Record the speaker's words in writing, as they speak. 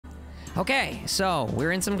Okay, so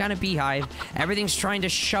we're in some kind of beehive. Everything's trying to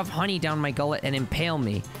shove honey down my gullet and impale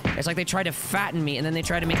me. It's like they try to fatten me and then they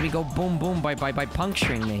try to make me go boom boom by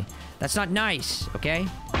puncturing me. That's not nice, okay?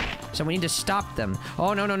 So we need to stop them.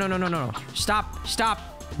 Oh, no, no, no, no, no, no. Stop, stop.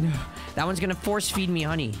 That one's gonna force feed me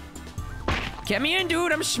honey. Get me in,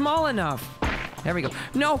 dude. I'm small enough. There we go.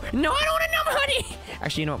 No, no, I don't want enough honey.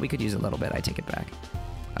 Actually, you know what? We could use a little bit. I take it back.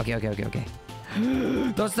 Okay, okay, okay, okay.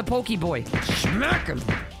 That's the pokey boy. Smack him.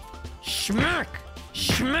 Smack.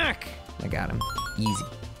 Smack. I got him. Easy.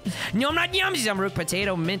 No, I'm not Yumsies. I'm Rook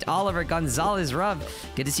Potato, Mint, Oliver, Gonzalez, Rub.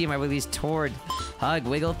 Good to see you, my Wigglies. Tord, Hug,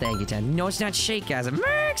 Wiggle. Thank you, Ten. No, it's not Shake, guys.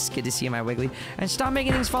 Mercs. Good to see you, my Wiggly. And stop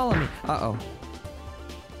making things follow me. Uh-oh.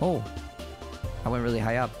 Oh. I went really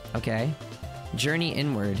high up. Okay. Journey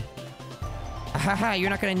inward. Haha, you're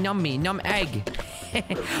not gonna numb me. Numb egg.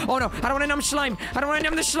 Oh no, I don't want to numb slime. I don't want to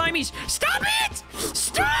numb the slimies. Stop it!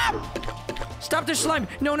 Stop! Stop the slime.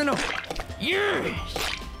 No, no, no. Yes!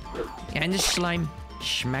 And the slime.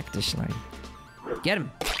 Smack the slime. Get him.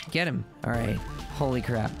 Get him. Alright. Holy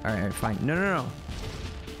crap. Alright, fine. No, no, no.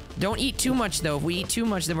 Don't eat too much, though. If we eat too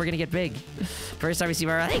much, then we're gonna get big. First time we see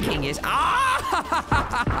where our king is.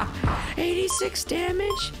 Ah! 86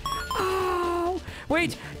 damage. Oh!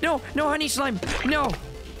 Wait! No! No, honey slime! No!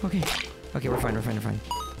 Okay. Okay, we're fine, we're fine, we're fine.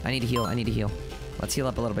 I need to heal, I need to heal. Let's heal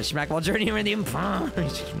up a little bit. Smack while journeying with the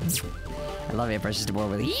I love it. Precious to war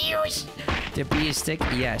with use. The bee is thick?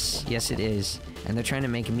 Yes. Yes, it is. And they're trying to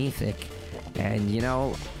make me thick. And, you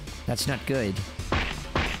know, that's not good.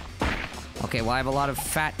 Okay, well, I have a lot of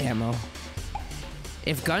fat ammo.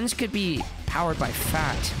 If guns could be powered by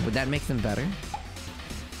fat, would that make them better?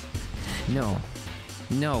 No.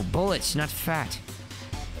 No, bullets, not fat.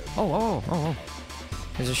 Oh, oh, oh, oh.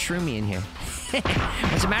 There's a shroomy in here.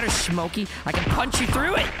 What's the matter, Smokey? I can punch you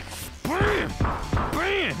through it! Bam!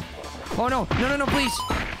 Bam! Oh, no. No, no, no, please.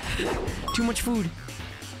 Too much food.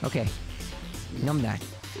 Okay. Numb that.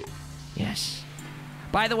 Yes.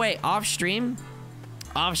 By the way, off-stream,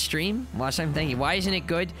 last time, thank you. Why isn't it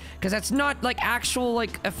good? Because that's not, like, actual,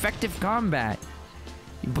 like, effective combat.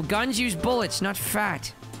 Guns use bullets, not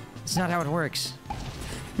fat. That's not how it works.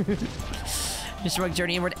 Mr. Rug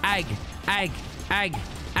journey inward. Egg. Egg. Egg.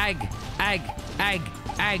 Egg. Egg. Egg.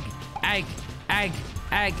 Egg. Egg. Egg.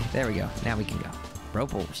 Egg. There we go. Now we can go.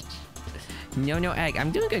 Rope horses. No, no, egg.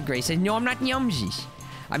 I'm doing good, Grace. No, I'm not Yumsies.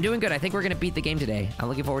 I'm doing good. I think we're gonna beat the game today. I'm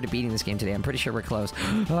looking forward to beating this game today. I'm pretty sure we're close.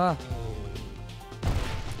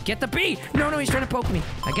 Get the bee! No, no, he's trying to poke me.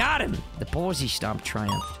 I got him. The ballsy stomp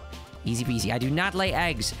triumphed. Easy peasy. I do not lay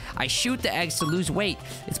eggs. I shoot the eggs to lose weight.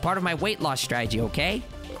 It's part of my weight loss strategy, okay?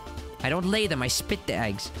 I don't lay them. I spit the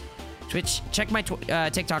eggs. Twitch, check my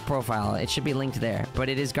TikTok profile. It should be linked there. But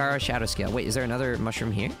it is GaroShadowscale. Wait, is there another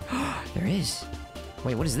mushroom here? There is.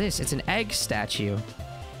 Wait, what is this? It's an egg statue.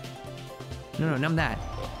 No, no, numb that.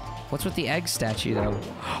 What's with the egg statue, though?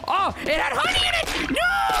 Oh, it had honey in it! No!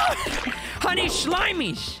 Honey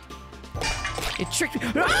slimies! It tricked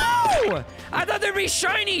me. No! I thought there'd be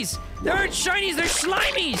shinies! There aren't shinies, they're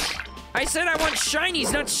slimies! I said I want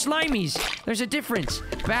shinies, not slimies. There's a difference.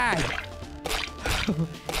 Bad.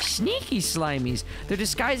 Sneaky slimies. They're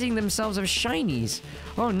disguising themselves as shinies.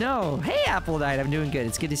 Oh no. Hey, Apple Diet. I'm doing good.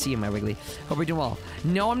 It's good to see you, my Wiggly. Hope you're doing well.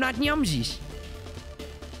 No, I'm not Yumsies.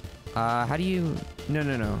 How do you... No,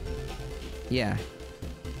 no, no. Yeah.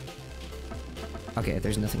 Okay,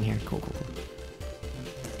 there's nothing here. Cool, cool, cool.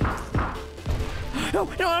 No,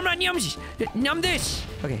 no, I'm not Yumsies. Numb this.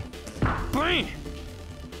 Okay. Bang.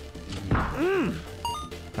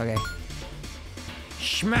 Okay.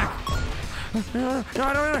 Schmack. No,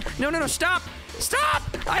 no, no, no, no, no, stop! Stop!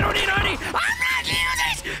 I don't need honey! I'm not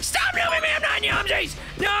Yumsies! Stop numbing me! I'm not Yumsies!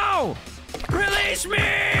 No! Release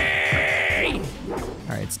me!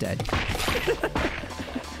 Alright, it's dead.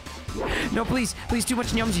 No, please. Please, too much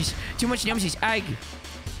Yumsies. Too much Yumsies. Egg.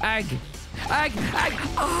 Egg. Egg. Egg.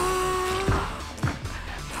 Oh.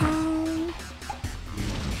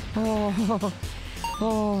 Oh.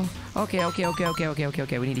 Oh. Okay, okay, okay, okay, okay, okay,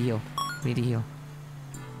 okay. We need to heal. We need to heal.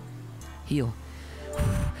 Heal.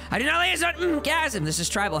 I do not lay as orgasm. This is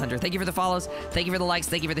Tribal Hunter. Thank you for the follows. Thank you for the likes.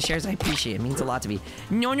 Thank you for the shares. I appreciate it. It means a lot to me.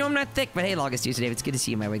 No, no, I'm not thick. But hey, Longest Tuesday. It's good to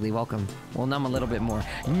see you, my Wiggly. Welcome. We'll numb a little bit more.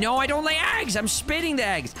 No, I don't lay eggs. I'm spitting the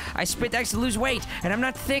eggs. I spit the eggs to lose weight. And I'm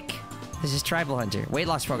not thick. This is Tribal Hunter. Weight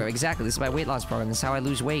loss program. Exactly. This is my weight loss program. This is how I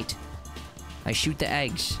lose weight. I shoot the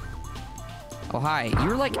eggs. Oh, hi.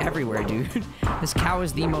 You're like everywhere, dude. This cow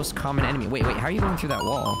is the most common enemy. Wait, wait. How are you going through that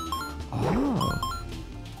wall? Oh.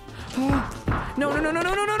 Oh. No, no, no, no,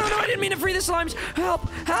 no, no, no, no, no, I didn't mean to free the slimes. Help,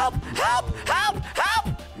 help, help, help,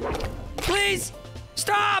 help. Please,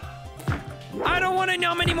 stop. I don't want to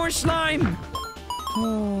numb any more slime.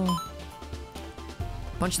 Oh.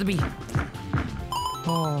 Punch the bee.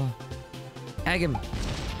 Oh. Egg him.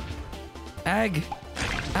 Egg.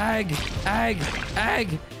 Egg. Egg.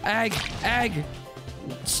 Egg. Egg. Egg.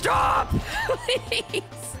 Stop! Please!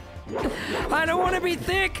 I don't want to be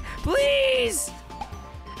thick! Please!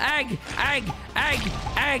 Egg! Egg! Egg!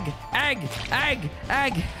 Egg! Egg! Egg!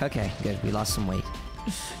 Egg! Okay, good. We lost some weight.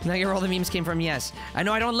 Now where all the memes came from, yes. I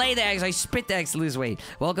know I don't lay the eggs, I spit the eggs to lose weight.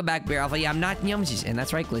 Welcome back, Bear Alpha. Yeah, I'm not Nyumsies. And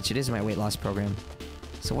that's right, Glitch. It is my weight loss program.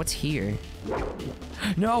 So what's here?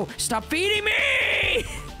 No! Stop feeding me!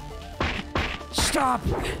 Stop!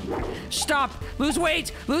 Stop! Lose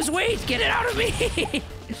weight! Lose weight! Get it out of me!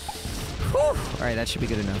 Alright, that should be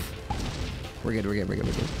good enough. We're good, we're good, we're good,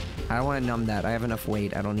 we're good. I don't want to numb that. I have enough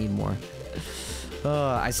weight. I don't need more.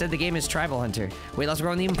 I said the game is Tribal Hunter. Weight loss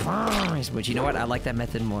growing the implies, but you know what? I like that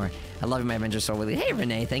method more. I love my Avenger so really. Hey,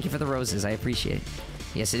 Renee, thank you for the roses. I appreciate it.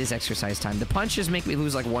 Yes, it is exercise time. The punches make me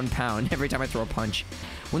lose like 1 pound every time I throw a punch.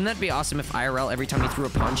 Wouldn't that be awesome if IRL, every time you threw a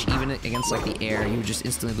punch, even against like the air, you would just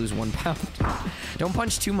instantly lose 1 pound? Don't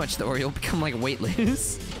punch too much though, or you'll become like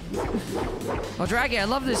weightless. Oh, Draggy, I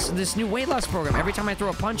love this new weight loss program. Every time I throw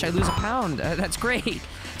a punch, I lose 1 pound. That's great.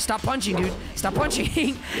 Stop punching, dude. Stop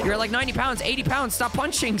punching. You're at like 90 pounds, 80 pounds. Stop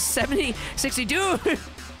punching. 70, 60. Dude,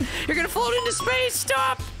 you're gonna float into space.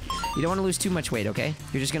 Stop. You don't want to lose too much weight, okay?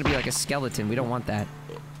 You're just gonna be like a skeleton. We don't want that.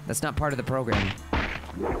 That's not part of the program.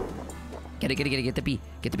 Get it, get it, get it. Get the bee.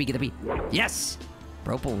 Get the bee, get the bee. Yes!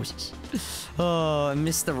 Proposes. Oh, I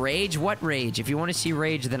missed the rage? What rage? If you want to see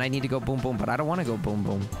rage, then I need to go boom, boom. But I don't want to go boom,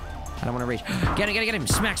 boom. I don't want to rage. Get him, get him, get him.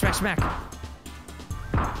 Smack, smack, smack.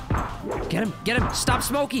 Get him, get him. Stop,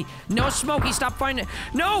 Smokey. No, Smokey, stop finding...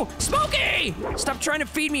 No, Smokey! Stop trying to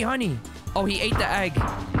feed me honey. Oh, he ate the egg.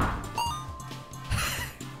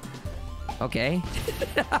 Okay.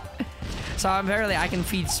 So apparently I can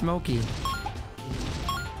feed Smokey.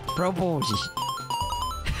 Proposes.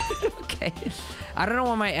 Okay. I don't know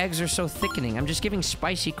why my eggs are so thickening. I'm just giving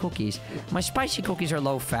spicy cookies. My spicy cookies are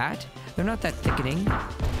low fat. They're not that thickening.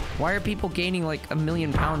 Why are people gaining like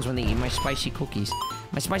 1,000,000 pounds when they eat my spicy cookies?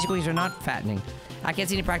 My spicy cookies are not fattening. I can't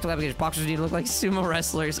see any practical applications. Boxers need to look like sumo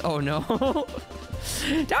wrestlers. Oh no.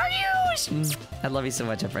 Darius! I love you so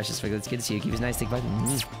much, I'm Precious Wiggly. It's good to see you. Keep us nice, take bite.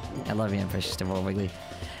 I love you, I'm Precious Devil Wiggly.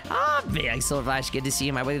 Ah, big Silver Flash, good to see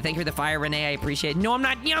you, my Wiggly. Thank you for the fire, Renee, I appreciate it. No, I'm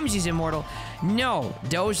not Yumsy's immortal. No,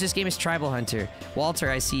 Doge, this game is Tribal Hunter.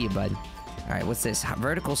 Walter, I see you, bud. All right, what's this?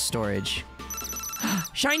 Vertical storage.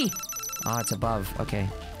 Shiny! Oh, it's above, okay.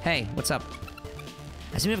 Hey, what's up?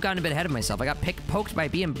 I seem to have gotten a bit ahead of myself. I got poked by a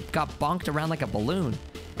bee and got bonked around like a balloon.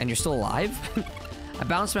 And you're still alive? I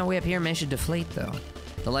bounced my way up here and managed to deflate, though.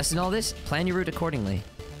 The lesson in all this? Plan your route accordingly.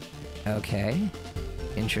 Okay.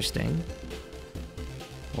 Interesting.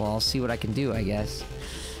 Well, I'll see what I can do, I guess.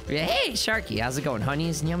 Hey, Sharky, how's it going? Honey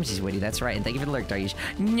is Nyumsies, Witty. That's right. And thank you for the lurk, Darius.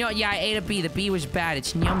 No, yeah, I ate a bee. The bee was bad.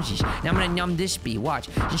 It's Nyumsies. Now I'm gonna numb this bee. Watch.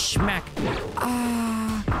 Just smack. Ah.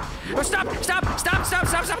 Oh, stop! Stop! Stop! Stop!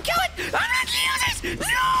 Stop! Stop! Kill it! I'm not Nyumsies!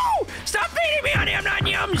 No! Stop feeding me, honey! I'm not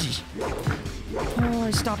Nyumsies! Oh,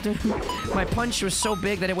 I stopped it. My punch was so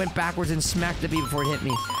big that it went backwards and smacked the bee before it hit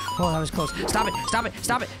me. Oh, that was close. Stop it! Stop it!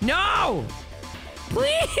 Stop it! No!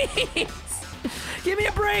 Please! Give me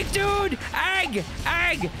a break, dude! Egg!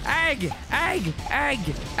 Egg! Egg! Egg!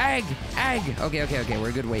 Egg! Egg! Egg! Okay, okay, okay. We're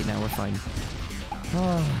a good weight now. We're fine.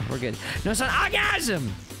 Oh, we're good. No, it's not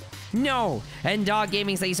orgasm! No! And Dog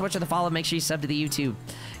Gaming, thank you so much for the follow. Make sure you sub to the YouTube.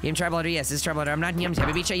 Game Tribal Hunter, yes, this is Tribal Hunter. I'm not Yums. Have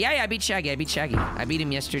I beat Shaggy? Yeah, I beat Shaggy. I beat Shaggy. I beat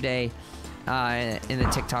him yesterday in the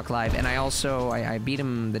TikTok live. And I also, I beat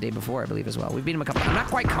him the day before, I believe, as well. We beat him a couple. I'm not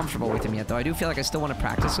quite comfortable with him yet, though. I do feel like I still want to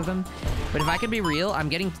practice with him. But if I can be real, I'm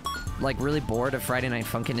getting, like, really bored of Friday Night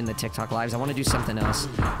Funkin' in the TikTok lives. I want to do something else.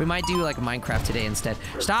 We might do, like, Minecraft today instead.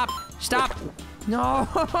 Stop! Stop!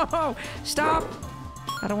 No! Stop!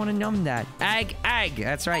 I don't want to numb that. Egg, egg.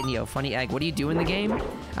 That's right, Neo. Funny egg. What do you do in the game?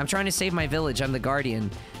 I'm trying to save my village. I'm the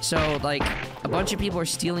guardian. So, like, a bunch of people are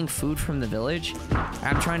stealing food from the village.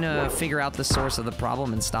 I'm trying to figure out the source of the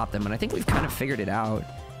problem and stop them. And I think we've kind of figured it out.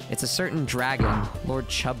 It's a certain dragon, Lord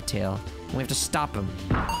Chubtail. And we have to stop him.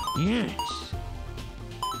 Yes.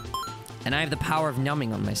 And I have the power of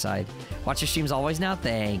numbing on my side. Watch your streams always now?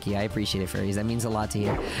 Thank you. I appreciate it, furries. That means a lot to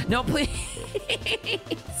hear. No, please.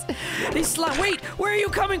 These slime. Wait, where are you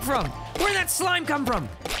coming from? Where did that slime come from?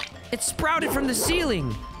 It sprouted from the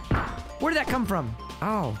ceiling. Where did that come from?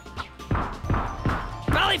 Oh.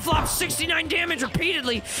 Belly flop 69 damage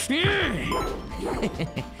repeatedly.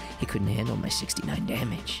 He couldn't handle my 69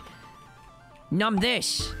 damage. Numb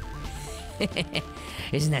this.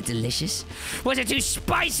 Isn't that delicious? Was it too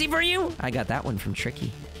spicy for you? I got that one from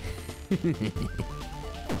Tricky.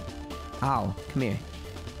 Ow, come here.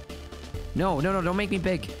 No, no, no, don't make me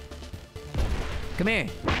big. Come here.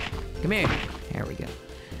 Come here. There we go.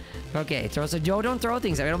 Okay, throw some. No, don't throw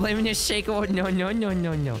things. I don't blame you. Shake. Oh, no, no, no,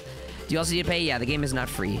 no, no. Do you also need to pay? Yeah, the game is not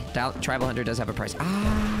free. Tribal Hunter does have a price.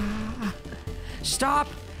 Ah! Stop!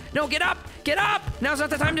 No, get up! Get up! Now's not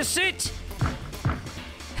the time to sit!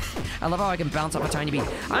 I love how I can bounce off a tiny bee.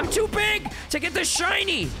 I'm too big to get the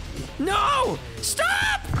shiny! No!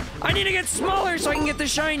 Stop! I need to get smaller so I can get the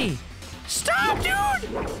shiny. Stop, dude!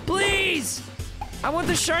 Please! I want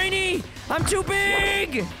the shiny! I'm too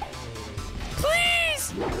big!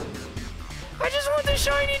 Please! I just want the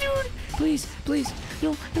shiny, dude! Please, please.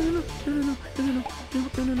 No, no, no, no, no, no, no, no, no,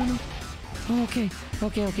 no, no, no, no. Oh, okay,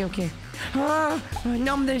 okay, okay, okay. Ah,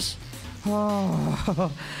 numb this.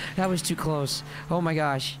 Oh, that was too close. Oh my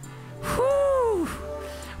gosh. Whew.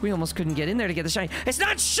 We almost couldn't get in there to get the shiny. It's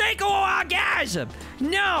not Shake-O-Orgasm!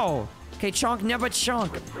 No! Okay, chonk, never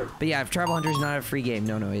chonk. But yeah, if Tribal Hunter is not a free game,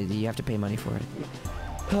 no, you have to pay money for it.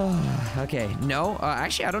 Okay, no.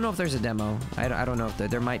 Actually, I don't know if there's a demo. I don't know if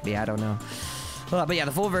there might be. I don't know. But yeah,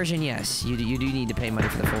 the full version, yes. You do need to pay money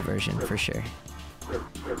for the full version, for sure.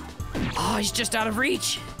 Oh, he's just out of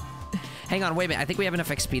reach. Hang on, wait a minute. I think we have enough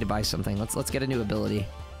XP to buy something. Let's get a new ability.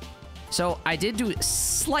 So I did do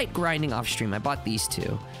slight grinding off stream. I bought these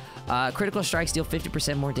two. Critical strikes deal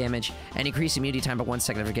 50% more damage and increase immunity time by 1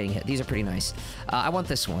 second after getting hit. These are pretty nice. I want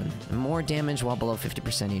this one. More damage while below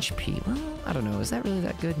 50% HP. Well, I don't know. Is that really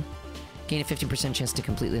that good? Gain a 15% chance to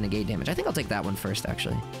completely negate damage. I think I'll take that one first,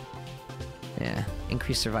 actually. Yeah.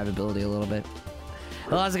 Increase survivability a little bit.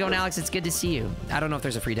 Well, how's it going, Alex? It's good to see you. I don't know if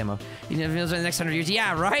there's a free demo. You know, in the next 100 years.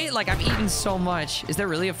 Yeah, right? Like, I've eaten so much. Is there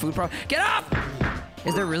really a food problem? Get up!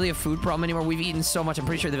 Is there really a food problem anymore? We've eaten so much. I'm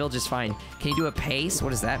pretty sure the village is fine. Can you do a pace? What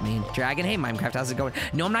does that mean? Dragon, hey, Minecraft, how's it going?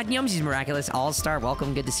 No, I'm not Yumsy's Miraculous. All-Star,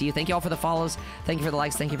 welcome. Good to see you. Thank you all for the follows. Thank you for the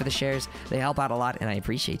likes. Thank you for the shares. They help out a lot, and I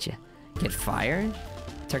appreciate you. Get fired?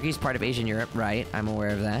 Turkey's part of Asian Europe. Right, I'm aware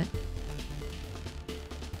of that.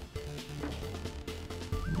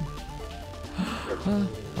 Oh,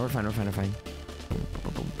 we're fine, we're fine, we're fine.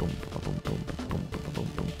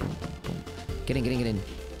 Get in, get in, get in.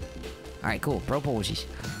 Alright, cool. Proposes.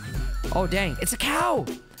 Oh, dang. It's a cow!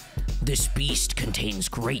 This beast contains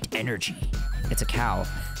great energy. It's a cow.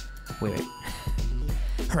 Wait.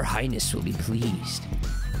 Her Highness will be pleased.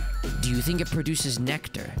 Do you think it produces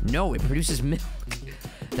nectar? No, it produces milk.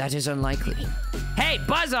 That is unlikely. Hey,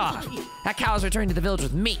 buzz off! That cow is returning to the village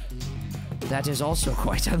with me. That is also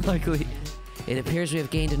quite unlikely. It appears we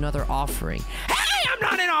have gained another offering. Hey, I'm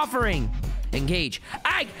not an offering! Engage.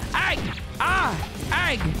 Egg! Egg! Ah!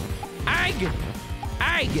 Egg! Egg!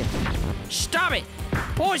 Egg! Stop it!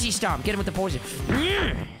 Posy stomp! Get him with the posy.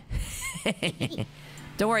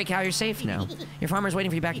 Don't worry, cow, you're safe now. Your farmer's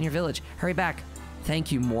waiting for you back in your village. Hurry back.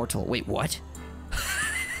 Thank you, mortal. Wait, what?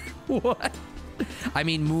 What? I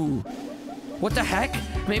mean, moo. What the heck?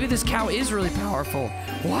 Maybe this cow is really powerful.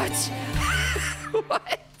 What?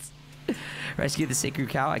 What? Rescue the sacred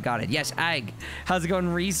cow. I got it. Yes, Ag. How's it going,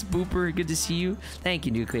 Reese? Booper, good to see you. Thank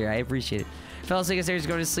you, Nuclear. I appreciate it. Fellow sick upstairs,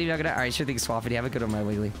 go to sleep. All right, sure thing, Swaffity. Have a good one, my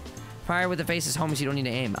Wiggly. Fire with the face is home, so you don't need to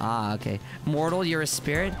aim. Ah, okay. Mortal, you're a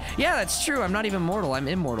spirit? Yeah, that's true. I'm not even mortal. I'm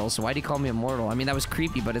immortal. So why do you call me immortal? I mean, that was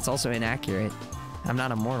creepy, but it's also inaccurate. I'm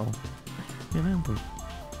not immortal.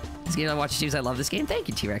 This game I watch streams. I love this game. Thank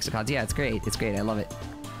you, T-Rexicons. Yeah, it's great. It's great. I love it.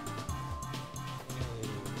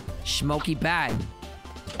 Smoky bad.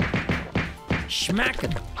 Smack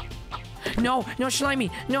him. No, no, Slimy.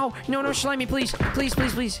 No, no, no, Slimy, please. Please,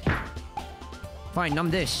 please, please. Fine, numb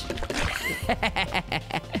this.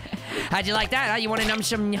 How'd you like that, huh? You want to numb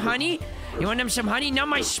some honey? You want to numb some honey? Numb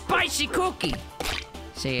my spicy cookie.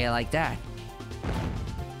 Say it like that.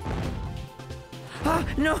 Ah,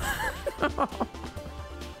 no.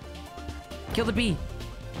 Kill the bee.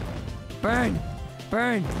 Burn.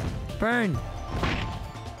 Burn. Burn.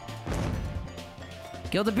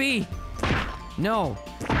 Kill the bee. No.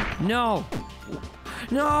 No.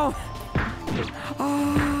 No.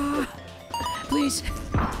 Ah. Please.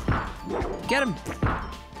 Get him.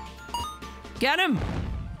 Get him.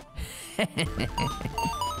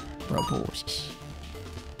 Propose.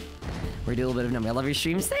 We're doing a little bit of numbing. I love your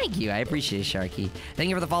streams. Thank you. I appreciate it, Sharky. Thank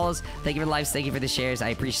you for the follows. Thank you for the likes. Thank you for the shares. I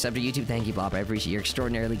appreciate sub to YouTube. Thank you, Blop. I appreciate you're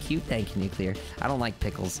extraordinarily cute. Thank you, Nuclear. I don't like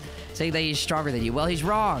pickles. Saying that he's stronger than you. Well, he's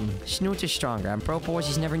wrong. Snooch is stronger. I'm propose.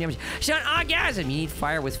 He's never near. She's an orgasm. You need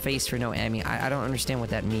fire with face for no Emmy. I don't understand what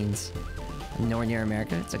that means. Nowhere near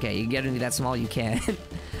America. It's okay. You can get into that small, you can.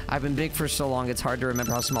 I've been big for so long, it's hard to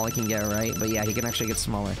remember how small he can get, right? But yeah, he can actually get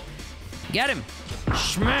smaller. Get him!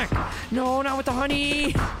 Smack! No, not with the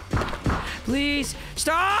honey! Please!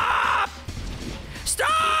 Stop!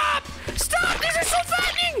 Stop! Stop! This is so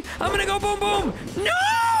fattening! I'm gonna go boom boom.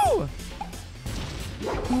 No!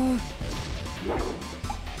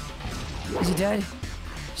 Is he dead?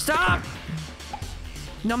 Stop!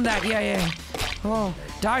 Numb that, yeah. Oh,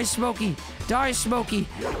 die, Smokey. Die, Smokey.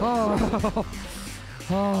 Oh.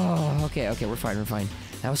 Oh, okay, we're fine.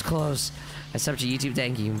 That was close. I subbed to YouTube,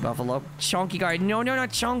 thank you. Buffalo. Chunky guard. No,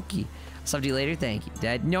 not chunky. I'll sub to you later, thank you.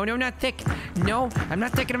 Dad. No, not thick. No, I'm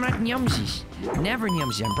not thick and I'm not nyumsies. Never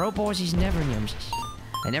nyumsies. I'm bro boys, never nyumsies.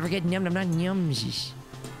 I never get nyummed, I'm not nyumsies.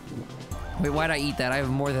 Wait, why'd I eat that? I have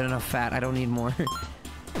more than enough fat. I don't need more.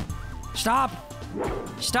 Stop!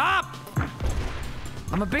 Stop!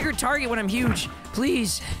 I'm a bigger target when I'm huge.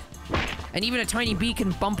 Please. And even a tiny bee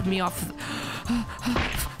can bump me off.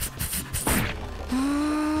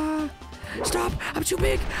 Stop! I'm too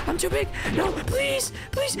big! No, please!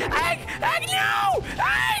 Egg! No!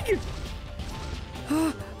 Egg!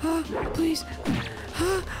 Please!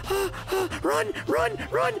 Run!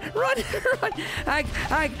 Egg!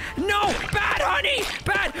 No! Bad, honey!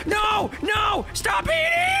 Bad! No! Stop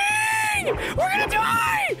eating! We're gonna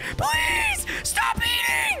die! Please! Stop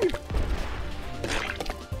eating!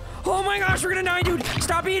 Oh my gosh, we're gonna die, dude!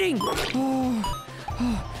 Stop eating!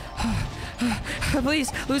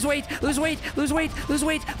 Please, lose weight! Egg!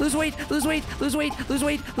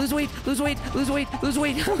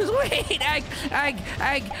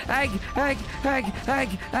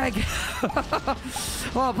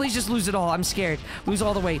 Oh, please just lose it all. I'm scared. Lose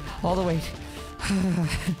all the weight.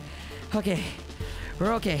 Okay.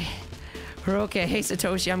 We're okay. Hey,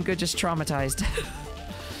 Satoshi, I'm good, just traumatized.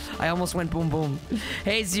 I almost went boom boom.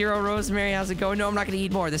 Hey, Zero Rosemary, how's it going? No, I'm not gonna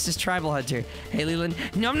eat more. This is Tribal Hunter. Hey, Leland.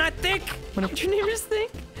 No, I'm not thick. What's your name is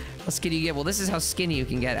thick? How skinny you get? Well, this is how skinny you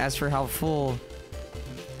can get. As for how full,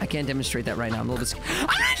 I can't demonstrate that right now. I'm a little bit. I'm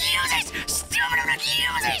not using this. Stupid! I'm not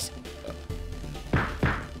using this.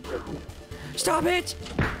 Stop it!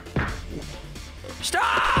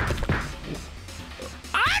 Stop!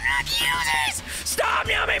 I'm not using this. Stop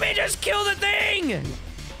numbing me! Just kill the thing!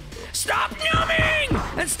 Stop numbing!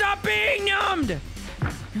 And stop being numbed!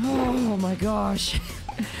 Oh my gosh.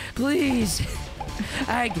 Please.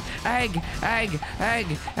 Egg. Get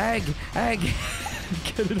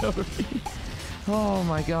it out of me. Oh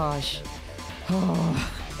my gosh.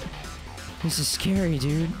 Oh. This is scary,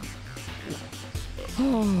 dude.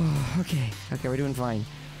 Oh, okay, we're doing fine.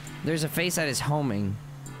 There's a face that is homing.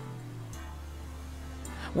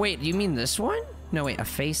 Wait, you mean this one? No, wait, a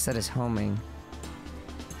face that is homing.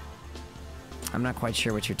 I'm not quite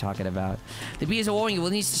sure what you're talking about. The bee is a warning. You will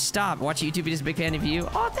need to stop. Watch YouTube. He is a big fan of you.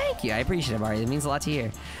 Oh, thank you. I appreciate it, Mari. It means a lot to hear.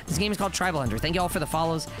 This game is called Tribal Hunter. Thank you all for the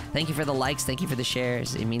follows. Thank you for the likes. Thank you for the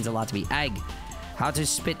shares. It means a lot to me. Egg. How to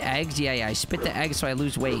spit eggs? Yeah. I spit the egg so I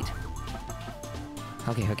lose weight.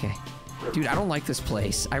 Okay. Dude, I don't like this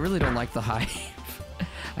place. I really don't like the hive.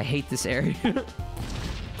 I hate this area.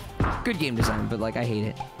 Good game design, but like I hate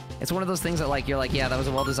it. It's one of those things that like you're like, yeah, that was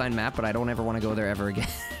a well-designed map, but I don't ever want to go there ever again.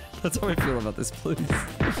 That's how I feel about this place.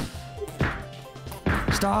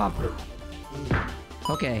 Stop!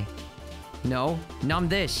 Okay. No. Numb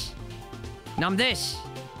this. Dang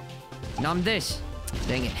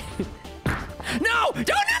it. No! Don't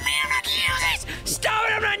numb me! I'm not Yumsies! Stop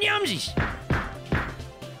it! I'm not Yumsies!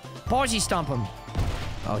 Pausey stomp him.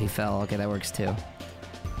 Oh, he fell. Okay, that works too.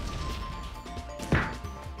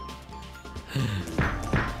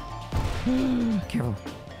 Careful.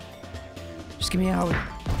 Just get me out.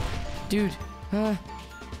 Dude.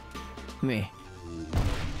 Me.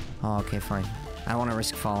 Oh, okay, fine. I don't want to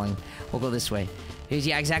risk falling. We'll go this way.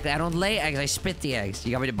 Yeah, exactly. I don't lay eggs. I spit the eggs.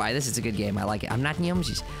 You got me to buy this? It's a good game. I like it. I'm not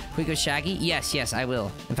Nyumsies. Can we go Shaggy? Yes, I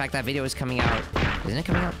will. In fact, that video is coming out. Isn't it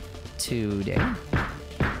coming out today?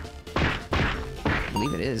 I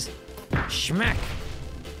believe it is. Schmack.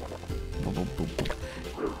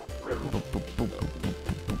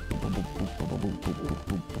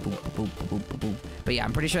 But yeah,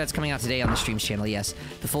 I'm pretty sure that's coming out today on the streams channel, yes.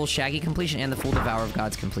 The full Shaggy completion and the full Devour of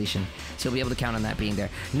Gods completion. So you'll be able to count on that being there.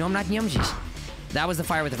 No, I'm not Nyumsies. That was the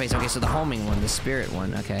fire with the face. Okay, so the homing one, the spirit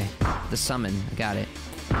one, okay. The summon, I got it.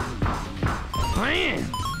 Bam!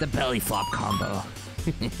 The belly flop combo.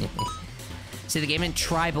 See the game in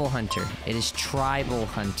Tribal Hunter. It is Tribal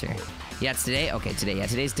Hunter. Yeah, it's today? Okay, today. Yeah,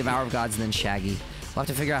 today's Devour of Gods and then Shaggy. We'll have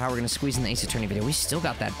to figure out how we're going to squeeze in the Ace Attorney video. We still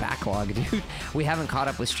got that backlog, dude. We haven't caught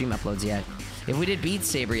up with stream uploads yet. If we did Beat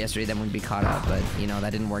Saber yesterday, then we'd be caught up. But, you know,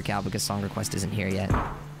 that didn't work out because Song Request isn't here yet.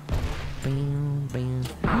 Bing, bing.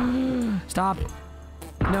 Stop.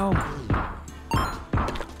 No.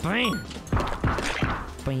 Bing.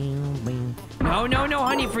 Bing, bing. No,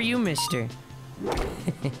 honey, for you, mister.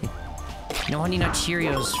 No Honey Nut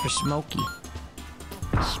Cheerios for Smokey.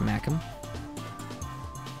 Smack him.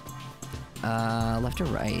 Left or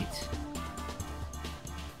right?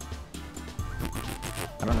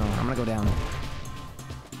 I don't know. I'm gonna go down.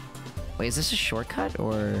 Wait, is this a shortcut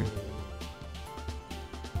or...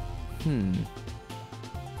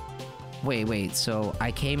 Wait, so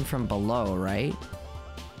I came from below, right?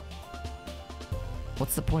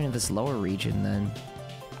 What's the point of this lower region, then?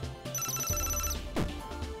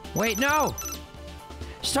 Wait, no!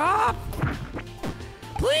 Stop!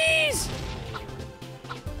 Please!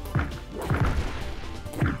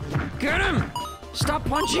 Get him! Stop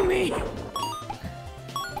punching me!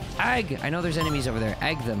 Egg! I know there's enemies over there.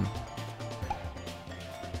 Egg them.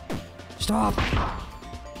 Stop!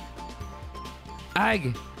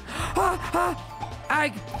 Egg!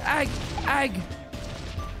 Egg! Egg! Egg!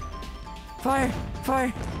 Fire!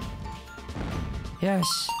 Fire!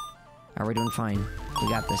 Yes. Alright, we're doing fine. We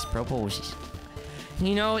got this. Proposes.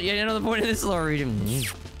 You know the point of this lower region.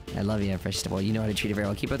 I love you, first of all. You know how to treat it very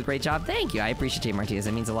well. Keep up the great job. Thank you. I appreciate it, Martinez.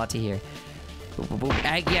 That means a lot to hear. Boop, boop, boop.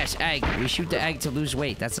 Egg, yes, egg. We shoot the egg to lose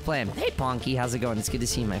weight. That's the plan. Hey, Ponky. How's it going? It's good to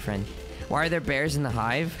see you, my friend. Why are there bears in the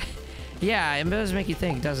hive? Yeah, it does make you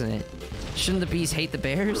think, doesn't it? Shouldn't the bees hate the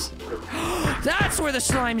bears? That's where the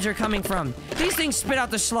slimes are coming from. These things spit out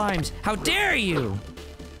the slimes. How dare you?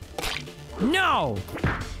 No!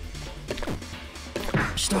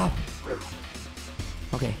 Stop.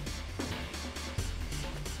 Okay.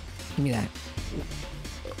 Give me that.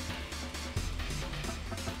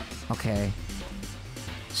 Okay.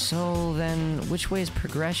 So then, which way is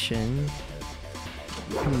progression?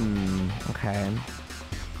 Okay.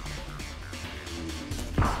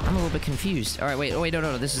 I'm a little bit confused. Alright, wait,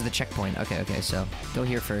 no, this is the checkpoint. Okay, so go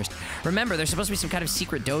here first. Remember, there's supposed to be some kind of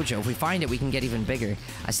secret dojo. If we find it, we can get even bigger.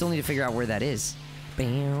 I still need to figure out where that is.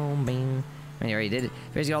 Bam, bam. I mean, I already did it.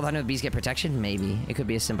 Bears get all the honey, the bees get protection? Maybe. It could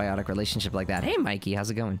be a symbiotic relationship like that. Hey, Mikey,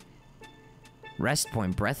 how's it going? Rest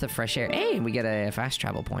point, breath of fresh air. Hey, we get a fast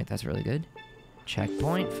travel point. That's really good.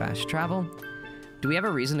 Checkpoint, fast travel. Do we have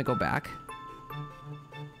a reason to go back?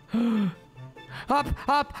 Up!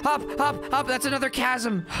 That's another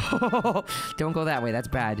chasm! Don't go that way, that's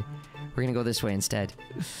bad. We're gonna go this way instead.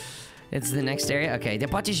 It's the next area? Okay, the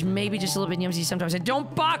butt is maybe just a little bit yumsy sometimes. And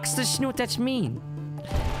don't box the snoot, that's mean!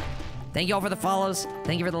 Thank you all for the follows.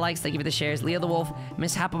 Thank you for the likes. Thank you for the shares. Leo the Wolf,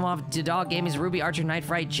 Miss Hapamov, Dog Gamers, Ruby, Archer, Night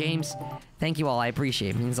Fright, James. Thank you all. I appreciate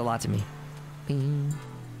it. It means a lot to me. Bing.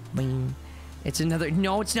 Bing. It's another...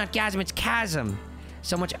 No, it's not chasm. It's chasm.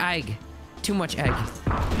 So much egg. Too much egg.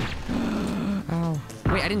 Oh.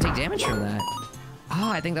 Wait, I didn't take damage from that. Oh,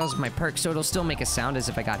 I think that was my perk. So it'll still make a sound as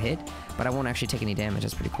if I got hit, but I won't actually take any damage.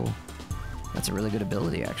 That's pretty cool. That's a really good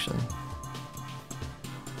ability, actually.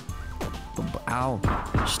 Ow.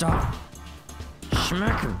 Stop.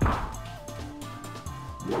 Smack him.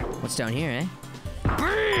 What's down here, eh?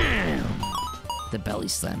 Bam! The belly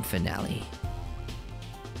slam finale.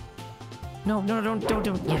 No, don't.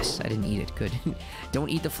 Yes, I didn't eat it. Good. Don't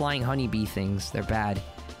eat the flying honeybee things. They're bad.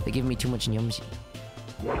 They give me too much yumsy.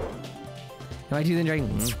 No, I do the dragon.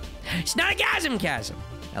 It's not a chasm!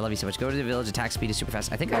 I love you so much. Go to the village. Attack speed is super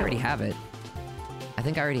fast. I think I already have it. I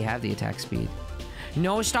think I already have the attack speed.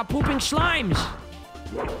 No, stop pooping slimes!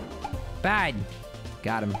 Bad.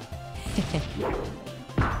 Got him.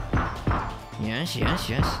 Yes.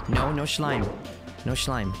 No slime. No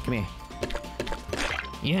slime. Come here.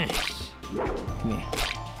 Yes. Come here.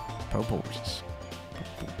 Proposes.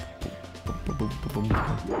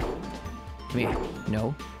 Come here.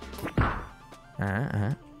 No.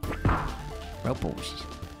 Proposes.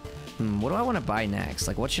 What do I want to buy next?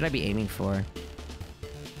 Like, what should I be aiming for?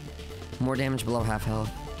 More damage below half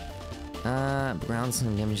health. Ground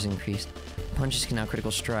slam damage is increased. Punches can now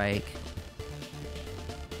critical strike.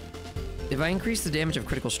 If I increase the damage of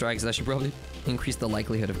critical strikes, that should probably increase the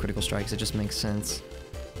likelihood of critical strikes. It just makes sense.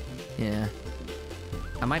 Yeah.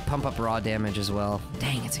 I might pump up raw damage as well.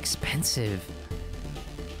 Dang, it's expensive.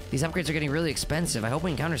 These upgrades are getting really expensive. I hope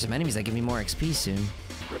we encounter some enemies that give me more XP soon.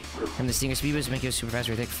 And the Stinger Speed boost make you super fast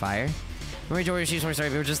retake fire. Remember, George, sorry,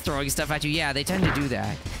 we were just throwing stuff at you. Yeah, they tend to do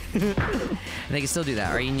that. They can still do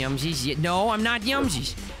that. Are you yumsies? Yeah, no, I'm not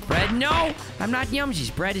yumsies. Bread, no, I'm not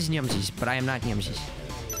yumsies. Bread is yumsies, but I am not yumsies.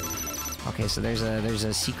 Okay, so there's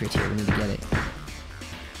a secret here. We need to get it.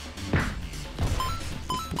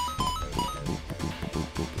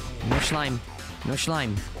 No slime. No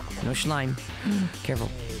slime. No slime. Careful.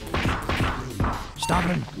 Stop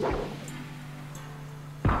him.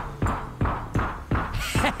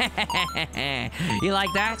 You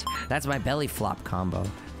like that? That's my belly flop combo.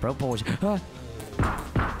 Bro, boys.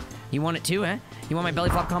 You want it too, eh? You want my belly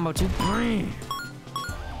flop combo too? Oh,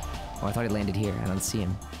 I thought he landed here. I don't see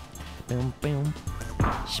him. Boom, boom.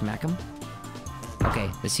 Smack him. Okay,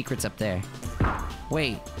 the secret's up there.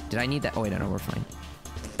 Wait, did I need that? Oh, wait, no, we're fine.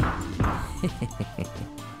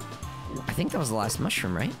 I think that was the last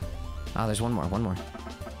mushroom, right? Oh, there's one more.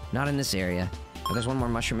 Not in this area, but there's one more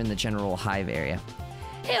mushroom in the general hive area.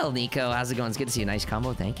 Hey, Nico, how's it going? It's good to see you. Nice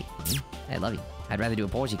combo, thank you. I love you. I'd rather do a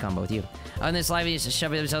Porsche combo with you. Oh, and this live is just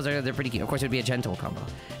shoving themselves there. They're pretty cute. Of course, it would be a gentle combo.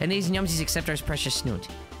 And these Nyumsies accept our precious snoot.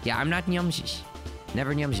 Yeah, I'm not Nyumsies.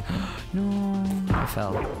 Never Nyumsies. No, I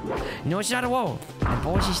fell. No, it's not a wall. And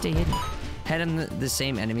Porsche stay hidden. Head on the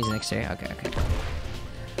same enemies next area.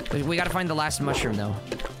 Okay. We gotta find the last mushroom, though.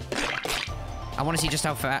 I want to see just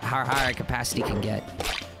how high our capacity can get.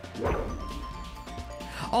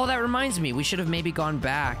 Oh, that reminds me. We should have maybe gone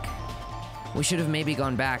back. We should have maybe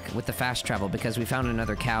gone back with the fast travel because we found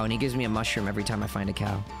another cow and he gives me a mushroom every time I find a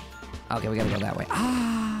cow. Okay, we gotta go that way.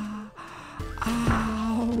 Ah!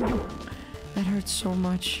 Ow! That hurts so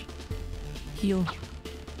much. Heal.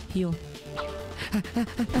 Heal.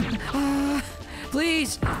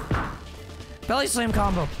 Please! Belly slam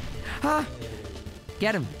combo. Ah!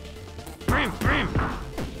 Get him. Brim, brim.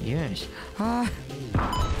 Yes.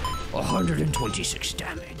 126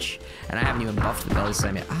 damage. And I haven't even buffed the belly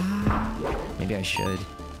slam yet. Ah, maybe I should.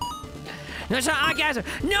 No, it's not orgasm.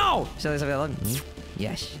 No! So I love you.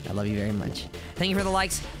 Yes, I love you very much. Thank you for the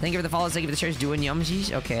likes. Thank you for the follows. Thank you for the shares. Doing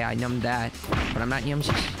Yumsies. Okay, I numbed that. But I'm not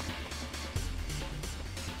Yumsies.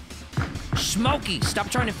 Smokey, stop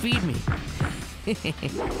trying to feed me.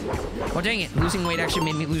 Oh, dang it. Losing weight actually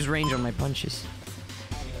made me lose range on my punches.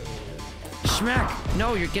 Smack!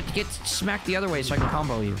 No, you get smacked the other way so I can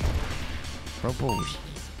combo you. Propose.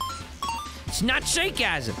 It's not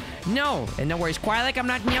Shakeasm! No! And no worries, Quilek, I'm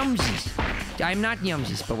not Nyumsies. I'm not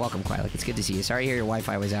Nyumsies, but welcome, Quilek. It's good to see you. Sorry to hear your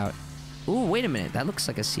Wi-Fi was out. Ooh, wait a minute. That looks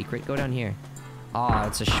like a secret. Go down here. Aw,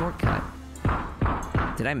 it's a shortcut.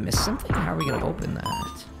 Did I miss something? How are we gonna open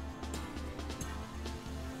that?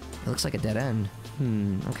 It looks like a dead end.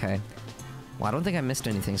 Okay. Well, I don't think I missed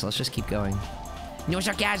anything, so let's just keep going. No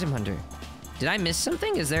Sarcasm Hunter! Did I miss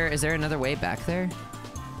something? Is there another way back there?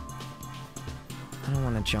 I don't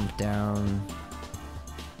want to jump down.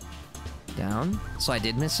 Down? So I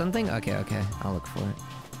did miss something? Okay. I'll look for it.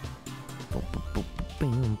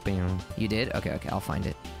 You did? Okay, I'll find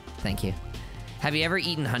it. Thank you. Have you ever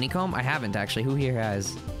eaten honeycomb? I haven't, actually. Who here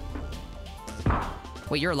has?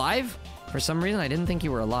 Wait, you're alive? For some reason, I didn't think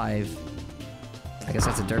you were alive. I guess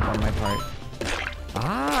that's a derp on my part.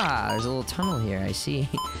 Ah, there's a little tunnel here, I see.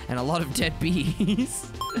 And a lot of dead bees.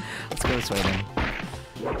 Let's go this way then.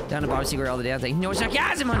 Down to Bob's Secret all the day. I'm thinking, no, it's not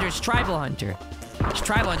Chasm Hunter, it's Tribal Hunter. It's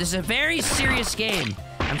Tribal Hunter. This is a very serious game.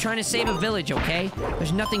 I'm trying to save a village, okay?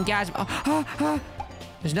 There's nothing gasm.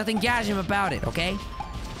 There's nothing gasm about it, okay?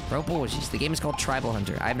 Bro, bullshit. The game is called Tribal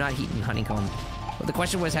Hunter. I have not eaten honeycomb. But the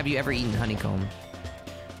question was, have you ever eaten honeycomb?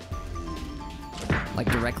 Like,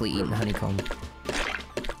 directly eaten honeycomb.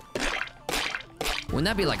 Wouldn't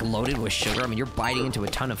that be like loaded with sugar? I mean, you're biting into a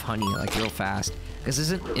ton of honey like real fast. Because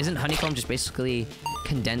isn't honeycomb just basically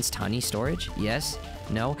condensed honey storage? Yes?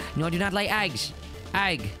 No? No, I do not like eggs.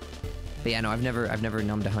 Egg. But yeah, no, I've never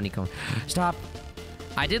numbed a honeycomb. Stop.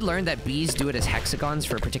 I did learn that bees do it as hexagons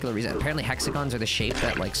for a particular reason. Apparently hexagons are the shape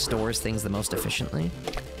that like stores things the most efficiently.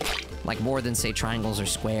 Like more than say triangles or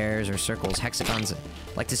squares or circles. Hexagons,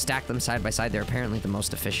 like to stack them side by side, they're apparently the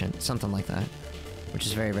most efficient. Something like that. Which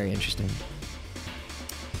is very, very interesting.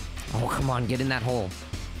 Oh, come on, get in that hole.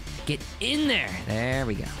 Get in there! There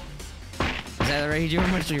we go. Is that already doing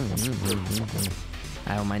my stream?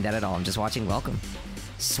 I don't mind that at all. I'm just watching. Welcome.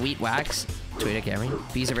 Sweet wax. Tweet at Cameron.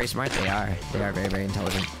 Bees are very smart. They are. They are very, very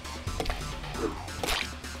intelligent.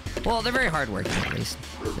 Well, they're very hardworking, at least.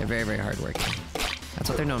 They're very, very hardworking. That's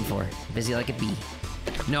what they're known for. Busy like a bee.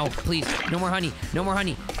 No, please. No more honey. No more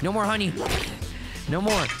honey. No more honey. No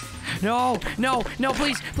more. No, no, no,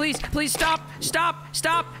 please, please, please stop, stop,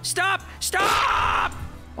 stop, stop, stop!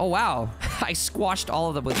 Oh, wow. I squashed all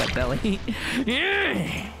of them with that belly.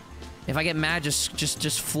 If I get mad,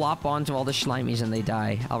 just flop onto all the Schleimies and they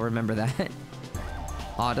die. I'll remember that.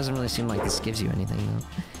 Oh, it doesn't really seem like this gives you anything, though.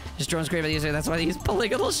 Just drones great by the user. That's why they use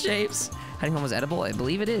polygonal shapes. Honeycomb was edible? I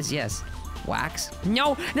believe it is, yes. Wax?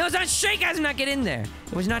 No, no, it's not shake. I did not get in there.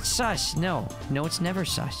 It was not sus. No, no, it's never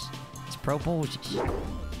sus. It's proposes.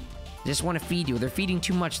 They just want to feed you. They're feeding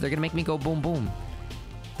too much. They're gonna make me go boom boom.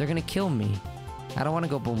 They're gonna kill me. I don't want to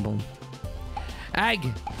go boom boom. Egg!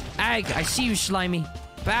 Egg! I see you, Slimy.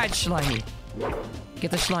 Bad Slimy. Get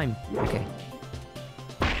the slime. Okay.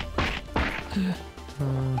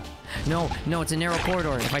 No, no, it's a narrow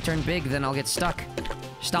corridor. If I turn big, then I'll get stuck.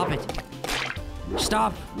 Stop it.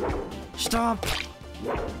 Stop. Stop.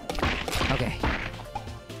 Okay.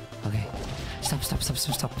 Okay. Stop, stop, stop,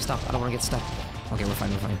 stop, stop, stop. I don't want to get stuck. Okay, we're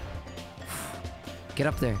fine, we're fine. Get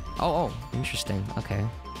up there. Oh, interesting. Okay.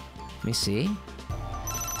 Let me see.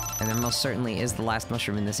 And there most certainly is the last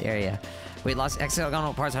mushroom in this area. Wait, lost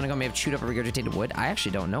hexagonal parts honeycomb may have chewed up a regurgitated wood. I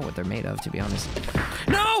actually don't know what they're made of, to be honest.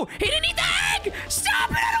 No! He didn't eat the egg!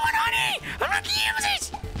 Stop it! I don't want honey! I'm not gonna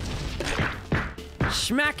use it!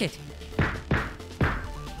 Smack it!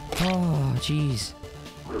 Oh, jeez.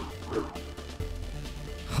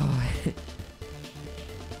 Oh.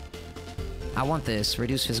 I want this.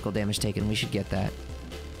 Reduce physical damage taken. We should get that.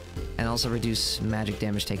 And also reduce magic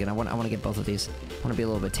damage taken. I want to get both of these. I want to be a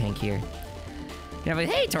little bit tankier. You know,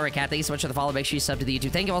 hey, Tora Cat, thank you so much for the follow. Make sure you sub to the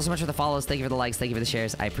YouTube. Thank you all so much for the follows. Thank you for the likes. Thank you for the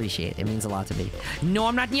shares. I appreciate it. It means a lot to me. No,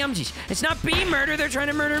 I'm not Yumjies. It's not bee murder. They're trying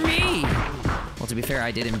to murder me. Well, to be fair,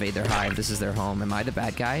 I did invade their hive. This is their home. Am I the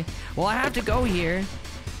bad guy? Well, I have to go here.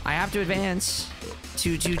 I have to advance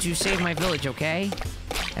to save my village, okay?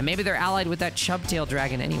 And maybe they're allied with that chubtail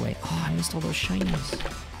dragon anyway. Oh, I missed all those shinies.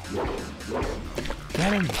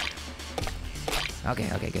 Get him.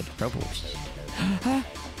 Okay, good. Rope wolves.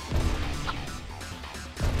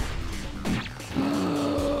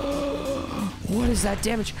 What is that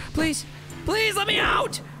damage? Please, please let me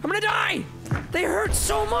out! I'm gonna die! They hurt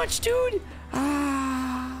so much, dude!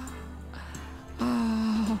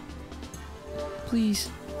 Please.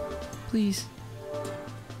 Please.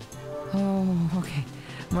 Oh, okay.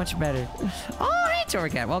 Much better. Oh, hey,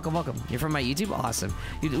 Torcat. Welcome, welcome. You're from my YouTube? Awesome.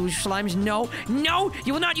 You ooze slimes? No. No!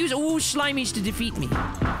 You will not use ooze slimies to defeat me.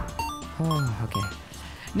 Oh, okay.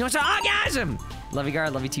 No, it's an orgasm! Love you, Gar.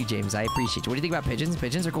 Love you too, James. I appreciate you. What do you think about pigeons?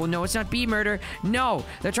 Pigeons are cool. No, it's not bee murder. No,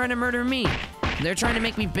 they're trying to murder me. They're trying to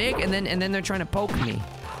make me big, and then they're trying to poke me.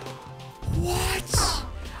 What?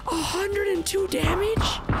 102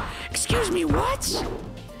 damage? Excuse me, what?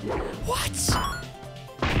 What?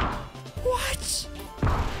 What?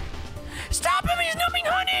 Stop him! He's numbing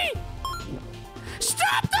honey!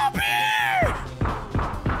 Stop the bear!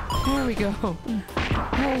 There we go.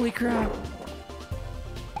 Holy crap.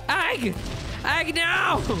 Egg! Egg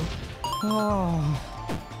now! Oh.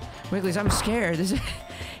 Wigglies, I'm scared.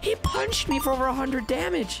 He punched me for over 100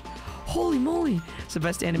 damage. Holy moly. It's the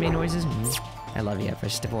best anime noises. I love you. I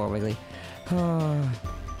pressed step forward, Wiggly. Oh.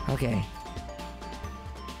 Okay.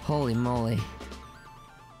 Holy moly.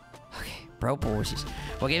 Okay. Bro horses.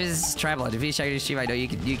 Well, game is tribal. Defeat Shaggy Stream. I know you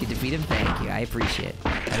can defeat him. Thank you. I appreciate it.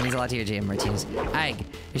 That means a lot to you, JM Martinez. Egg,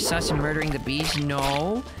 you're sus in murdering the bees?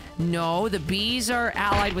 No. No, the bees are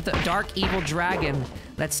allied with a dark evil dragon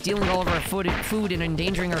that's stealing all of our food and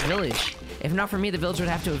endangering our village. If not for me, the village would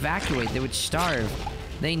have to evacuate. They would starve.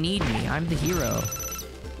 They need me. I'm the hero.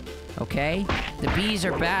 Okay? The bees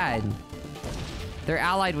are bad. They're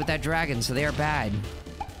allied with that dragon, so they are bad.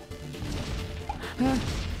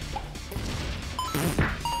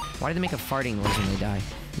 Why do they make a farting noise when they die?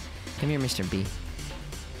 Come here, Mr. B.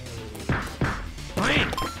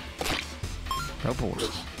 Rope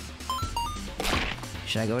horses.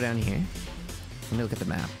 Should I go down here? Let me look at the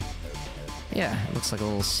map. Yeah, it looks like a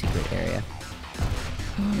little secret area.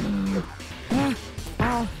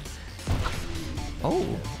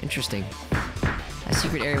 Oh, interesting. A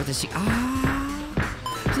secret area with a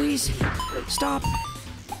please, stop.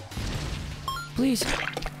 Please.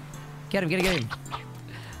 Get him, get him.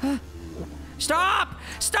 Stop!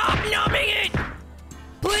 Stop numbing it!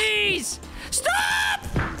 Please! Stop!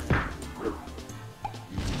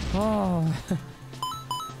 Oh.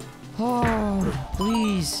 Oh,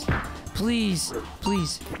 please. Please.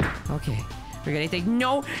 Please. Okay. We're gonna think.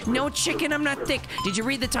 No, no chicken, I'm not thick. Did you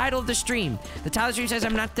read the title of the stream? The title of the stream says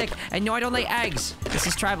I'm not thick, and no, I don't lay eggs. This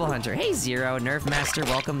is Tribal Hunter. Hey, Zero, Nerf Master,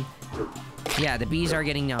 welcome. Yeah, the bees are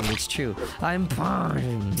getting numb, it's true. I'm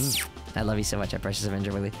fine. I love you so much, I Precious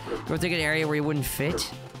Avenger Willie. Go take an area where you wouldn't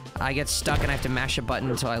fit. I get stuck and I have to mash a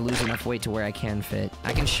button until I lose enough weight to where I can fit.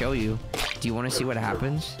 I can show you. Do you want to see what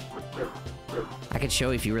happens? I can show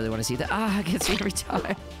you if you really want to see that. It gets me every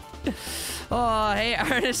time. Oh, hey,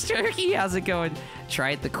 Ernest Turkey, how's it going?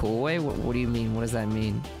 Try it the cool way? What do you mean? What does that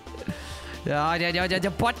mean?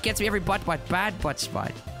 The butt gets me every butt. Bad butt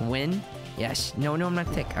spot. Win? Yes. No, I'm not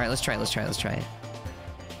thick. All right, let's try it.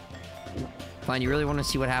 Fine, you really want to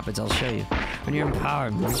see what happens? I'll show you. When you're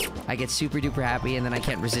empowered, I get super duper happy, and then I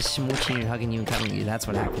can't resist smooching and hugging you and cuddling you. That's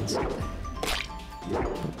what happens. Boom,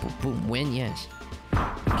 boom, boom. Win? Yes.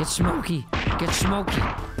 Get smoky. Get smoky.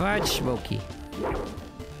 Bad smoky.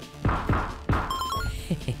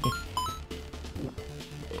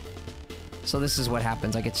 So this is what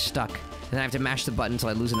happens. I get stuck. And then I have to mash the button until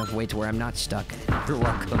I lose enough weight to where I'm not stuck. You're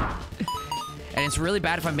welcome. And it's really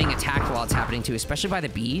bad if I'm being attacked while it's happening too, especially by the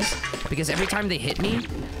bees. Because every time they hit me,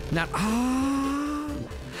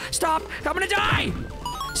 Stop! I'm gonna die!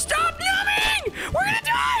 Stop numbing! dying! We're gonna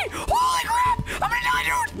die! Holy crap! I'm gonna die,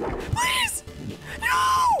 dude! Please!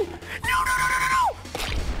 No! No!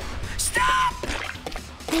 Stop!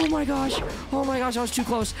 Oh my gosh! Oh my gosh! That was too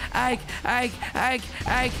close. Egg! Egg! Egg!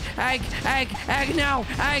 Egg! Egg! Egg! Egg! Now!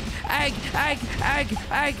 Egg! Egg! Egg! Egg!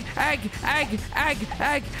 Egg! Egg! Egg! Egg! Egg!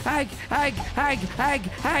 Egg! Egg! Egg! Egg!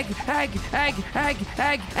 Egg! Egg! Egg! Egg!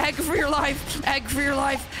 Egg! Egg for your life! Egg for your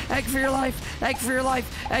life! Egg for your life! Egg for your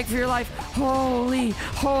life! Egg for your life! Holy!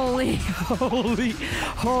 Holy! Holy!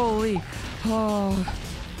 Holy! Oh.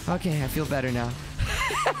 Okay, I feel better now.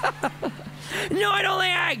 No, I don't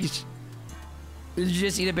lay eggs! Did you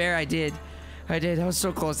just eat a bear? I did. I did. That was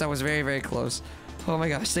so close. That was very, very close. Oh my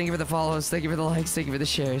gosh. Thank you for the follows. Thank you for the likes. Thank you for the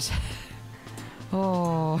shares.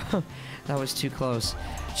 Oh, that was too close.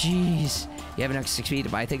 Jeez. You have an extra 6 feet,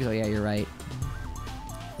 but I think so. Yeah, you're right.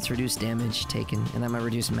 Let's reduce damage taken, and that might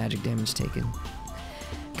reduce magic damage taken.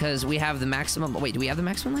 Because we have the maximum... Wait, do we have the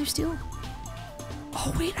maximum lifesteal?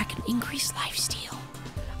 Oh, wait. I can increase lifesteal.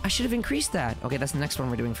 I should have increased that. Okay, that's the next one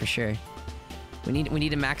we're doing for sure. We need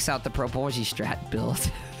to max out the Proposi strat build.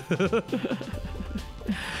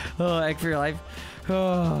 Oh, egg for your life.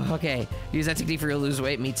 Oh, okay. Use that technique for you to lose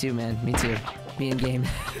weight. Me too, man. Me too. Be in game.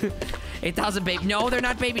 8,000 baby. No, they're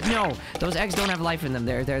not baby. No, those eggs don't have life in them.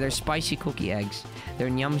 They're spicy cookie eggs. They're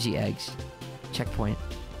nyumsy eggs. Checkpoint.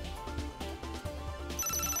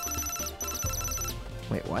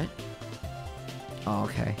 Wait, what? Oh,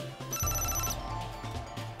 okay.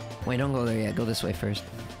 Wait, don't go there yet. Go this way first.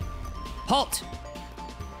 Halt!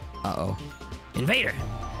 Uh-oh. Invader!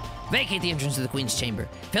 Vacate the entrance to the Queen's chamber.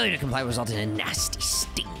 Failure to comply will result in a nasty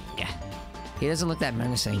sting. He doesn't look that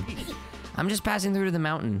menacing. I'm just passing through to the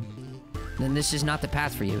mountain. Then this is not the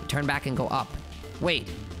path for you. Turn back and go up. Wait.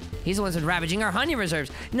 He's the one who's ravaging our honey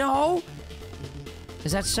reserves. No!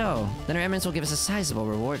 Is that so? Then our eminence will give us a sizable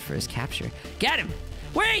reward for his capture. Get him!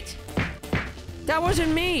 Wait! That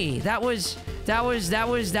wasn't me. That was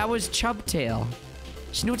Chubtail.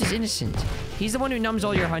 Snoot is innocent. He's the one who numbs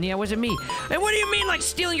all your honey. It wasn't me. And what do you mean, like,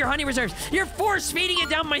 stealing your honey reserves? You're force-feeding it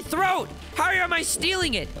down my throat. How am I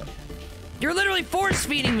stealing it? You're literally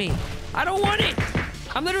force-feeding me. I don't want it.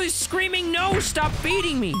 I'm literally screaming, no, stop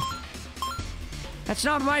feeding me. That's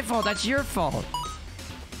not my fault. That's your fault.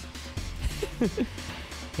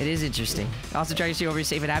 It is interesting. Also trying to see over you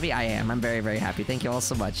safe and happy. I am. I'm very, very happy. Thank you all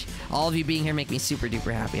so much. All of you being here make me super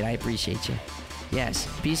duper happy, and I appreciate you. Yes,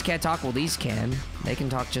 bees can't talk. Well, these can. They can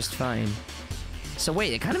talk just fine. So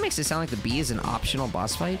wait, it kind of makes it sound like the bee is an optional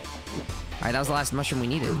boss fight. All right, that was the last mushroom we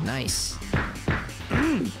needed. Nice.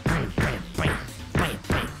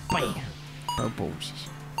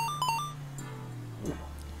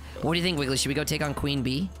 What do you think, Wiggly? Should we go take on Queen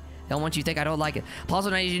Bee? Don't want you to think I don't like it. Also,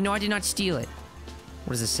 now you know I did not steal it.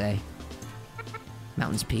 What does this say?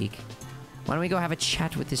 Mountain's Peak. Why don't we go have a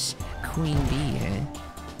chat with this Queen Bee, eh?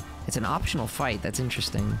 It's an optional fight. That's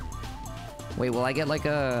interesting. Wait, will I get like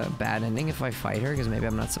a bad ending if I fight her? Because maybe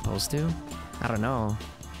I'm not supposed to. I don't know.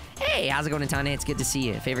 Hey, how's it going, Tane? It's good to see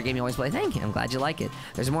you. Favorite game you always play? Thank you. I'm glad you like it.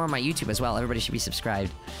 There's more on my YouTube as well. Everybody should be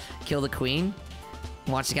subscribed. Kill the queen.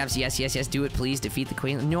 Watch the caps. Yes, yes, yes. Do it, please. Defeat the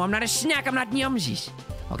queen. No, I'm not a snack. I'm not nyumsies.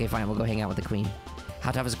 Okay, fine. We'll go hang out with the queen.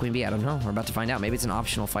 How tough is the queen bee? I don't know. We're about to find out. Maybe it's an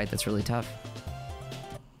optional fight that's really tough.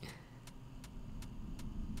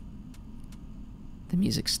 The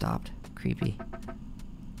music stopped. Creepy.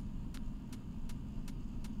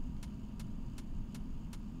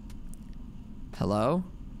 Hello?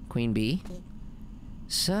 Queen Bee?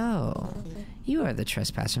 So, you are the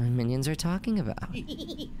trespasser my minions are talking about.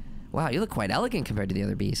 Wow, you look quite elegant compared to the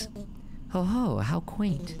other bees. Ho ho, how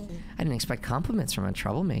quaint. I didn't expect compliments from a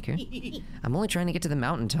troublemaker. I'm only trying to get to the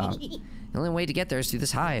mountaintop. The only way to get there is through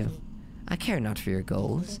this hive. I care not for your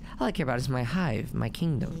goals. All I care about is my hive, my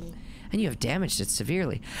kingdom. And you have damaged it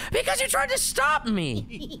severely. Because you tried to stop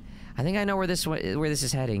me! I think I know where this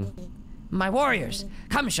is heading. My warriors,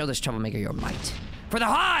 come show this troublemaker your might. For the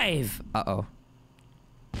hive! Uh-oh.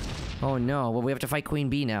 Oh no, well we have to fight Queen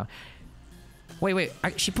Bee now. Wait,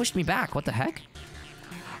 she pushed me back, what the heck?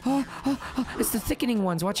 Oh, it's the thickening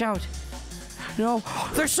ones, watch out. No,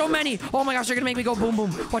 there's so many. Oh my gosh, they're gonna make me go boom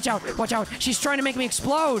boom. Watch out, watch out. She's trying to make me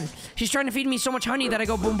explode. She's trying to feed me so much honey that I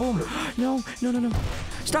go boom boom. No.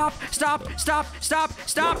 Stop.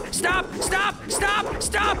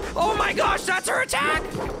 Oh my gosh, that's her attack.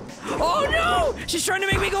 Oh no, she's trying to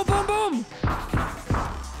make me go boom boom.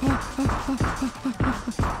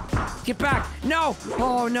 Get back, no.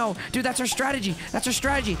 Oh no, dude, that's her strategy.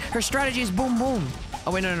 Her strategy is boom boom.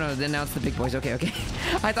 Oh wait, no, then now it's the big boys. Okay.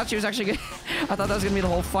 I thought she was actually good. I thought that was gonna be the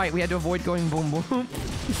whole fight. We had to avoid going boom boom.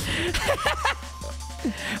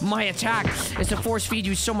 My attack is to force feed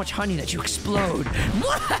you so much honey that you explode.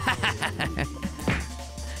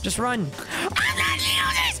 Just run. I'm not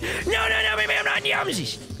Yumsies! No, baby, I'm not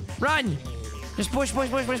Yumsies! Run! Just push.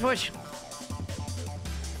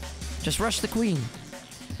 Just rush the queen.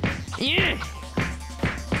 Yeah!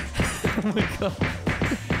 Oh my god.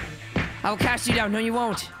 I'll cast you down. No, you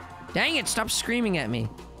won't. Dang it, stop screaming at me.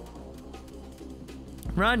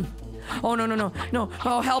 Run. Oh, no.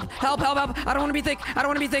 Oh, help. I don't want to be thick. Please. I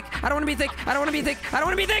don't want to be thick.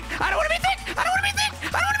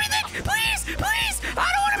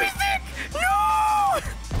 No.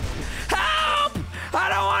 Help. I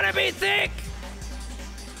don't want to be thick.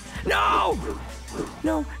 No.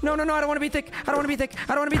 No, I don't want to be thick.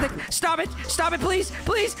 Stop it, please.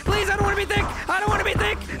 I don't want to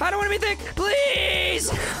be thick.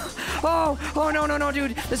 Please. Oh, no,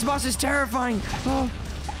 dude. This boss is terrifying. Oh,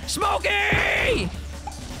 Smokey!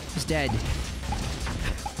 He's dead.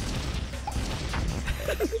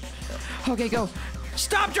 Okay, go.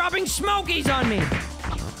 Stop dropping Smokies on me!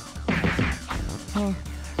 Oh.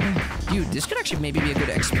 Dude, this could actually maybe be a good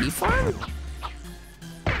XP farm?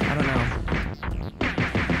 I don't know.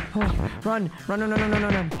 Oh, run.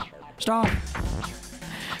 Stop.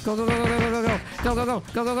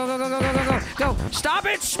 Go. Stop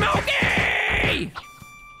it, Smokey!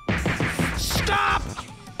 Stop!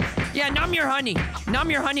 Yeah, numb your honey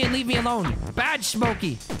and leave me alone. Bad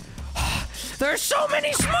Smokey. There's so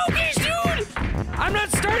many Smokies, dude! I'm not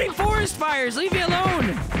starting forest fires. Leave me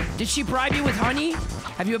alone. Did she bribe you with honey?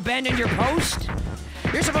 Have you abandoned your post?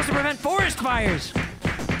 You're supposed to prevent forest fires.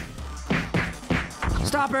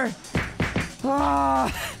 Stop her. Ah,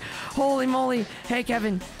 holy moly. Hey,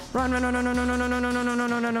 Kevin. Run. No.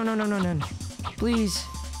 Please.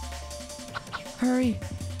 Hurry,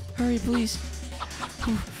 please.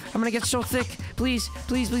 I'm gonna get so thick. Please.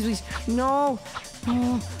 No.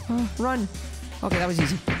 Run. Okay, that was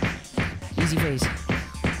easy. Easy phase.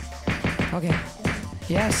 Okay.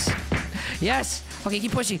 Yes. Okay,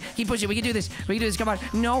 keep pushing. We can do this. Come on.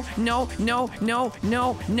 No.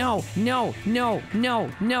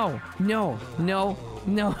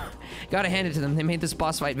 Gotta hand it to them. They made this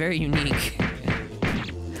boss fight very unique.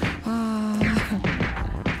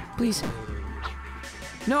 Please.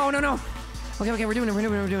 No. Okay, we're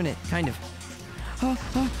doing it. Kind of.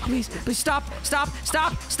 Please, stop.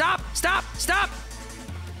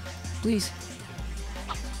 Please.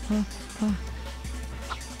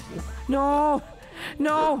 No.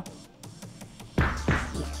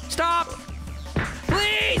 Stop.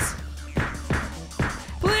 Please.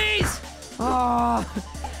 Oh.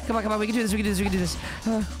 Come on. We can do this.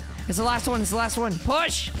 It's the last one.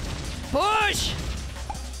 Push.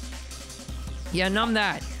 Yeah, numb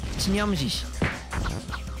that. It's Yumsies.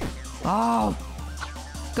 Oh.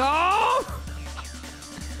 Go!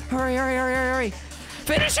 Hurry.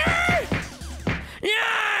 Finish her!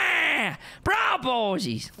 Yeah! Bravo,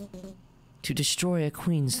 boys! To destroy a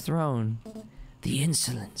queen's throne. The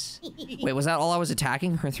insolence. Wait, was that all I was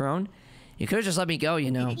attacking? Her throne? You could have just let me go, you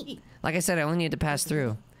know. Like I said, I only need to pass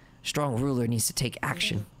through. Strong ruler needs to take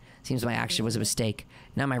action. Seems my action was a mistake.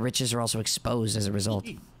 Now my riches are also exposed as a result.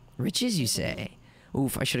 Riches, you say?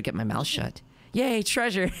 Oof, I should have kept my mouth shut. Yay,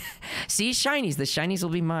 treasure. See, shinies. The shinies will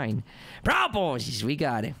be mine. Bravo, boys. We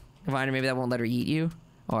got it. Viner, maybe that won't let her eat you.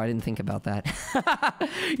 Oh, I didn't think about that.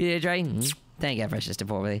 You did right? Thank you, precious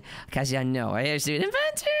Wiggly. Cassie, I know. I have to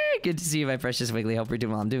inventor. Good to see you, my precious Wiggly. Hope you're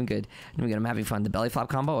doing well. I'm doing good. I'm having fun. The belly flop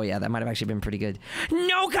combo? Oh, yeah, that might have actually been pretty good.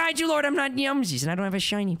 No, Kaiju Lord, I'm not Yumsies, and I don't have a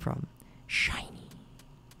shiny problem. Shiny.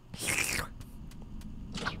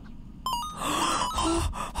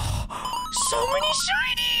 So many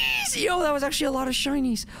shinies! Yo, that was actually a lot of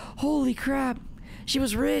shinies. Holy crap. She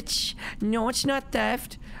was rich. No, it's not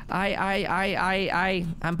theft.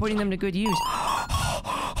 I'm putting them to good use. Even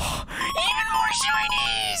more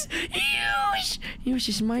shinies! Use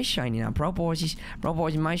is my shiny now. Bro boys is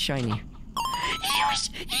my shiny.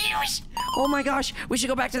 Use. Oh my gosh, we should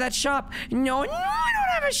go back to that shop. No, I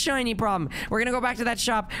don't have a shiny problem. We're gonna go back to that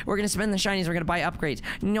shop. We're gonna spend the shinies. We're gonna buy upgrades.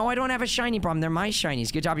 No, I don't have a shiny problem. They're my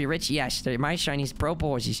shinies. Good job, you're rich. Yes, they're my shinies. Pro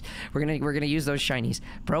boys. We're gonna use those shinies.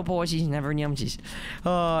 Pro boys, never Yumsies.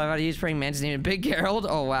 Oh, I gotta use praying man's name. Big Gerald.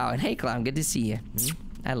 Oh wow, and hey Clown, good to see you.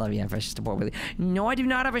 I love you, I'm precious to Willie. No, I do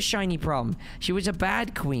not have a shiny problem. She was a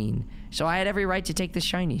bad queen, so I had every right to take the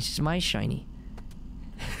shinies. It's my shiny.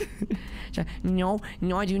 No,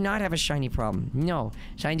 I do not have a shiny problem. No.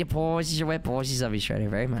 Shiny posies, your wet posies. Love you, Shredder,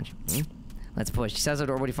 very much. Let's push. She says,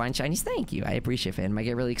 where do you find shinies? Thank you. I appreciate it, and I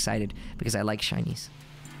get really excited because I like shinies.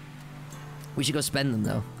 We should go spend them,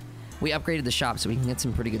 though. We upgraded the shop, so we can get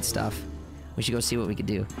some pretty good stuff. We should go see what we could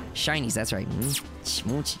do. Shinies, that's right.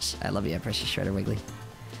 Smooches. I love you, Precious Shredder Wiggly.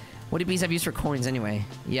 What do bees have used for coins anyway?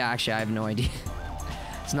 Yeah, actually, I have no idea.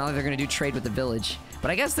 It's not like they're gonna do trade with the village.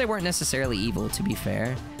 But I guess they weren't necessarily evil, to be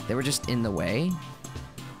fair. They were just in the way.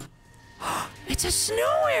 It's a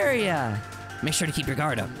snow area! Make sure to keep your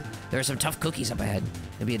guard up. There are some tough cookies up ahead.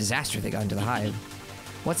 It'd be a disaster if they got into the hive.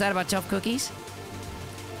 What's that about tough cookies?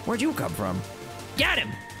 Where'd you come from? Get him!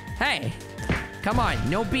 Hey! Come on,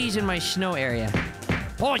 no bees in my snow area.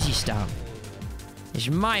 Pause stop. It's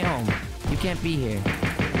my home. You can't be here.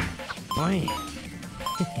 Boy.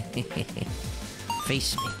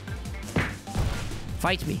 Face me.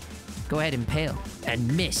 Fight me. Go ahead, impale.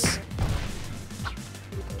 And miss.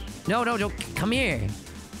 No, don't. Come here.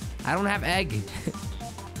 I don't have egg.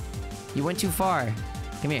 You went too far.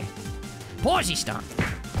 Come here. Pausey stomp.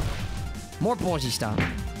 More pausey stomp.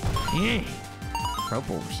 Yeah. Pro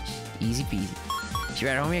poses. Easy peasy. She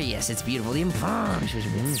right home here? Yes, it's beautiful. The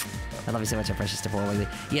I love you so much, Precious Wiggly.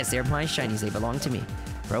 Yes, they're my shinies. They belong to me.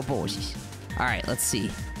 Pro poses. Alright, let's see.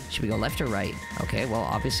 Should we go left or right? Okay, well,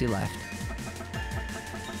 obviously left.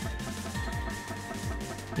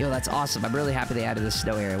 Yo, that's awesome. I'm really happy they added the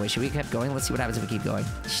snow area. Wait, should we keep going? Let's see what happens if we keep going.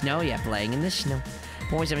 Snow? Yeah, playing in the snow.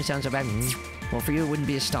 Boy, something sounds so bad. Well, for you, it wouldn't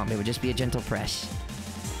be a stomp. It would just be a gentle press.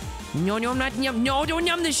 No, I'm not yum. No, don't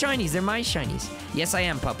yum the shinies. They're my shinies. Yes, I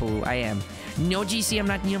am, Papu. I am. No, GC, I'm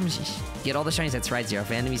not yum. Get all the shinies. That's right, Zero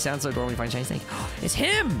Fan. You sound so adorable when you find shinies. It's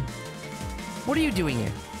him! What are you doing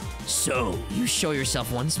here? So, you show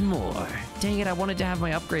yourself once more. Dang it, I wanted to have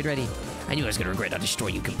my upgrade ready. I knew I was going to regret I'll destroy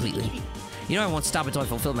you completely. You know I won't stop until I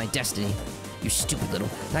fulfill my destiny. You stupid little.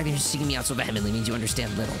 The fact that you're seeking me out so vehemently means you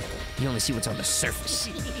understand little. You only see what's on the surface.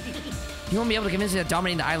 You won't be able to convince me that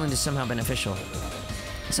dominating the island is somehow beneficial.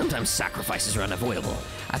 Sometimes sacrifices are unavoidable.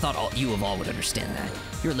 I thought you of all would understand that.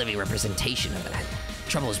 You're a living representation of that.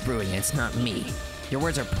 Trouble is brewing and it's not me. Your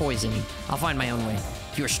words are poison. I'll find my own way.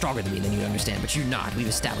 If you were stronger than me, then you'd understand, but you're not. We've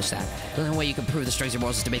established that. The only way you can prove the strength of your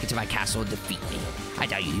morals is to make it to my castle and defeat me. I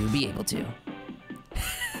doubt you would be able to.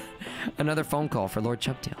 Another phone call for Lord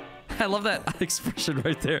Chubtail. I love that expression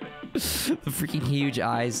right there. The freaking huge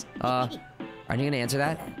eyes. Aren't you gonna answer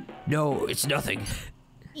that? No, it's nothing.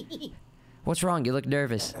 What's wrong? You look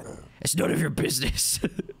nervous. It's none of your business.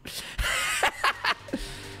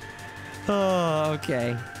 Oh,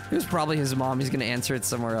 okay. It was probably his mom. He's gonna answer it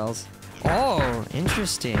somewhere else. Oh,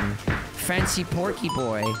 interesting. Fancy Porky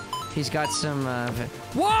Boy. He's got some,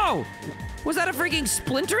 Whoa! Was that a freaking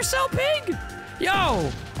Splinter Cell pig?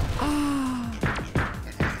 Yo!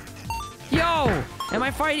 Yo! Am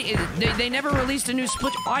I fighting? They never released a new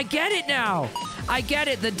Splinter... Oh, I get it now! I get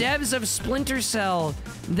it. The devs of Splinter Cell,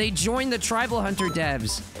 they joined the Tribal Hunter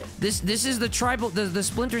devs. This is the the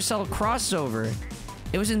Splinter Cell crossover.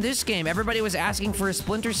 It was in this game. Everybody was asking for a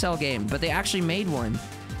Splinter Cell game, but they actually made one.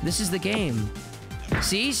 This is the game.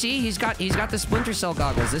 See? He's got the Splinter Cell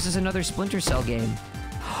goggles. This is another Splinter Cell game.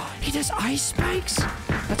 He does ice spikes?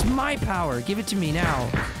 That's my power. Give it to me now.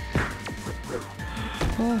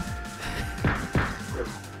 Oh.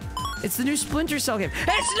 It's the new Splinter Cell game.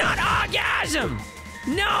 It's not Orgasm!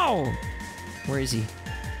 No! Where is he?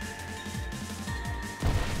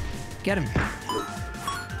 Get him.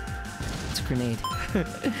 It's a grenade.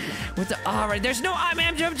 What the? All right, there's no.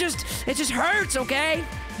 I'm just. It just hurts, okay?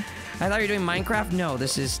 I thought you were doing Minecraft. No,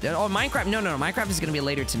 this is. Oh, Minecraft. No. Minecraft is gonna be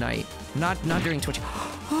later tonight. Not during Twitch.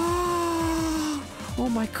 Oh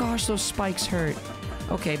my gosh, those spikes hurt.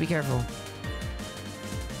 Okay, be careful.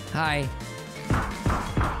 Hi.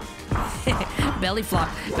 Belly flop.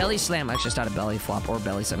 Belly slam. Actually, it's not a belly flop or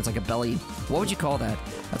belly slam. It's like a belly... What would you call that?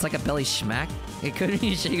 That's like a belly schmack? It could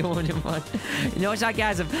be shaking one in one. No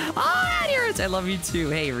sarcasm. Oh, it hurts. I love you too.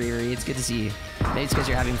 Hey, Riri. It's good to see you. Maybe it's because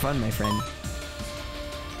you're having fun, my friend.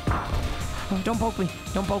 Oh, don't poke me.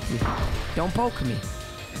 Don't poke me. Don't poke me.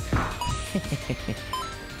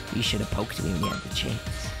 You should have poked me when you had the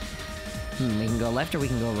chance. We can go left or we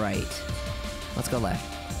can go right. Let's go left.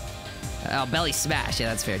 Oh, belly smash. Yeah,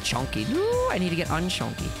 that's fair. Chunky. Ooh, I need to get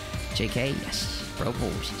unchunky. JK, yes. Bro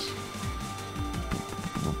poses.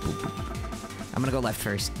 I'm gonna go left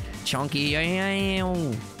first. Chunky.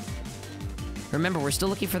 Remember, we're still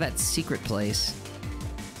looking for that secret place.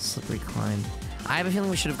 Slippery climb. I have a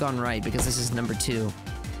feeling we should have gone right because this is number 2.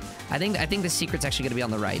 I think the secret's actually gonna be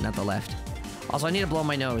on the right, not the left. Also, I need to blow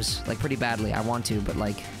my nose, like, pretty badly. I want to, but,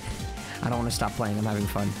 like, I don't want to stop playing. I'm having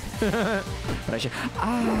fun. But I should...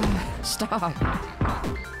 Ah! Stop!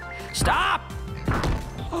 Stop!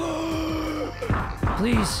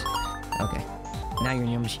 Please. Okay. Now you're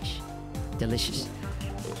yummy. Delicious.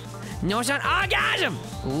 No, it's not orgasm!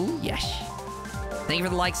 Ooh, yes. Thank you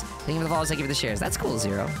for the likes. Thank you for the follows. Thank you for the shares. That's cool,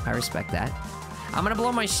 Zero. I respect that. I'm gonna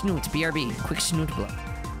blow my snoot. BRB. Quick snoot blow.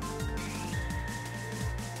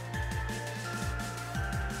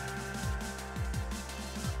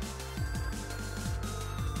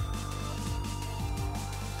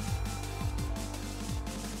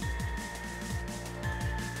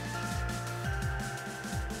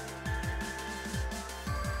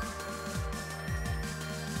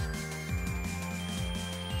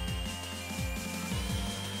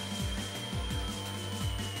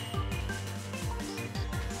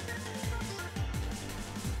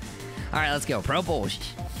 All right, let's go. Propose.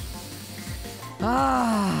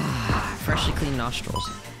 Ah, freshly clean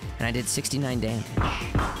nostrils. And I did 69 damage.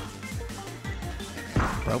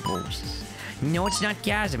 Propose. No, it's not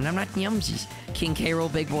Gasm. I'm not Yumsies. King K. Roll,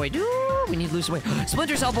 big boy. Ooh, we need to lose weight.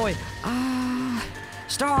 Splinter Cell boy. Ah,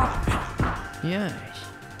 stop. Yes.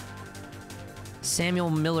 Samuel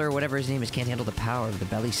Miller, whatever his name is, can't handle the power of the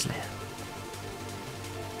belly slam.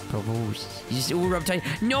 Propose. You just ooh, rub tummy.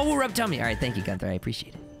 No, rub tummy. All right, thank you, Gunther. I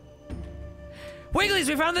appreciate it. Wigglies,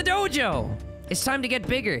 we found the dojo! It's time to get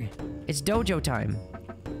bigger. It's dojo time.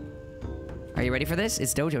 Are you ready for this?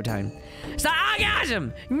 It's dojo time. Stop!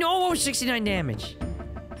 Orgasm! No, 69 damage.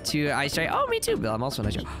 To Ice Strike. Oh, me too, Bill. I'm also an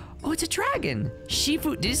Ice Strike. Oh, it's a dragon.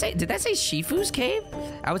 Shifu. Did that say Shifu's cave?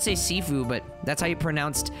 I would say Sifu, but that's how you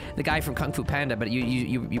pronounced the guy from Kung Fu Panda, but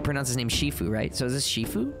you pronounce his name Shifu, right? So is this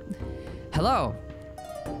Shifu? Hello.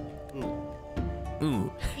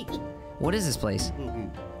 Ooh. What is this place?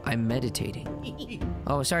 I'm meditating.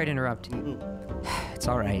 Oh, sorry to interrupt. It's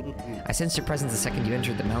alright. I sensed your presence the second you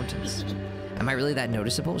entered the mountains. Am I really that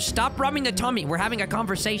noticeable? Stop rubbing the tummy! We're having a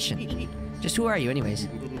conversation! Just who are you, anyways?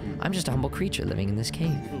 I'm just a humble creature living in this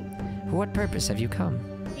cave. For what purpose have you come?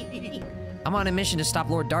 I'm on a mission to stop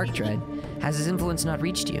Lord Darkdread. Has his influence not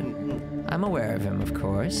reached you? I'm aware of him, of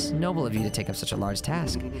course. Noble of you to take up such a large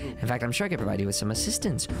task. In fact, I'm sure I can provide you with some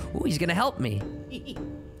assistance. Ooh, he's gonna help me.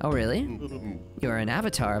 Oh, really? You're an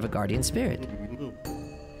avatar of a guardian spirit.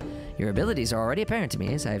 Your abilities are already apparent to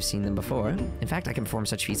me, as I have seen them before. In fact, I can perform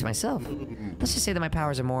such feats myself. Let's just say that my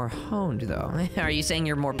powers are more honed, though. Are you saying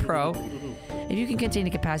you're more pro? If you can contain a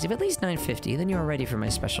capacity of at least 950, then you are ready for my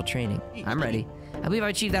special training. I'm ready. I believe I've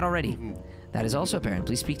achieved that already. That is also apparent.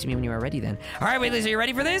 Please speak to me when you are ready, then. All right, Wigglies, are you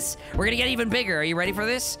ready for this? We're gonna get even bigger. Are you ready for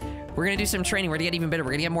this? We're gonna do some training. We're gonna get even bigger.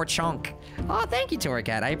 We're gonna get more chunk. Oh, thank you,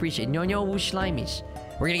 Torcat. I appreciate it. No, whoosh slimies.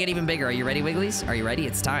 We're gonna get even bigger. Are you ready, Wigglies? Are you ready?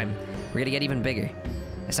 It's time. We're gonna get even bigger.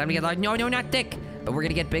 It's time to get large. No, not thick. But we're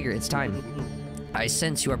gonna get bigger. It's time. I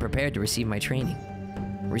sense you are prepared to receive my training.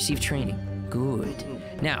 Receive training. Good.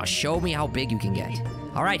 Now, show me how big you can get.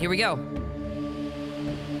 All right, here we go.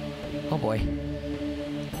 Oh, boy.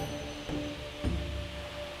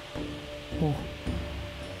 Oh.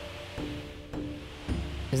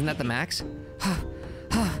 Isn't that the max?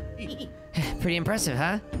 Pretty impressive,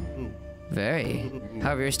 huh? Very.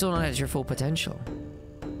 However, you're still not at your full potential.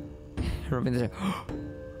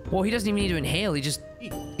 Whoa, he doesn't even need to inhale. He just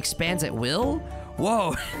expands at will?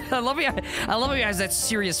 Whoa. I love how he has that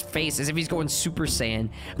serious face as if he's going Super Saiyan.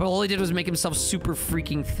 But all he did was make himself super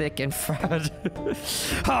freaking thick and fat.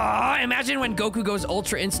 Imagine when Goku goes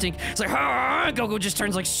Ultra Instinct. It's like, Goku just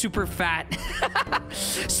turns like super fat.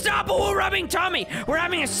 Stop rubbing Tommy. We're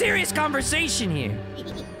having a serious conversation here.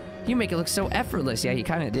 You make it look so effortless. Yeah, you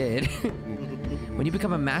kind of did. When you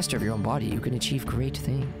become a master of your own body, you can achieve great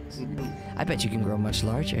things. I bet you can grow much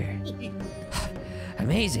larger.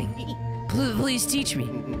 Amazing. Please teach me.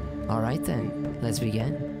 All right then, let's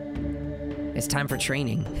begin. It's time for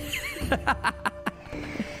training.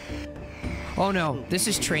 Oh no, this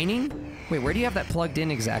is training? Wait, where do you have that plugged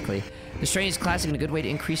in exactly? This training is classic and a good way to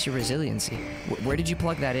increase your resiliency. Where did you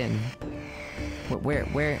plug that in? Where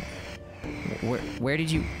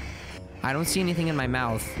did you... I don't see anything in my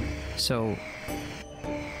mouth, so...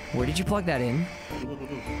 Where did you plug that in?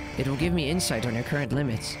 It will give me insight on your current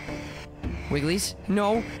limits. Wigglies?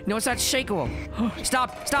 No, it's not shakeable.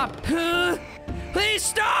 Stop! Please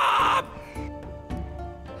stop!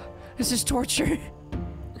 This is torture.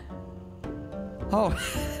 Oh.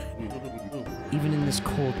 Even in this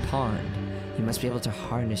cold pond, you must be able to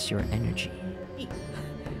harness your energy.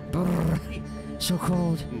 Brrr, so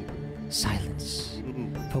cold. Silence.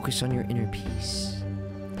 Focus on your inner peace.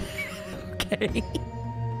 Okay.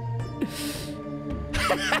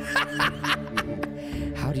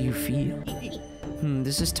 How do you feel?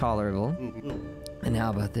 This is tolerable. And how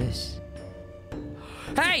about this?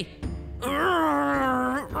 Hey!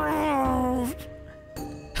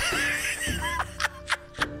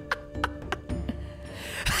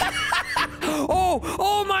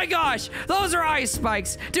 Oh my gosh! Those are ice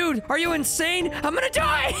spikes! Dude, are you insane? I'm gonna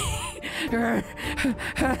die!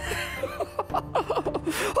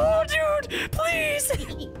 Oh, dude, please.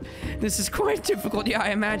 This is quite difficult. Yeah, I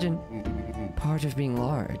imagine. Part of being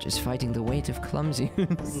large is fighting the weight of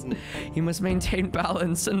clumsiness. You must maintain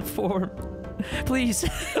balance and form. Please.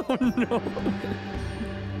 Oh, no.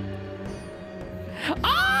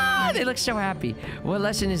 Ah, they look so happy. What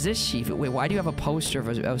lesson is this, Chief? Wait, why do you have a poster of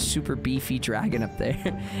a super beefy dragon up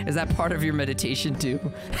there? Is that part of your meditation too?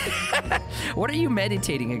 What are you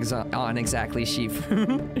meditating on exactly, Chief?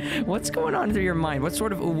 What's going on through your mind? What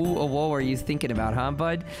sort of woo are you thinking about, huh,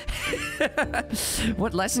 bud?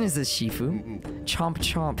 What lesson is this, Shifu? Chomp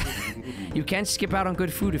chomp. You can't skip out on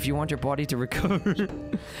good food if you want your body to recover.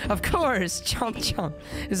 Of course, chomp chomp.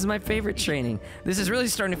 This is my favorite training. This is really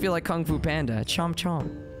starting to feel like Kung Fu Panda. Chomp chomp.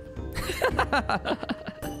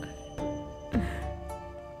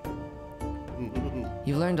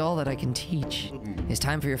 You've learned all that I can teach. It's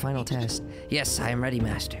time for your final test. Yes, I am ready,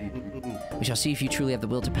 Master. We shall see if you truly have the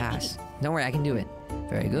will to pass. Don't worry, I can do it.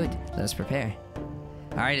 Very good. Let us prepare.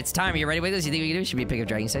 All right, it's time. Are you ready, Wiggles? You think we can do it? Should we pick up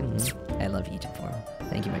Dragon's Den? I love you, Form.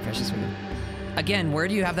 Thank you, my precious Wiggles. Again, where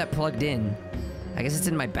do you have that plugged in? I guess it's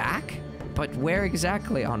in my back? But where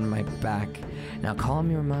exactly on my back? Now calm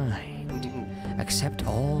your mind. Accept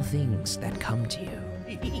all things that come to you.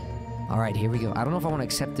 All right, here we go. I don't know if I want to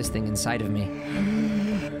accept this thing inside of me.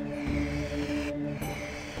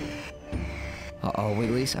 Uh-oh,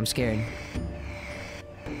 Wigglies, I'm scared.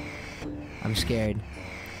 I'm scared.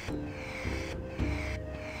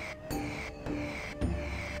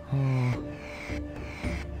 Oh.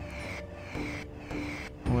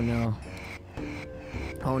 Oh no.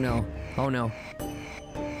 Oh no. Oh no.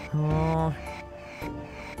 Oh.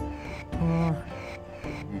 Oh.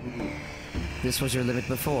 This was your limit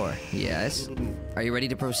before, yes? Are you ready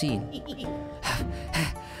to proceed?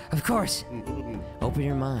 Of course. Open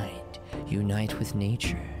your mind. Unite with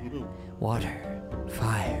nature. Water,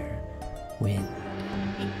 fire, wind.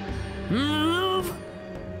 Move!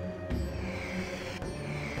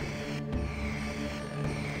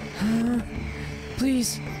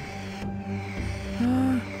 Please.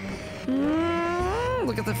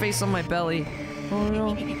 Look at the face on my belly. Oh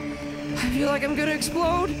no. I feel like I'm gonna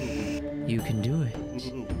explode. You can do it.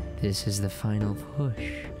 This is the final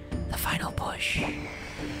push. The final push.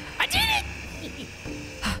 I did it!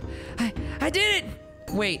 I did it!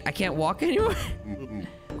 Wait, I can't walk anymore?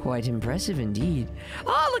 Quite impressive indeed.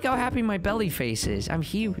 Oh, look how happy my belly face is. I'm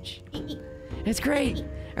huge. It's great.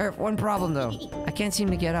 One problem though. I can't seem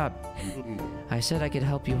to get up. I said I could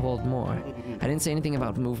help you hold more. I didn't say anything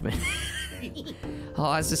about movement.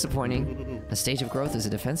 Oh, that's disappointing. A stage of growth is a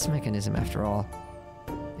defense mechanism after all.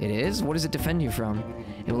 It is? What does it defend you from?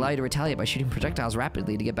 It will allow you to retaliate by shooting projectiles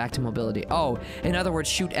rapidly to get back to mobility. Oh, in other words,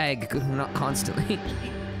 shoot egg, not constantly.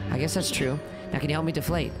 I guess that's true. Now can you help me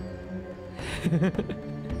deflate?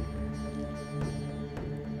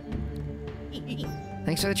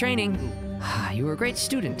 Thanks for the training. Ah, you were a great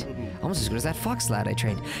student. Almost as good as that fox lad I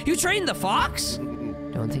trained. You trained the fox?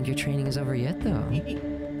 Don't think your training is over yet, though.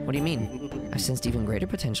 What do you mean? I sensed even greater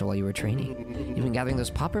potential while you were training. You've been gathering those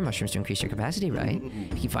popper mushrooms to increase your capacity, right?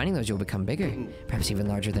 If you keep finding those, you'll become bigger. Perhaps even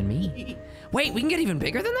larger than me. Wait, we can get even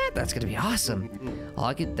bigger than that? That's gonna be awesome.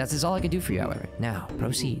 That is all I could do for you, however. Now,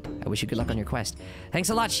 proceed. I wish you good luck on your quest. Thanks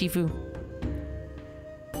a lot, Shifu.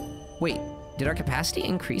 Wait, did our capacity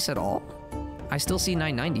increase at all? I still see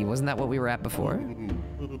 990. Wasn't that what we were at before?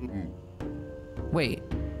 Wait,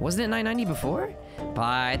 wasn't it 990 before?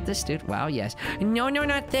 But this dude, wow, yes. No,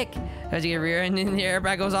 not thick. As you get rear and then the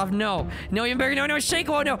airbag goes off. No, even bigger. No, shake.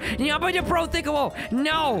 Oh, no. No, but you pro thick. Oh,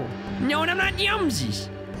 no, and I'm not yumsies.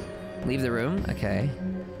 Leave the room. Okay.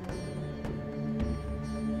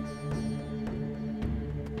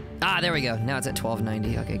 Ah, there we go. Now it's at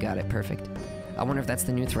 1290. Okay, got it. Perfect. I wonder if that's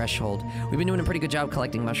the new threshold. We've been doing a pretty good job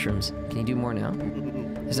collecting mushrooms. Can you do more now?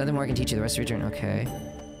 There's nothing more I can teach you the rest of your turn. Okay.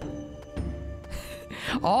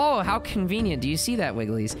 Oh, how convenient. Do you see that,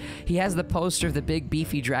 Wigglies? He has the poster of the big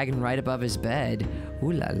beefy dragon right above his bed.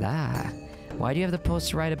 Ooh la la. Why do you have the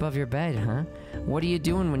poster right above your bed, huh? What are you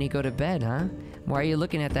doing when you go to bed, huh? Why are you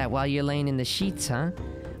looking at that while you're laying in the sheets, huh?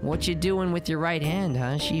 What you doing with your right hand,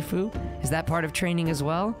 huh, Shifu? Is that part of training as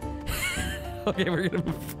well? Okay, we're gonna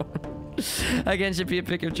move on. Again, should be a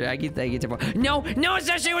pick of Draggy. Thank you, Timbo. No, it's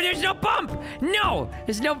not saying there's no bump. No,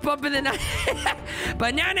 there's no bump in the night.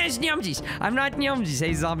 Bananas, nyumsies. I'm not nyumsies.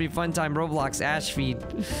 Hey, zombie fun time, Roblox, Ash feed.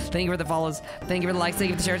 Thank you for the follows. Thank you for the likes. Thank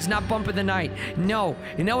you for the share. It's not bump in the night. No,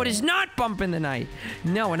 it is not bump in the night.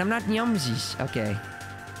 No, and I'm not nyumsies. Okay.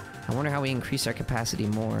 I wonder how we increase our capacity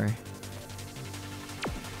more.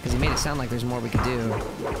 Because he made it sound like there's more we could do.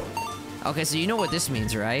 Okay, so you know what this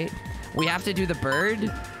means, right? We have to do the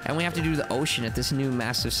bird, And we have to do the ocean at this new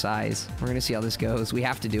massive size. We're gonna see how this goes. We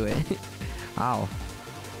have to do it. Ow.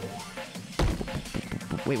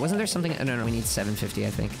 Wait, wasn't there something? Oh, no, we need 750, I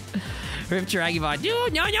think. Rip Dragibot.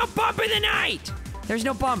 Dude, no bump in the night! There's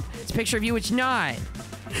no bump. It's a picture of you, it's not.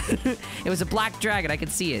 It was a black dragon, I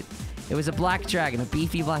could see it. It was a black dragon, a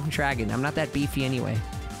beefy black dragon. I'm not that beefy anyway.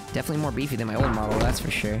 Definitely more beefy than my old model, that's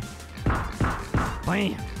for sure.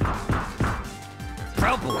 Bam!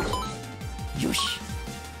 Purple! Yush!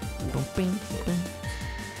 Boom, bing, bing.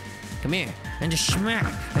 Come here. And a smack!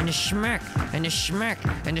 And a smack! And a smack!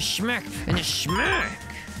 And a smack! And a smack!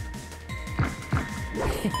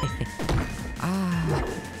 Ah!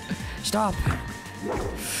 Stop!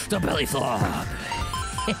 The belly flop!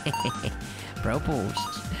 Propose.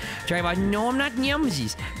 Try about. No, I'm not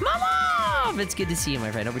Nyumsies. Mama! It's good to see you,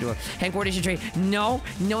 my friend. Hope you're doing well. Hand coordination tray. No,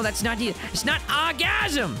 that's not you. It's not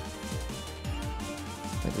orgasm!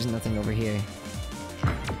 Wait, there's nothing over here.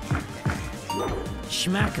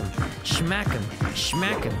 Smack him. Smack him.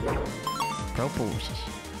 Smack him. Propose.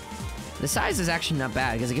 The size is actually not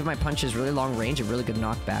bad because I give my punches really long range and really good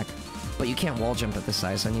knockback. But you can't wall jump at this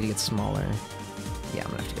size, so I need to get smaller. Yeah,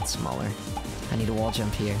 I'm gonna have to get smaller. I need a wall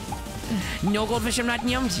jump here. No goldfish, I'm not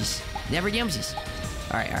Nyumsies. Never Nyumsies.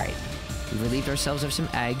 Alright. We've relieved ourselves of some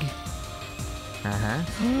egg.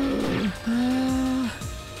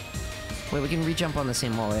 Wait, we can re-jump on the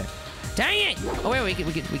same wall there. Dang it! Oh wait,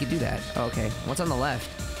 we could do that. Oh, okay. What's on the left?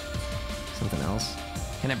 Something else.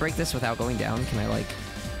 Can I break this without going down? Can I like...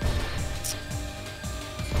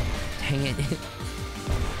 Dang it.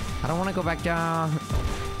 I don't want to go back down.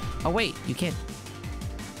 Oh wait, you can't...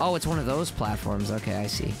 Oh, it's one of those platforms. Okay, I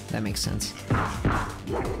see. That makes sense.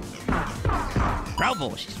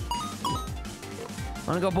 Browbles. I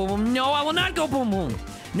wanna go boom boom. No, I will not go boom boom.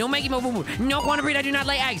 No making mo boom boom. No, wanna breed, I do not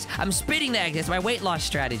lay eggs. I'm spitting the egg. That's my weight loss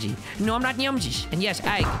strategy. No, I'm not Nyumsies. And yes,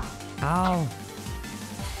 egg. Ow.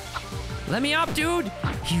 Let me up, dude.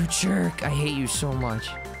 You jerk. I hate you so much.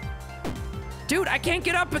 Dude, I can't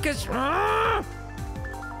get up because...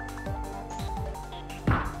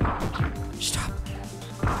 Stop.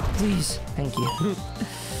 Please. Thank you.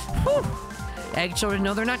 Whew. Egg children.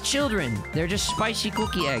 No, they're not children. They're just spicy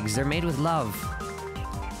cookie eggs. They're made with love.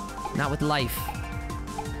 Not with life.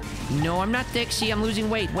 No, I'm not thick. See, I'm losing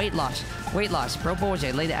weight. Weight loss. Weight loss. Propose.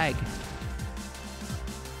 Lay the egg.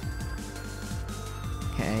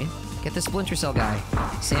 Okay. Get the Splinter Cell guy.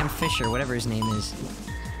 Sam Fisher, whatever his name is.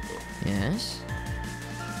 Yes.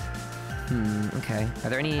 Okay. Are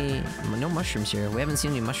there any... No mushrooms here. We haven't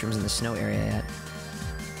seen any mushrooms in the snow area yet.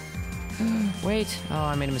 Wait. Oh,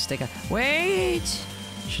 I made a mistake. Wait!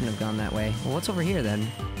 Shouldn't have gone that way. Well, what's over here, then?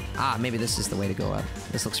 Ah, maybe this is the way to go up.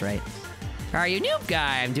 This looks right. How are you, noob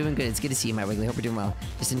guy? I'm doing good. It's good to see you, my Wiggly. Hope you're doing well.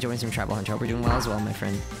 Just enjoying some Tribal Hunter. Hope you're doing well as well, my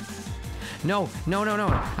friend. No.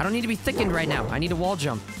 I don't need to be thickened right now. I need a wall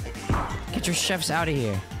jump. Get your chefs out of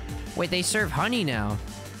here. Wait, they serve honey now.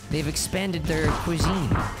 They've expanded their cuisine.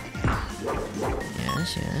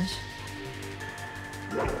 Yes.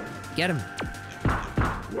 Get him.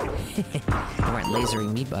 They weren't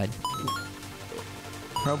lasering me, bud.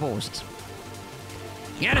 Provost.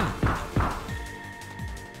 Get him!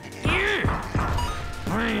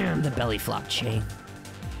 Bam! The belly flop chain.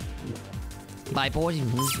 Bye, boys.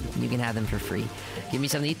 You can have them for free. Give me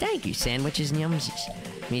something. Thank you, sandwiches and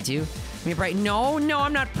Nyumsies. Me too. Me pregnant? No,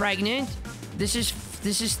 I'm not pregnant. This is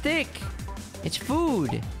thick. It's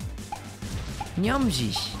food.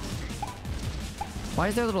 Nyumsies. Why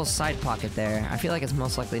is there a little side pocket there? I feel like it's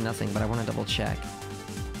most likely nothing, but I want to double check.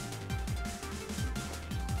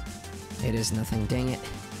 It is nothing, dang it.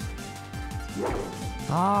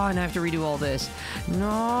 Oh, and I have to redo all this.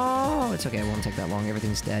 No! It's okay, it won't take that long.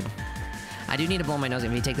 Everything's dead. I do need to blow my nose.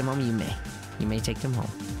 If you take them home, you may. You may take them home.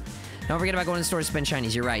 Don't forget about going to the store to spend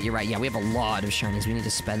shinies. You're right. Yeah, we have a lot of shinies. We need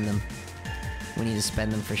to spend them. We need to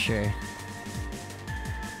spend them for sure.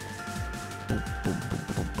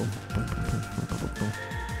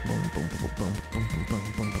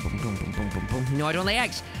 No, I don't lay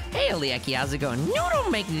eggs. Hey, Olieki, how's it going? No,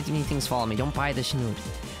 don't make anything fall on me. Don't buy the snoot.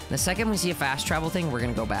 The second we see a fast travel thing, we're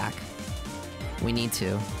gonna go back. We need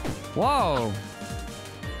to. Whoa!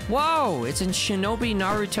 Whoa! It's in Shinobi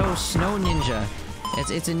Naruto Snow Ninja.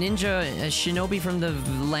 It's a ninja, a shinobi from the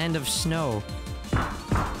land of snow.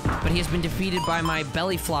 But he has been defeated by my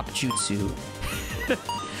belly flop jutsu.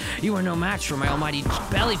 You are no match for my almighty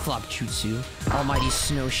belly flop jutsu, almighty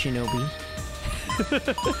snow shinobi.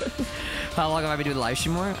 How long have I been doing the live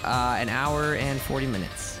stream more? An hour and 40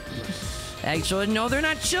 minutes. Egg children? No, they're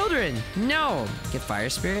not children! No! Get fire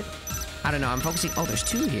spirit? I don't know, I'm focusing... Oh, there's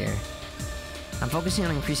two here. I'm focusing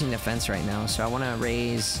on increasing defense right now, so I want to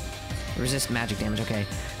raise Resist magic damage, okay.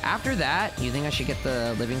 After that, you think I should get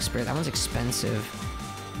the living spirit? That one's expensive.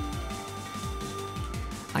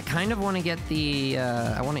 I kind of want to get the,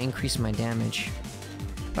 I want to increase my damage.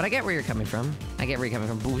 But I get where you're coming from. I get where you're coming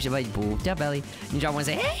from. Boo, shabba, boo, da belly. Ninja want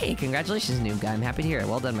to say, hey, congratulations, noob guy. I'm happy to hear it.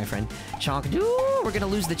 Well done, my friend. Chonk, we're gonna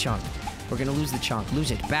lose the chonk. We're gonna lose the chonk. Lose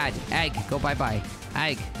it. Bad. Egg. Go bye-bye.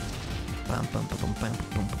 Egg.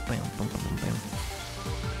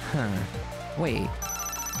 Huh. Wait.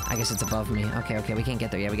 I guess it's above me. Okay, okay, we can't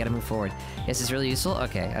get there. Yeah, we gotta move forward. Yes, it's really useful.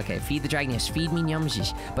 Okay, okay. Feed the dragon. Yes, feed me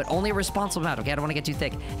nyumsies. But only a responsible amount. Okay, I don't want to get too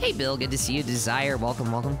thick. Hey, Bill. Good to see you. Desire.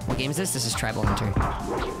 Welcome, welcome. What game is this? This is Tribal Hunter.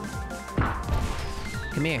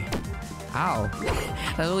 Come here. Ow.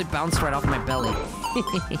 That literally bounced right off my belly.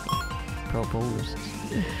 Propose.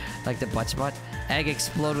 Like the butt spot. Egg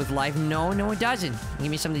explode with life. No, no, it doesn't.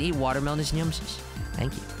 Give me something to eat. Watermelon is nyumsies.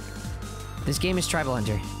 Thank you. This game is Tribal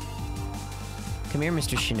Hunter. Come here,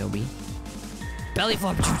 Mr. Shinobi. Belly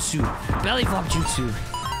flop jutsu! Belly flop jutsu!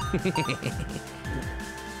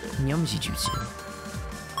 Nyumsy jutsu.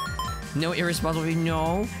 No irresponsible feeding.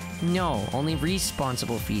 No. No. Only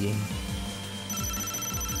responsible feeding.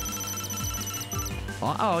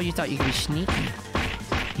 Oh, you thought you could be sneaky.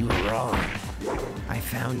 You were wrong. I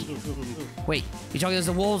found you. Wait, you're talking as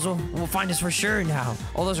the wolves will find us for sure now.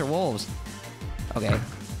 Oh, those are wolves. Okay.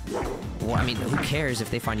 Well, I mean, who cares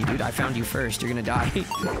if they find you, dude? I found you first. You're gonna die.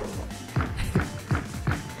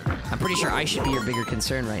 I'm pretty sure I should be your bigger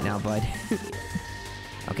concern right now, bud.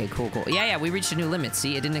 Okay, cool, cool. Yeah, yeah, we reached a new limit.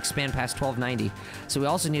 See, it didn't expand past 1290. So we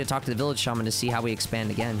also need to talk to the village shaman to see how we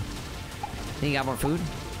expand again. Think you got more food?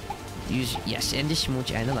 Use, yes, and the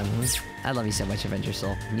smooch and the lemons. I love you so much, Avenger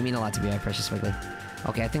Soul. You mean a lot to me, my precious Wiggly.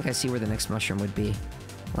 Okay, I think I see where the next mushroom would be.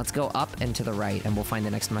 Let's go up and to the right, and we'll find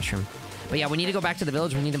the next mushroom. But yeah, we need to go back to the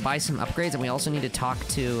village. We need to buy some upgrades, and we also need to talk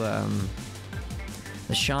to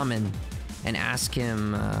the shaman and ask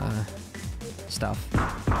him stuff.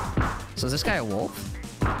 So is this guy a wolf?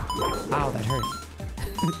 Ow, that hurt.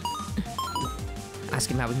 Ask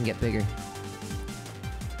him how we can get bigger.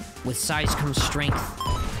 With size comes strength.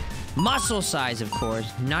 Muscle size, of course.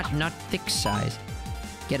 Not thick size.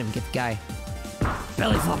 Get him, get the guy.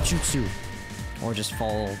 Belly flop jutsu. Or just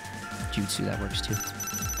fall jutsu, that works too.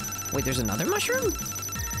 Wait, there's another mushroom?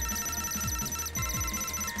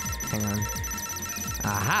 Hang on.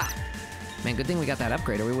 Aha! Man, good thing we got that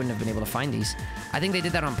upgrade, or we wouldn't have been able to find these. I think they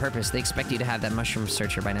did that on purpose. They expect you to have that mushroom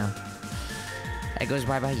searcher by now. It goes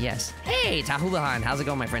bye-bye, yes. Hey, Tahulahan, how's it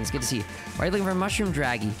going, my friends? Good to see you. Why are you looking for a mushroom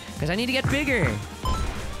draggy? Because I need to get bigger.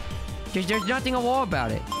 There's nothing a wall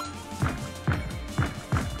about it.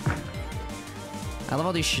 I love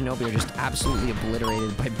how these shinobi are just absolutely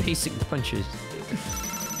obliterated by basic punches.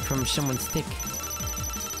 From someone thick.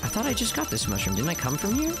 I thought I just got this mushroom. Didn't I come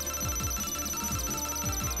from here?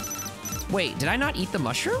 Wait, did I not eat the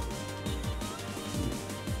mushroom?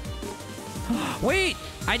 Wait!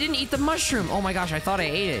 I didn't eat the mushroom! Oh my gosh, I thought I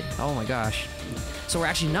ate it. Oh my gosh. So we're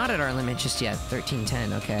actually not at our limit just yet.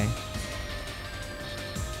 1310, okay.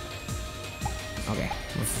 Okay.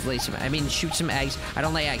 Shoot some eggs. I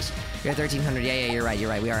don't lay eggs. You're at 1300. Yeah, you're right. You're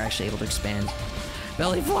right. We are actually able to expand.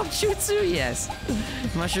 Belly flop jutsu, yes.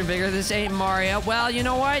 Mushroom bigger. This ain't Mario. Well, you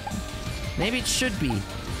know what? Maybe it should be.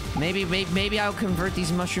 Maybe I'll convert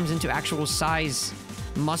these mushrooms into actual size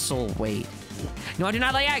muscle weight. No, I do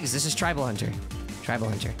not lay eggs. This is Tribal Hunter. Tribal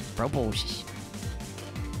Hunter. Bro bullshit.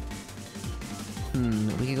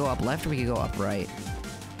 We could go up left or we could go up right.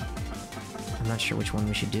 I'm not sure which one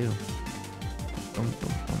we should do. Boom,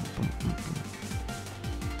 boom, boom, boom, boom, boom.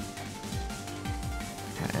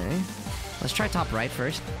 Okay. Let's try top right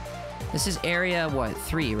first. This is area, what,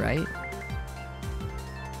 3, right?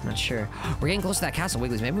 I'm not sure. We're getting close to that castle,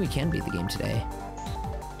 Wigglies. Maybe we can beat the game today.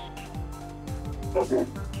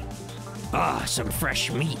 Ah, some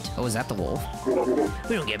fresh meat. Oh, is that the wolf?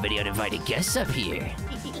 We don't get many uninvited guests up here.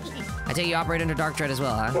 I take you operate under Dark Dread as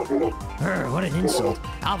well, huh? What an insult.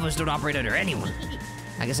 Alphas don't operate under anyone.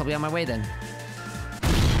 I guess I'll be on my way then.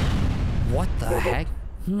 What the heck?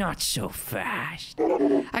 Not so fast.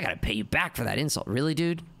 I gotta pay you back for that insult. Really,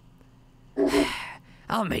 dude?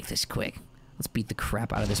 I'll make this quick. Let's beat the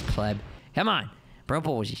crap out of this pleb. Come on.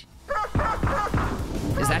 Bro, is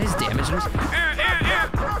that his damage?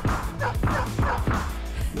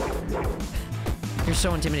 You're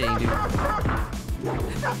so intimidating, dude.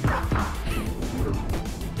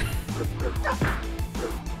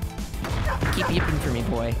 Keep yipping for me,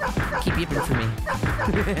 boy. Keep yipping for me.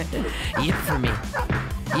 Yip for me.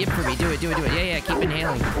 Yip for me. Do it, do it, do it. Yeah, yeah, keep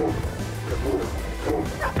inhaling.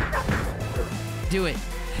 Do it.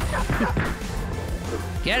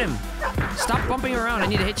 Get him. Stop bumping around. I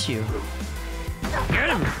need to hit you. Get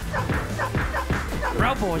him.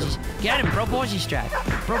 Bro Borsey. Get him. Bro Borsey strat.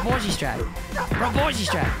 Bro Borsey strat. Bro Borsey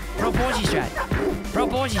strat. Bro Borsey strat. Bro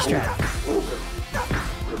Borsey strat.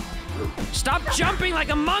 Stop jumping like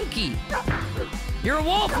a monkey. You're a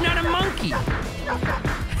wolf, not a monkey.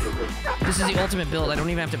 This is the ultimate build. I don't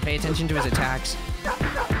even have to pay attention to his attacks.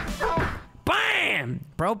 Bam!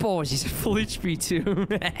 Bro Borsey's full HP too.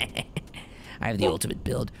 I have the ultimate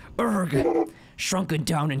build. Urgh. Shrunken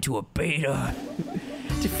down into a beta.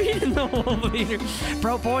 Defeating the wolf leader.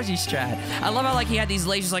 Bro Borsey strat. I love how like he had these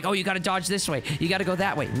lasers like, oh, you gotta dodge this way. You gotta go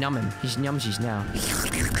that way. Numb him. He's numsies now.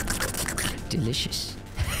 Delicious.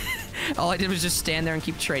 All I did was just stand there and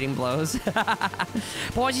keep trading blows.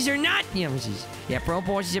 Borsies are not numsies. Yeah, Pro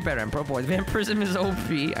Borsies are better. I'm Pro Borsies. Vampirism is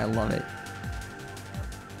OP. I love it.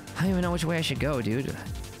 I don't even know which way I should go, dude.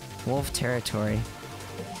 Wolf territory.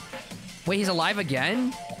 Wait, he's alive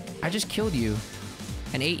again? I just killed you.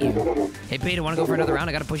 And ate you. Hey, Beta, wanna go for another round?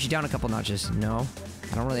 I gotta push you down a couple notches. No.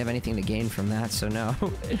 I don't really have anything to gain from that, so no.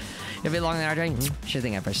 If it long than our dragon, sure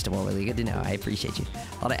thing I pressed the wall. Really good to know. I appreciate you.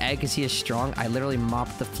 A lot of egg because he is strong. I literally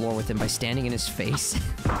mopped the floor with him by standing in his face.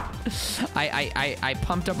 I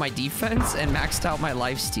pumped up my defense and maxed out my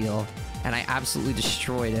lifesteal, and I absolutely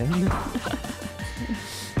destroyed him.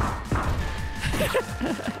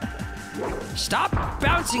 Stop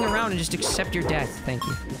bouncing around and just accept your death. Thank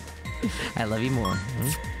you. I love you more.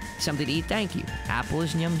 Something to eat? Thank you. Apple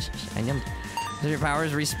is yums. I yummed. Does your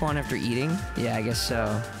powers respawn after eating? Yeah, I guess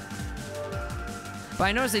so. But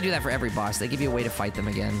I noticed they do that for every boss. They give you a way to fight them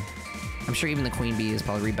again. I'm sure even the queen bee is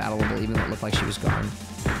probably rebattleable, even though it looked like she was gone.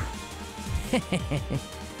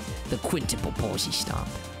 The quintuple Borsey stomp.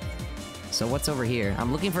 So what's over here?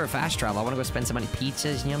 I'm looking for a fast travel. I want to go spend some money.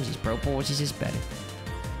 Pizzas, yumsies, Pro Borsies is better.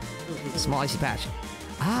 Small icy patch.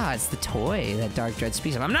 Ah, it's the toy that Dark Dread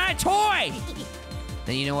speaks of. I'm not a toy!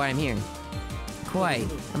 Then you know why I'm here. Quite.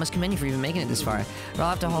 I must commend you for even making it this far. But I'll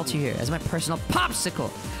have to halt you here as my personal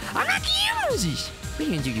popsicle. I'm not gonna use this! What are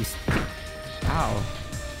you gonna do, you Ow.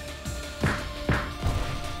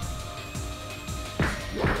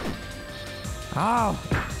 Oh.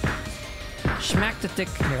 Smack the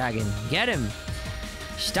thick dragon. Get him.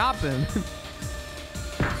 Stop him.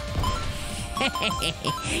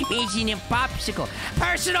 Making a popsicle.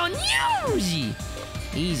 Personal newsy.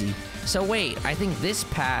 Easy. So wait, I think this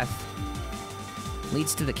path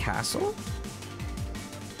leads to the castle?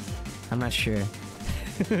 I'm not sure.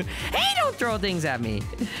 Hey, don't throw things at me.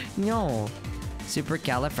 No.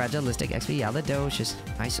 Supercalifragilisticexpialidocious.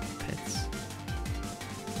 Isopits.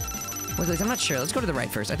 Wait, I'm not sure. Let's go to the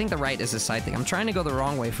right first. I think the right is a side thing. I'm trying to go the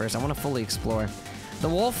wrong way first. I want to fully explore. The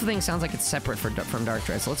wolf thing sounds like it's separate from Dark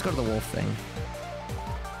Dread, so let's go to the wolf thing.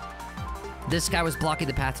 This guy was blocking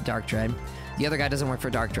the path to Dark Dread. The other guy doesn't work for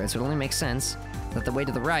Dark Dread, so it only makes sense that the way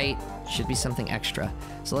to the right should be something extra.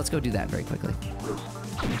 So let's go do that very quickly.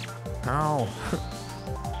 Ow.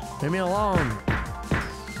 Leave me alone.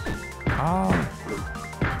 Oh.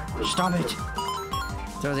 Stop it.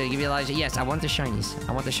 So they give you Elijah. Yes, I want the shinies.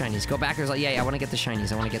 I want the shinies. Go back. There's like, yeah, I want to get the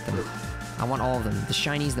shinies. I want to get them. I want all of them. The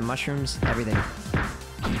shinies, the mushrooms, everything.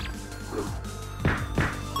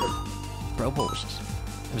 Bro Borsies.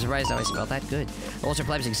 I'm surprised how I spelled that good. Ultra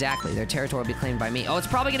plebs, exactly. Their territory will be claimed by me. Oh, it's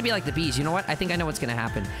probably gonna be like the bees. You know what? I think I know what's gonna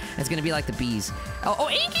happen. It's gonna be like the bees. Oh,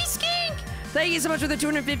 Inky Skink! Thank you so much for the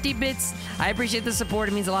 250 bits. I appreciate the support.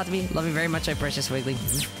 It means a lot to me. Love you very much, I precious Wiggly.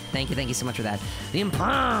 Thank you so much for that. The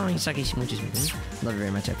empowering sucky smooches. Love you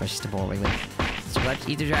very much, I precious to ball Wiggly. So let's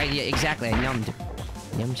eat the dragon. Yeah, exactly. I nummed.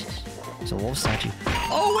 Yums. It's a wolf statue.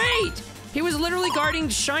 Oh, wait! He was literally guarding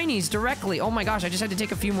shinies directly. Oh my gosh, I just had to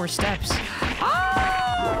take a few more steps.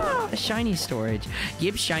 Ah! Shiny storage.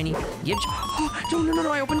 Yip shiny. Yip. Oh,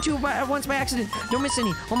 no, I opened two at once by accident. Don't miss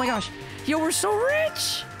any. Oh my gosh. Yo, we're so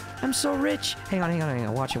rich. I'm so rich. Hang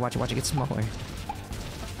on. Watch it get smaller.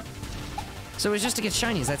 So it's just to get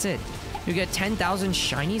shinies, that's it. You get 10,000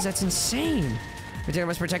 shinies? That's insane. We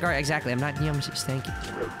must protect our... Exactly, I'm not yumsies. Thank you.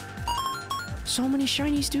 So many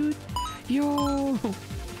shinies, dude. Yo.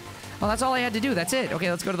 Well, that's all I had to do. That's it. Okay,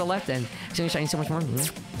 let's go to the left then. It's gonna shine so much more.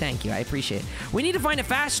 Thank you. I appreciate it. We need to find a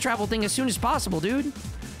fast travel thing as soon as possible, dude.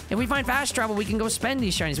 If we find fast travel, we can go spend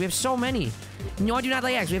these shinies. We have so many. No, I do not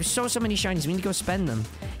lay eggs. We have so many shinies. We need to go spend them.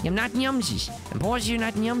 I'm not yumsies. And boys, you're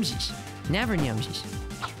not yumsies. Never yumsies.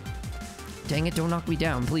 Dang it, don't knock me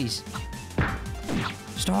down, please.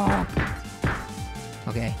 Stop.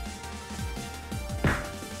 Okay.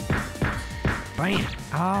 Bam.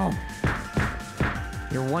 Ow.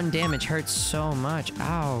 Your one damage hurts so much.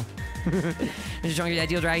 Ow. Mr. Chunk, your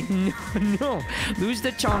ideal dry? No. Lose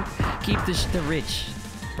the chunk. Keep the rich.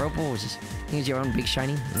 Bro Borsies. Think it's your own big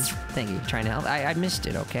shiny? Thank you. Trying to help. I missed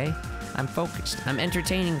it, okay? I'm focused. I'm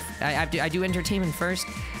entertaining. I do entertainment first,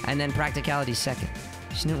 and then practicality second.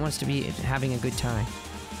 Snoot wants to be having a good time.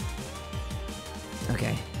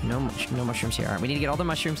 Okay, no mushrooms here. All right, we need to get all the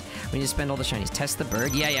mushrooms. We need to spend all the shinies. Test the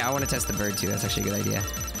bird. Yeah, I want to test the bird too. That's actually a good idea.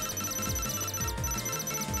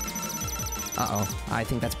 Uh-oh, I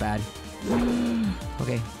think that's bad.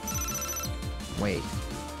 Okay. Wait.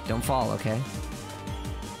 Don't fall, okay?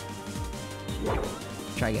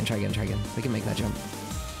 Try again. We can make that jump.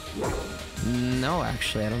 No,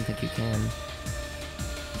 actually, I don't think you can.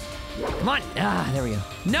 Come on! Ah, there we go.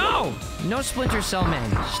 No! No Splinter Cell,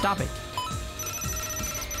 man. Stop it.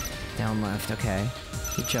 Down left, okay.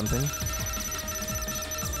 Keep jumping.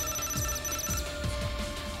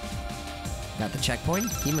 Got the checkpoint.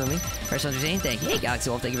 Keep moving. First entertaining, thank you. Hey, Galaxy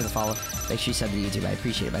Wolf, thank you for the follow. Make sure you sub to YouTube. I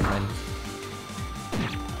appreciate it, my friend.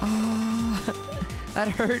 Oh, that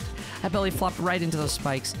hurt. I belly flopped right into those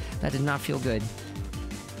spikes. That did not feel good.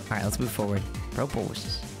 All right, let's move forward.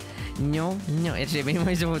 Propose. No.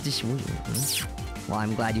 Well,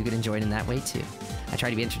 I'm glad you could enjoy it in that way, too. I try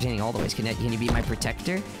to be entertaining all the ways. Can you be my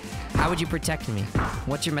protector? How would you protect me?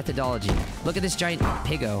 What's your methodology? Look at this giant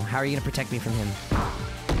piggo. How are you gonna protect me from him?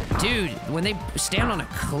 Dude, when they stand on a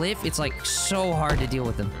cliff, it's like so hard to deal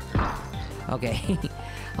with them. Okay.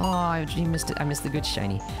 Oh, I missed it. I missed the good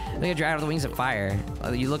shiny. Look at Dragon with the Wings of Fire.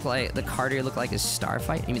 You look like the Carter. You look like a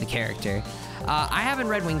Starfight. You mean the character? I haven't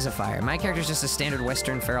read Wings of Fire. My character's just a standard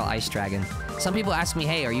Western feral ice dragon. Some people ask me,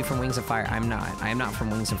 "Hey, are you from Wings of Fire?" I'm not. I am not from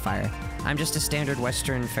Wings of Fire. I'm just a standard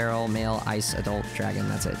Western feral male ice adult dragon.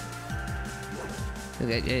 That's it.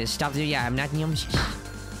 Okay, stop the. Yeah, I'm not Nyumsi.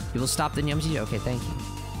 You will stop the Nyumsi. Okay, thank you.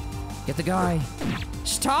 Get the guy.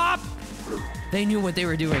 Stop! They knew what they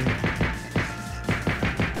were doing.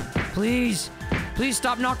 Please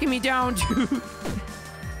stop knocking me down, dude.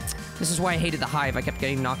 This is why I hated the hive. I kept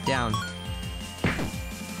getting knocked down.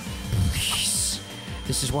 Please.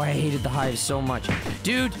 This is why I hated the hive so much.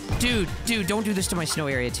 Dude, don't do this to my snow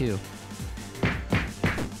area too.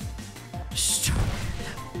 Stop.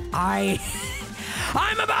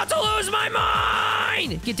 I'm about to lose my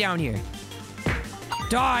mind! Get down here.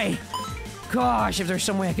 Die! Gosh, if there's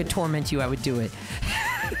some way I could torment you, I would do it.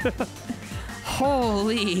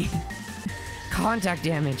 Holy! Contact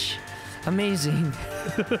damage. Amazing.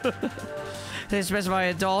 They specify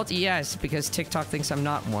adult? Yes, because TikTok thinks I'm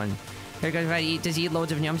not one. Does he eat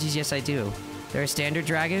loads of Nyumsies? Yes, I do. There are standard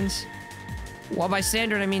dragons? Well, by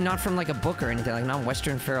standard, I mean not from like a book or anything, like not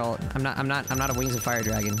Western feral. I'm not a Wings of Fire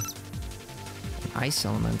dragon. Ice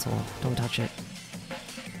elemental. Don't touch it.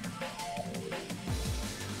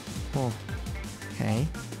 Oh. Okay.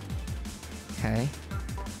 Okay.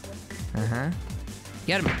 Uh-huh.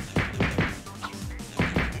 Get him!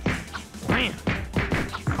 Bam!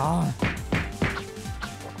 Oh.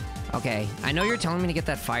 Okay. I know you're telling me to get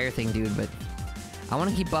that fire thing, dude, but I want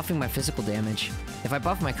to keep buffing my physical damage. If I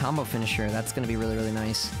buff my combo finisher, that's going to be really, really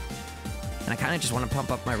nice. And I kind of just want to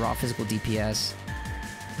pump up my raw physical DPS.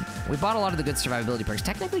 We bought a lot of the good survivability perks.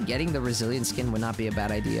 Technically, getting the resilient skin would not be a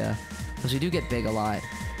bad idea, because we do get big a lot.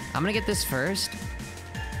 I'm gonna get this first.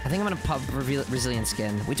 I think I'm gonna pump resilient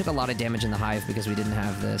skin. We took a lot of damage in the hive because we didn't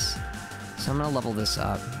have this. So I'm gonna level this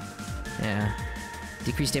up. Yeah.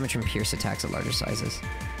 Decrease damage from pierce attacks at larger sizes.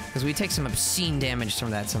 Because we take some obscene damage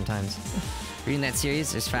from that sometimes. Reading that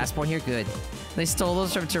series, there's fast point here? Good. They stole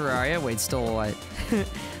those from Terraria? Wait, stole what?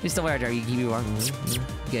 They stole what? You want?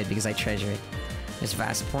 Good, because I treasure it. There's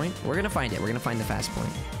fast point. We're gonna find it. We're gonna find the fast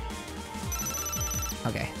point.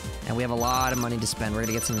 Okay. And we have a lot of money to spend. We're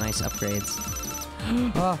gonna get some nice upgrades.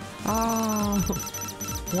 Oh!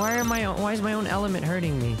 Why is my own element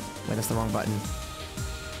hurting me? Wait, that's the wrong button.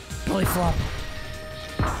 Belly flop.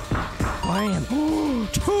 Bam!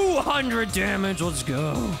 200 damage. Let's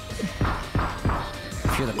go.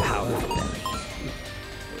 Feel the power of belly.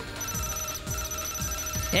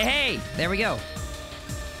 Hey! There we go.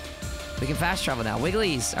 We can fast travel now.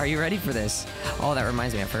 Wigglies, are you ready for this? Oh, that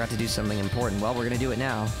reminds me. I forgot to do something important. Well, we're gonna do it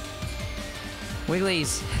now.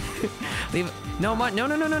 Wigglies. No,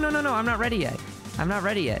 I'm not ready yet. I'm not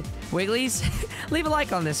ready yet. Wigglies, leave a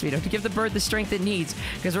like on this video to give the bird the strength it needs,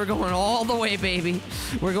 because we're going all the way, baby.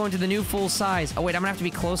 We're going to the new full size. Oh, wait, I'm gonna have to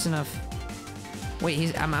be close enough.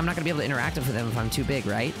 Wait, I'm not gonna be able to interact with him if I'm too big,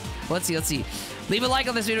 right? Well, let's see. Leave a like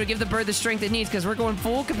on this video to give the bird the strength it needs, because we're going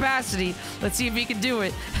full capacity. Let's see if he can do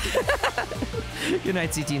it. Good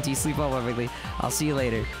night, CTNT. Sleep well, Wiggly. I'll see you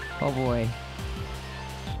later. Oh, boy.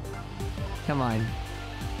 Come on.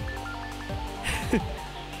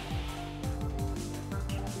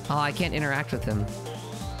 Oh, I can't interact with him.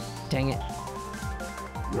 Dang it.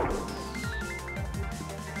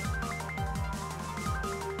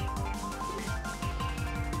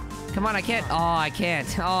 Come on, I can't. Oh, I can't.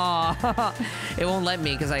 Oh, it won't let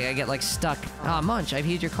me because I get like stuck. Ah, Munch, I've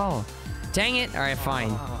heeded your call. Dang it. All right,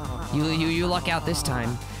 fine. You luck out this time.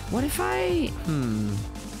 What if I...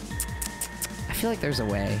 I feel like there's a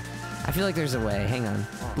way. I feel like there's a way. Hang on.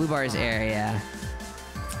 Blue bar is air, yeah.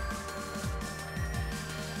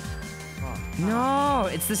 No,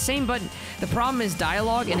 it's the same button. The problem is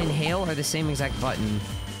dialogue and inhale are the same exact button.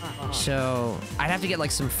 So, I'd have to get like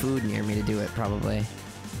some food near me to do it, probably.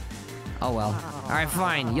 Oh well. Alright,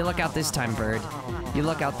 fine. You look out this time, bird. You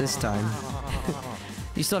look out this time.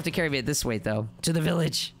 You still have to carry me at this weight, though. To the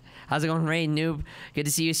village. How's it going, Rain, noob? Good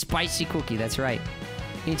to see you. Spicy cookie, that's right.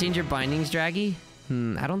 Can you change your bindings, Draggy?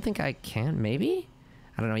 I don't think I can. Maybe?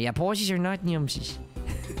 I don't know. Yeah, Porsies are not yumsies.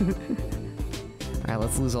 Alright,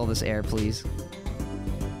 let's lose all this air, please.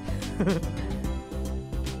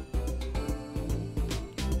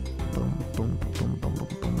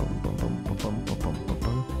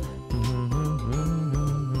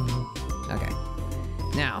 Okay.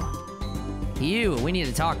 Now, we need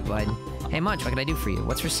to talk, bud. Hey, Munch, what can I do for you?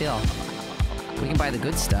 What's for sale? We can buy the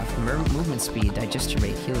good stuff. Movement speed, digestion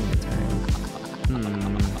rate, healing return.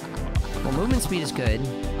 Well, movement speed is good.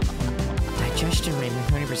 Digestion rate,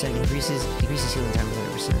 20% decreases healing time by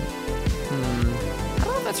 20%. I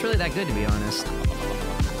don't know if that's really that good, to be honest.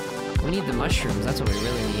 We need the mushrooms. That's what we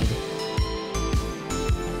really need.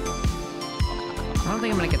 I don't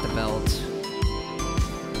think I'm gonna get the belt.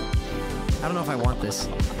 I don't know if I want this.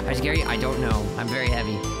 Gary, I don't know. I'm very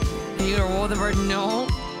heavy. Can you roll the bird? No.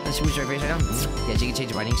 Let's switch our face right now. Yeah, you can change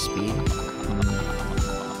the binding speed. I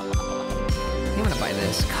think I'm gonna buy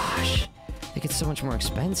this. Gosh, it gets so much more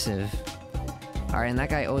expensive. Alright, and that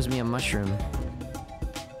guy owes me a mushroom.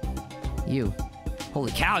 You.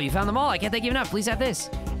 Holy cow, you found them all. I can't thank you enough. Please have this.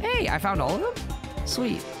 Hey, I found all of them?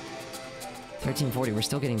 Sweet. 1340, we're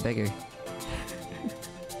still getting bigger.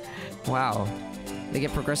 Wow. They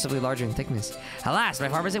get progressively larger in thickness. Alas, my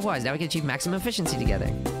farm as it was. Now we can achieve maximum efficiency together.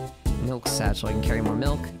 Milk satchel, I can carry more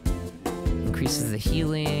milk. Increases the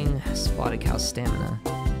healing. Spotted cow stamina.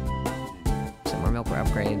 Some more milk for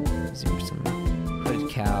upgrade. Some hooded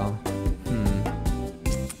cow.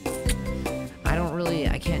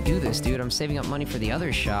 I can't do this, dude. I'm saving up money for the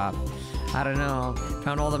other shop. I don't know.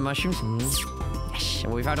 Found all the mushrooms.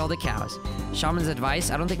 Well, we found all the cows. Shaman's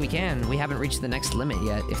advice? I don't think we can. We haven't reached the next limit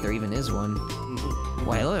yet, if there even is one.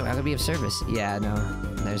 Well, hello, how could be of service? Yeah, no.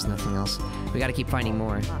 There's nothing else. We gotta keep finding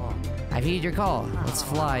more. I've heeded your call. Let's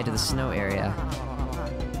fly to the snow area.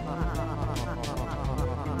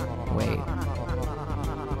 Wait.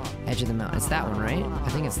 Edge of the mountain. It's that one, right? I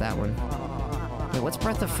think it's that one. Wait, what's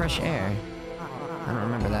breath of fresh air? I don't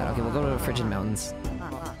remember that. Okay, we'll go to the frigid mountains.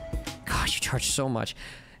 Gosh, you charge so much.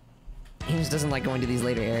 Ames doesn't like going to these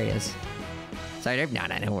later areas. Sorry,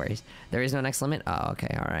 no worries. There is no next limit? Oh,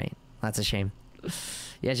 okay, alright. That's a shame.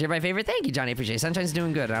 Yeah, you're my favorite. Thank you, Johnny. Appreciate it. Sunshine's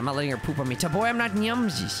doing good. I'm not letting her poop on me. Boy, I'm not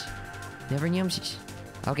nyumsies. Never nyumsies.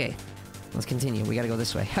 Okay, let's continue. We gotta go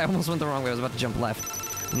this way. I almost went the wrong way. I was about to jump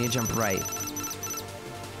left. We need to jump right.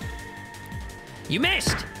 You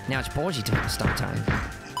missed! Now it's Porgy time. Stop time.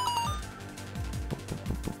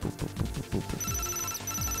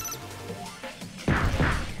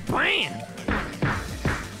 Bam!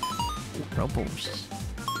 Robos.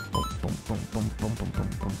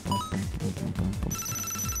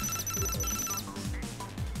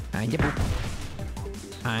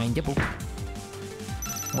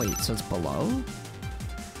 Wait, so it's below?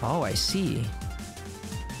 Oh, I see.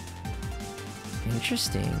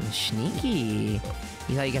 Interesting. Sneaky.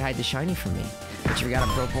 You thought you could hide the shiny from me. But you forgot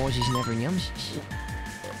a broke balls, he's never yums.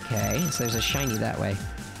 Okay, so there's a shiny that way.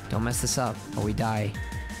 Don't mess this up, or we die.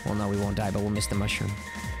 Well, no, we won't die, but we'll miss the mushroom.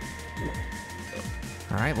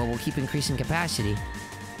 Alright, well, we'll keep increasing capacity.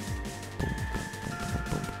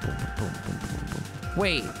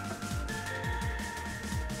 Wait.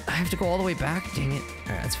 I have to go all the way back? Dang it.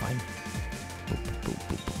 Alright, that's fine.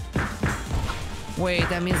 Wait,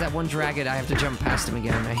 that means that one dragon, I have to jump past him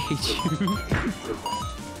again. I hate you.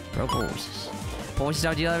 Bro, horses. Horses,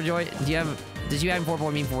 do you have joy? Does you have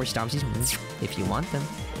 4 mean 4 stomps? If you want them.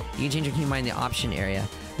 You can change your key mind in the option area.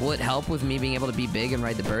 Will it help with me being able to be big and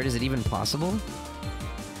ride the bird? Is it even possible?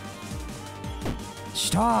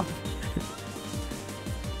 Stop!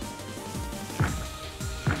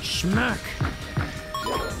 Smack!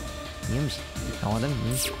 Yums. I want them.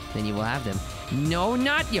 Then you will have them. No,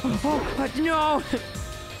 not you! Oh, no!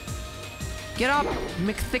 Get up,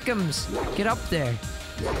 McThickums! Get up there!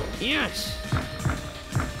 Yes!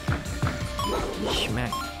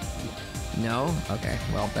 Smack. No? Okay,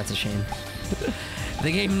 well, that's a shame.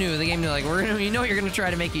 The game knew, like, we're gonna, you know you're gonna try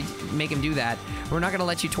to make him do that. We're not gonna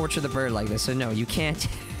let you torture the bird like this, so no, you can't.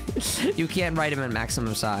 You can't write him at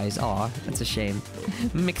maximum size. Aw, that's a shame.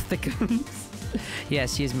 McThickums.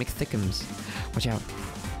 Yes, he is McThickums. Watch out.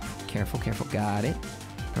 Careful, careful. Got it.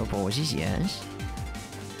 Proposes, yes.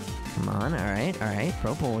 Come on, alright, alright.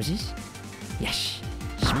 Proposes. Yes.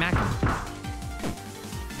 Smack him.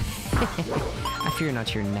 I fear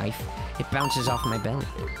not your knife. It bounces off my belly.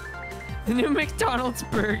 The new McDonald's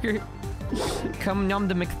burger. Come num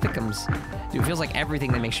the McThickums. Dude, it feels like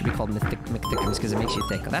everything they make should be called McThickums because it makes you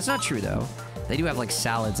thick. That's not true, though. They do have, like,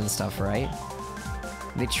 salads and stuff, right?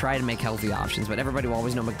 They try to make healthy options, but everybody will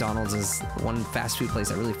always know McDonald's is one fast food place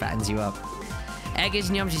that really fattens you up. Egg is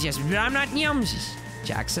Nyumsies, yes, but I'm not Nyumsies.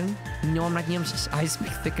 Jackson? No, I'm not Nyumsies. Ice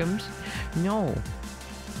McThickums? No.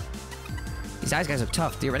 These ice guys look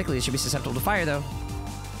tough. Theoretically, they should be susceptible to fire, though.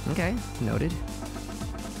 Okay, noted.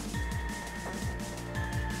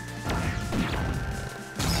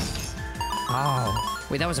 Oh.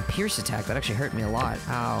 Wait, that was a pierce attack. That actually hurt me a lot.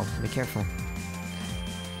 Ow. Be careful.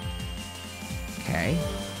 Okay.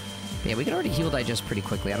 But yeah, we can already heal digest pretty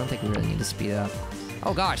quickly. I don't think we really need to speed up.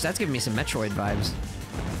 Oh gosh, that's giving me some Metroid vibes.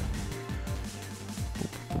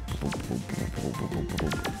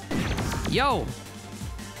 Yo!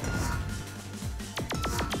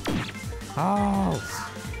 Oh!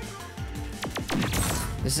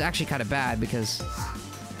 This is actually kind of bad because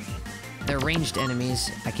they're ranged enemies.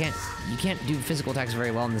 You can't do physical attacks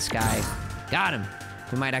very well in the sky. Got him!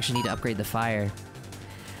 We might actually need to upgrade the fire.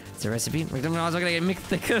 It's a recipe. I was gonna get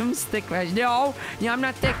McThickums. Thick. No! No, I'm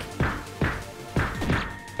not thick.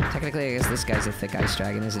 Technically, I guess this guy's a thick ice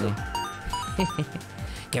dragon, isn't he?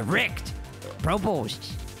 Get wrecked! Proposed!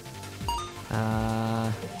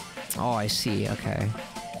 Oh, I see. Okay.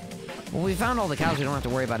 Well, we found all the cows. We don't have to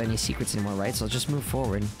worry about any secrets anymore, right? So let's just move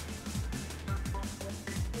forward.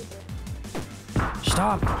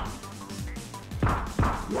 Stop!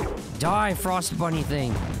 Die, Frost Bunny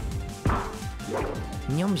thing!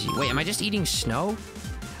 Yumsy. Wait, am I just eating snow?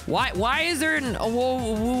 Why is there an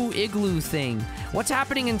woo igloo thing? What's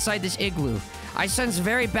happening inside this igloo? I sense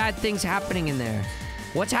very bad things happening in there.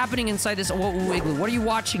 What's happening inside this woo igloo? What are you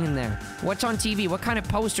watching in there? What's on TV? What kind of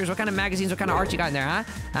posters? What kind of magazines? What kind of art you got in there, huh?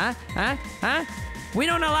 Huh? Huh? Huh? We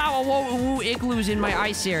don't allow woo igloos in my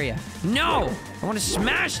ice area. No! I want to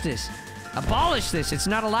smash this. Abolish this. It's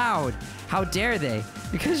not allowed. How dare they?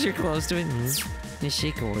 Because you're close to it. It's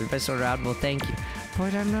shakeable. If I sort it out, well, thank you.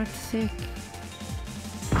 But I'm not thick.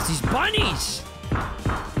 It's these bunnies!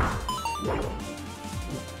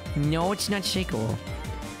 No, it's not shakeable.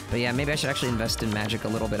 But yeah, maybe I should actually invest in magic a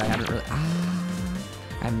little bit. I haven't really... I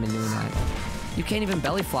haven't been doing that. You can't even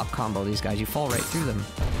belly flop combo these guys. You fall right through them.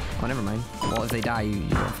 Oh, never mind. Well, if they die, you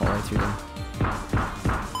don't fall right through them.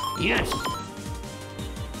 Yes!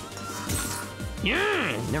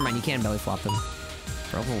 Yeah! Never mind, you can belly flop them.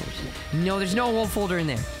 No, there's no wolf folder in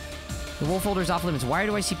there. The wolf folder's off limits. Why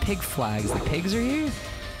do I see pig flags? The pigs are here?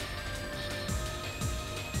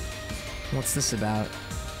 What's this about?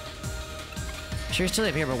 Sure, it's chilly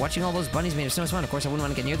up here, but watching all those bunnies made it so much fun. Of course, I wouldn't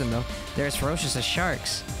want to get near them, though. They're as ferocious as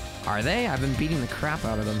sharks. Are they? I've been beating the crap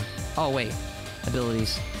out of them. Oh, wait.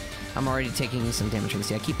 Abilities. I'm already taking some damage from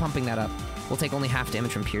this. Yeah, keep pumping that up. We'll take only half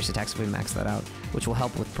damage from pierce attacks if we max that out, which will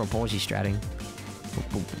help with Propulsi stratting.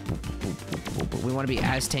 We want to be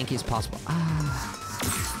as tanky as possible.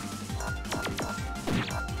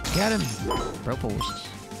 Get him! Propulsi.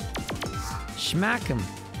 Smack him!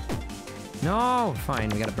 No! Fine,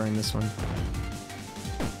 we gotta burn this one.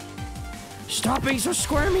 Stop being so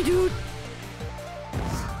squirmy, dude!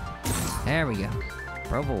 There we go.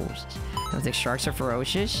 Propulsi. I don't think sharks are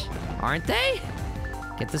ferocious. Aren't they?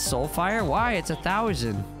 Get the soul fire? Why? It's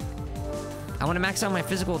 1,000. I want to max out my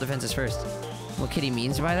physical defenses first. What Kitty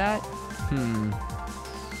means by that?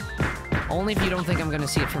 Only if you don't think I'm gonna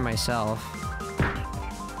see it for myself.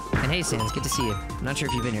 And hey, Sans, good to see you. I'm not sure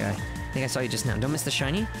if you've been here. I think I saw you just now. Don't miss the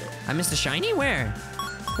shiny? I missed a shiny? Where?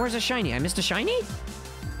 Where's a shiny? I missed a shiny?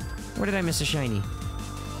 Where did I miss a shiny?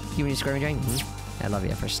 You and your squirmy dragon? I love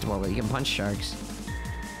you, first of all, but you can punch sharks.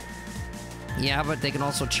 Yeah, but they can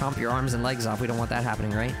also chomp your arms and legs off. We don't want that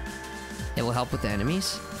happening, right? It will help with the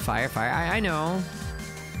enemies. Fire, fire. I know.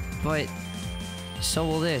 But so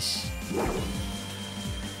will this.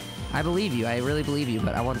 I believe you. I really believe you,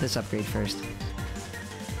 but I want this upgrade first.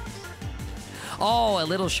 Oh, a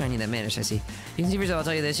little shiny that managed, I see. You can see for yourself, I'll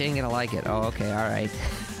tell you this, you ain't gonna like it. Oh, okay, alright.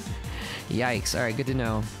 Yikes, alright, good to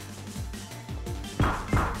know.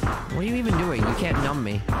 What are you even doing? You can't numb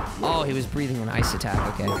me. Oh, he was breathing an ice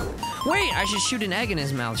attack, okay. Wait, I should shoot an egg in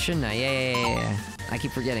his mouth, shouldn't I? Yeah. I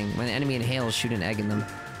keep forgetting. When the enemy inhales, shoot an egg in them.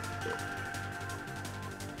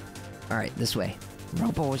 Alright, this way.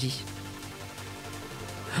 Propulsi.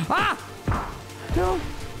 Ah! No!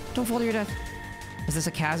 Don't fall to your death. Is this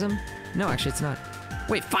a chasm? No, actually, it's not.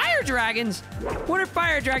 Wait, fire dragons? What are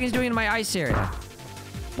fire dragons doing in my ice area?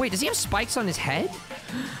 Wait, does he have spikes on his head?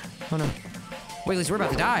 Oh, no. Wait, at least we're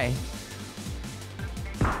about to die.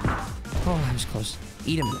 Oh, that was close.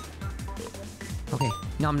 Eat him. Okay,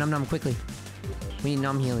 numb, numb, numb, quickly. We need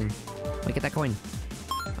numb healing. Wait, get that coin.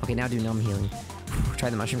 Okay, now do numb healing. Try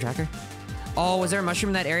the mushroom tracker. Oh, was there a mushroom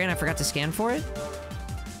in that area and I forgot to scan for it?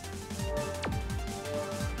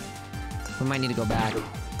 We might need to go back.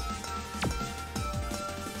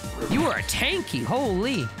 You are tanky,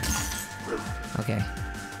 holy. Okay.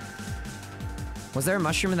 Was there a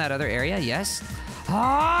mushroom in that other area? Yes.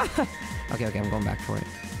 Ah! Okay, okay, I'm going back for it.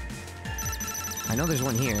 I know there's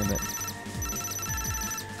one here, but...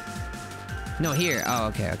 No, here. Oh,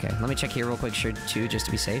 okay, okay. Let me check here real quick, sure, too, just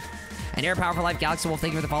to be safe. And Air Powerful Life, Galaxy Wolf,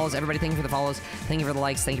 thank you for the follows. Everybody, thank you for the follows. Thank you for the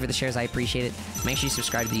likes. Thank you for the shares. I appreciate it. Make sure you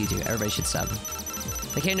subscribe to the YouTube. Everybody should sub.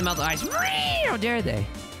 They came to melt the ice. How dare they?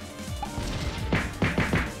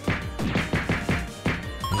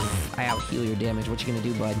 I out-heal your damage. What you gonna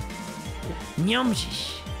do, bud?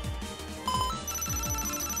 Nyumshish.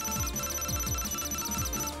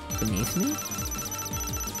 Beneath me?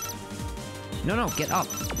 No, no, get up.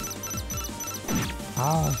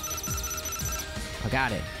 Oh. I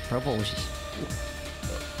got it. Purple wishes.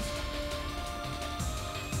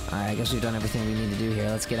 Alright, I guess we've done everything we need to do here.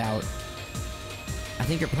 Let's get out. I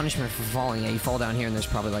think your punishment for falling, yeah, you fall down here and there's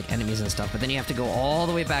probably like enemies and stuff, but then you have to go all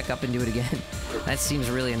the way back up and do it again. That seems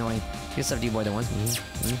really annoying. Good stuff to you more than once.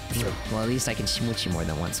 Well, at least I can smooch you more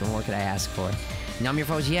than once. What more could I ask for? Numb your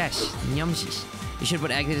foes, yes. Nyumsies. You should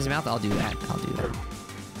put egg in his mouth. I'll do that. I'll do that.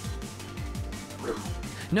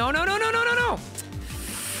 No, no, no, no, no, no, no!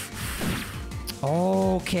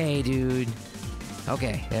 Okay, dude.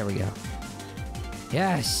 Okay, there we go.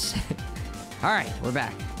 Yes! Alright, we're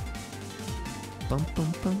back. Bum,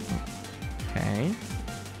 bum, bum, bum. Okay.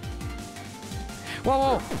 Whoa,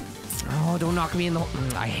 whoa! Oh, don't knock me in the...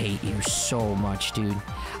 I hate you so much, dude.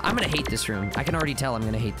 I'm gonna hate this room. I can already tell I'm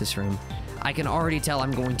gonna hate this room. I can already tell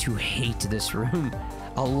I'm going to hate this room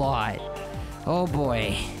a lot. Oh,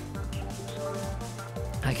 boy.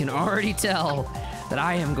 I can already tell that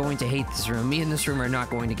I am going to hate this room. Me and this room are not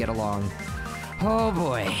going to get along. Oh,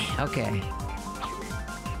 boy. Okay.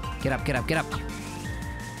 Get up, get up, get up.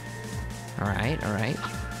 Alright, alright.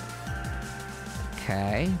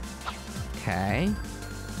 Okay. Okay.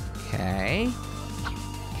 Okay.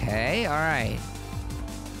 Okay, alright.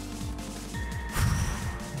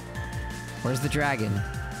 Where's the dragon?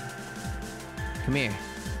 Come here.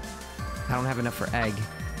 I don't have enough for egg.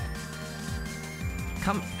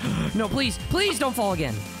 Come. No, please. Please don't fall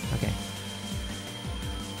again. Okay.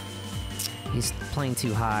 He's playing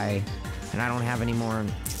too high. And I don't have any more.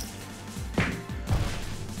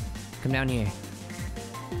 Come down here.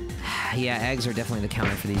 Yeah, eggs are definitely the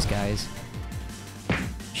counter for these guys.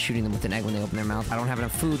 Shooting them with an egg when they open their mouth. I don't have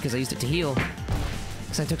enough food because I used it to heal.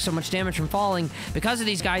 Because I took so much damage from falling because of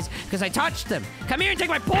these guys, because I touched them. Come here and take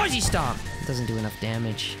my poisey stomp. It doesn't do enough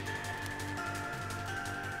damage.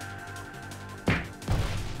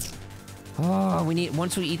 Oh, we need,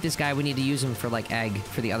 once we eat this guy, we need to use him for like egg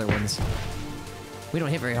for the other ones. We don't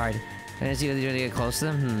hit very hard. And is either to get close to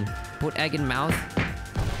them? Put egg in mouth.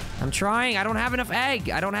 I'm trying. I don't have enough egg.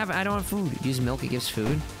 I don't have food. Use milk, it gives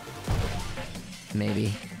food.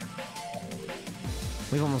 Maybe.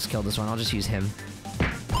 We've almost killed this one. I'll just use him.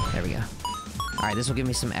 There we go. Alright, this will give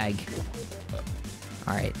me some egg.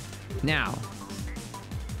 Alright. Now.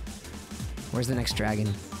 Where's the next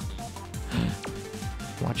dragon?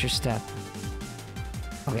 Watch your step.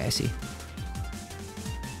 Okay, I see.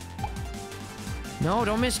 No,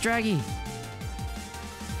 don't miss Draggy.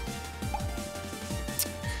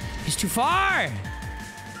 He's too far!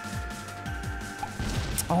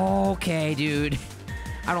 Okay, dude.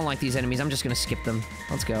 I don't like these enemies. I'm just gonna skip them.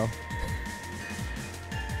 Let's go.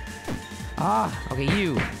 Ah, okay,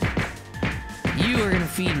 you. You are gonna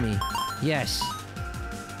feed me. Yes.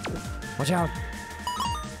 Watch out.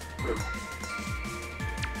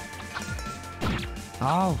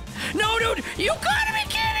 Oh. No, dude! You gotta be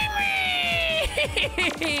kidding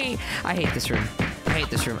me! I hate this room. I hate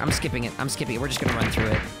this room. I'm skipping it. I'm skipping it. We're just gonna run through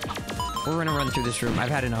it. We're gonna run through this room. I've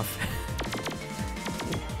had enough.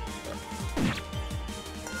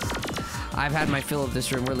 I've had my fill of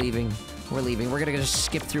this room. We're leaving. We're leaving. We're gonna just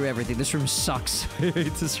skip through everything. This room sucks. I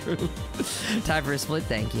hate this room. Time for a split.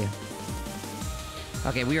 Thank you.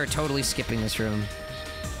 Okay, we are totally skipping this room.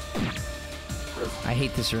 I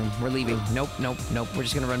hate this room. We're leaving. Nope, nope, nope. We're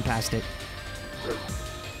just gonna run past it.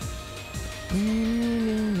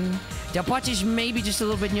 The butt is maybe just a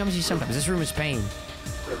little bit yumsy sometimes. This room is pain.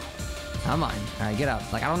 Come on. Alright, get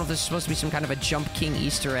up. Like, I don't know if this is supposed to be some kind of a Jump King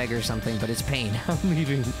Easter egg or something, but it's pain. I'm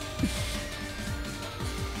leaving.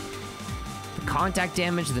 The contact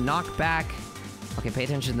damage, the knockback. Okay, pay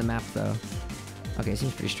attention to the map, though. Okay,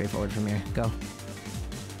 seems pretty straightforward from here. Go.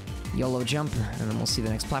 YOLO jump, and then we'll see the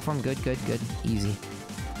next platform. Good, good, good. Easy.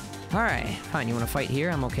 Alright, fine. You want to fight here?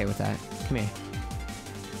 I'm okay with that. Come here.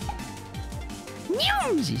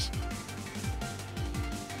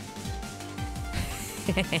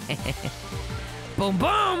 Boom,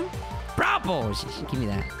 boom! Bravo! Give me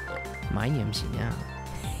that. My yumsy now.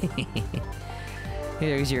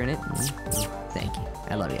 Here's your in it. Thank you.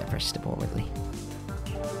 I love you. I pressed it forwardly.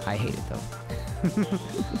 I hate it, though.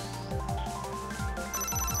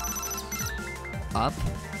 Up.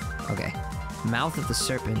 Okay. Mouth of the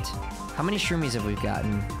serpent. How many shroomies have we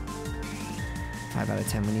gotten? 5 out of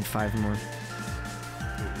 10. We need 5 more.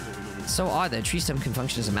 It's so odd that a tree stem can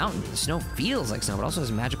function as a mountain. The snow feels like snow, but also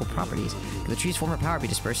has magical properties. Could the tree's form or power be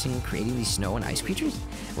dispersing and creating these snow and ice creatures?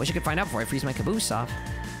 I wish I could find out before I freeze my caboose off.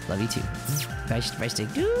 Love you too. If I stick.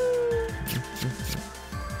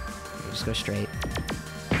 Just go straight.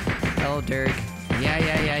 Oh, Dirk.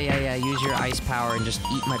 Yeah. Use your ice power and just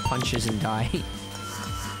eat my punches and die.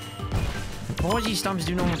 Poesy stumps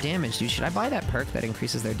do normal damage, dude. Should I buy that perk that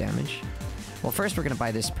increases their damage? Well, first we're gonna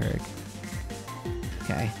buy this perk.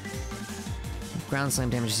 Okay. Ground slam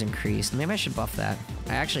damage is increased. Maybe I should buff that.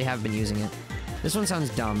 I actually have been using it. This one sounds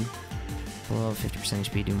dumb. Below 50%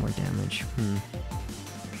 HP, do more damage.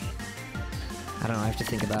 I don't know, I have to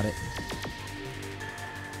think about it.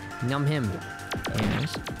 Numb him.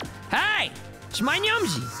 Yes. Hey! It's my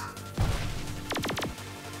Numsy!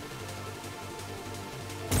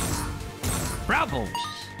 Bravo!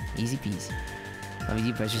 Easy peasy. Let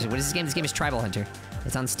me what is this game? This game is Tribal Hunter.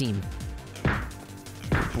 It's on Steam.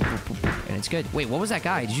 And it's good. Wait, what was that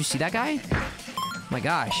guy? Did you see that guy? My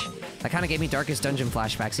gosh. That kind of gave me Darkest Dungeon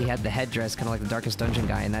flashbacks. He had the headdress, kind of like the Darkest Dungeon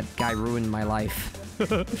guy, and that guy ruined my life.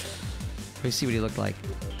 Let me see what he looked like.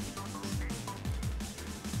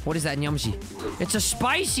 What is that Nyumzi? It's a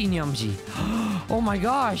spicy Nyumzi. Oh my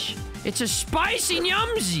gosh. It's a spicy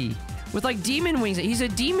Nyumzi. With like demon wings. He's a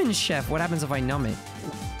demon chef. What happens if I numb it?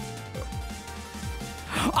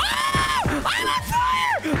 Oh! I'm on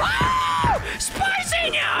fire! Oh!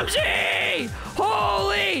 Spicy Nyumzi!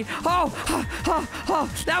 Holy! Oh!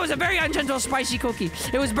 That was a very ungentle spicy cookie.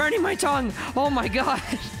 It was burning my tongue. Oh my god.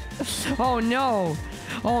 Oh no.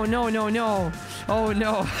 Oh no. Oh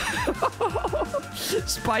no.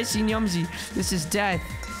 Spicy Nyumzi. This is death.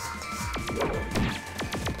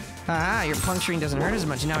 Ah, your puncturing doesn't hurt as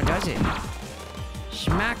much now, does it?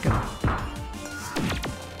 Smack him.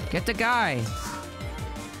 Get the guy.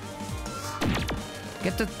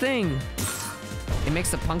 Get the thing. It makes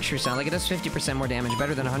the puncture sound like it does 50% more damage,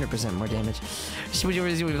 better than 100% more damage.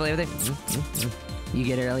 You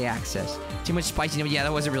get early access. Too much spicy. Yeah,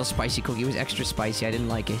 that was a real spicy cookie. It was extra spicy. I didn't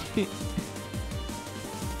like it.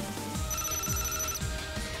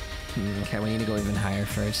 Okay, we need to go even higher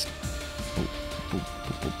first. Boop, boop,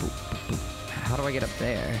 boop, boop, boop, boop. How do I get up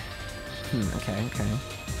there? Okay.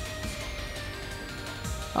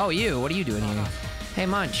 Oh, you. What are you doing here? Hey,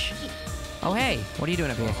 Munch. Oh, hey. What are you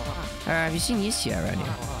doing up here? Have you seen Yissia around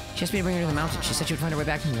here? She asked me to bring her to the mountain. She said she would find her way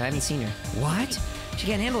back, but I haven't seen her. What? She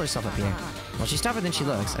can't handle herself up here. Well, she's tougher than she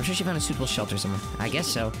looks. I'm sure she found a suitable shelter somewhere. I guess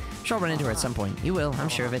so. I'm sure I'll run into her at some point. You will. I'm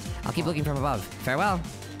sure of it. I'll keep looking from above. Farewell.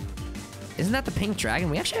 Isn't that the pink dragon?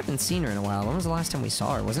 We actually haven't seen her in a while. When was the last time we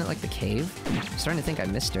saw her? Wasn't it like the cave? I'm starting to think I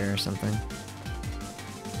missed her or something.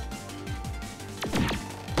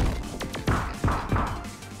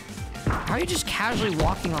 How are you just casually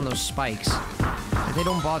walking on those spikes? Like they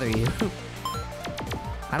don't bother you.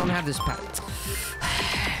 I don't have this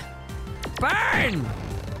Burn!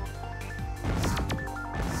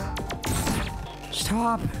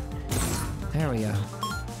 Stop. There we go.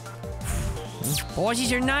 Oh,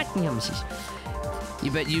 these are not Nyumsies.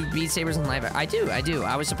 You bet you beat Sabers in live. I do.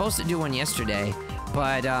 I was supposed to do one yesterday,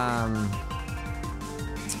 but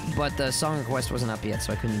the song request wasn't up yet,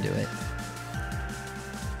 so I couldn't do it.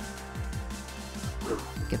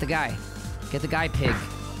 Get the guy. Get the guy, pig.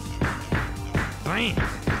 Bam!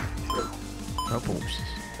 Propos.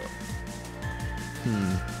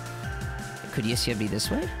 Could Yissia be this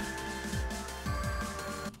way?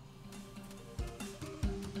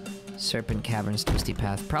 Serpent Caverns, twisty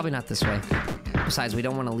path. Probably not this way. Besides, we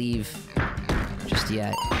don't want to leave just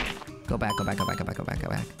yet. Go back. I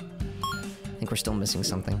think we're still missing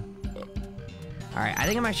something. Alright, I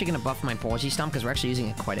think I'm actually going to buff my Poji Stomp because we're actually using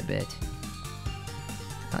it quite a bit.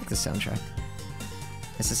 I like this soundtrack.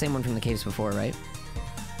 It's the same one from the caves before, right?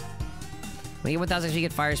 When you get 1,000 XP, you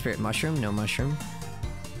get Fire Spirit. Mushroom? No mushroom.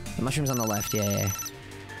 The mushroom's on the left, yeah.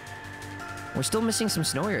 We're still missing some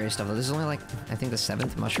snow area stuff, though. This is only, like, I think the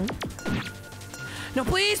 7th mushroom. No,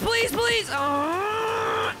 please, please, please!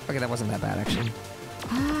 Oh! Okay, that wasn't that bad, actually.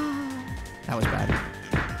 That was bad.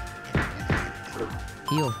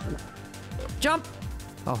 Heal. Jump!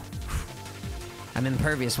 Oh. I'm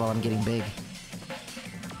impervious while I'm getting big.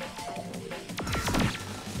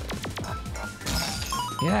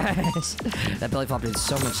 Yes! That belly flop did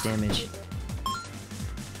so much damage.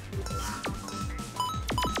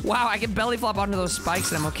 Wow, I can belly flop onto those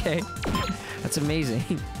spikes and I'm okay. That's amazing.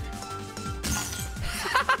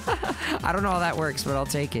 I don't know how that works, but I'll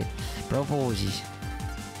take it. Proposes.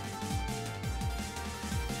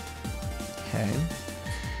 Okay.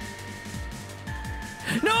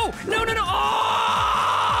 No! No, no, no! Oh!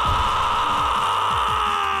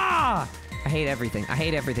 I hate everything. I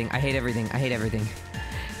hate everything. I hate everything. I hate everything.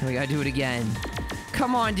 And we gotta do it again.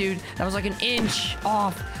 Come on, dude. That was like an inch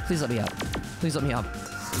off. Please let me up. Please let me up.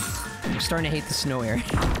 I'm starting to hate the snow area.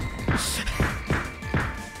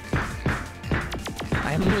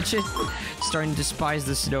 I am legit starting to despise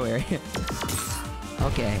the snow area.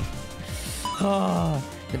 Okay. Oh,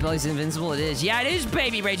 the belly's invincible. It is. Yeah, it is,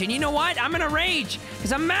 baby rage. And you know what? I'm gonna rage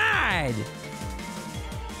because I'm mad.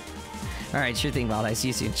 All right, sure thing, Wild. I see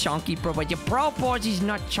you soon. Chunky bro, but your bro boys, he's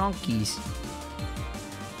not chunkies.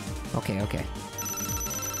 Okay, okay.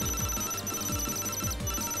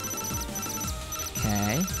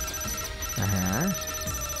 Okay.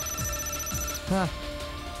 Huh.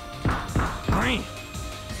 Okay.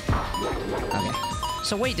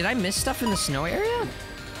 So wait, did I miss stuff in the snow area?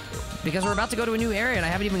 Because we're about to go to a new area and I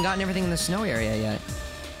haven't even gotten everything in the snow area yet.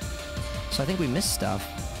 So I think we missed stuff.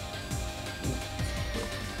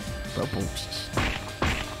 Bro boosts.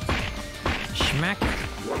 Schmack.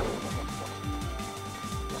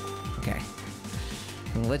 Okay.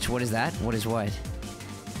 Lich, what is that? What is what?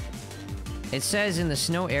 It says in the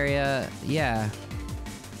snow area, yeah.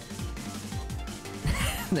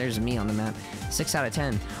 There's me on the map. 6 out of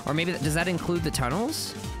 10. Or maybe, does that include the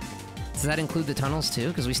tunnels? Does that include the tunnels too?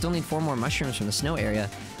 Because we still need 4 more mushrooms from the snow area.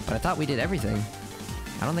 But I thought we did everything.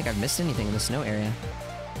 I don't think I've missed anything in the snow area.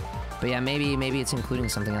 But yeah, maybe it's including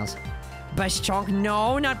something else. Best chunk?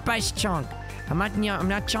 No, not best chunk. I'm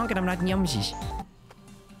not chunk and I'm not yumsies.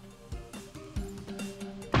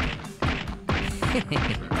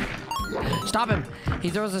 Stop him! He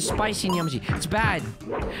throws a spicy yumsy. It's bad.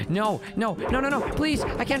 No, no, no, no, no! Please,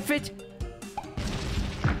 I can't fit.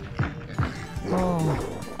 Oh,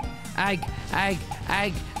 egg, egg,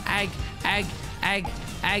 egg, egg, egg, egg,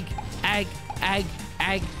 egg, egg, egg,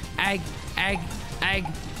 egg, egg, egg, egg,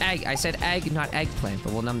 egg. I said egg, not eggplant,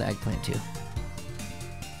 but we'll numb the eggplant too.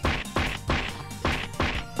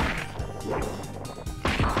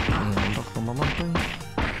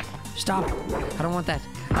 Stop! I don't want that.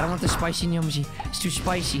 I don't want the spicy yumsy. It's too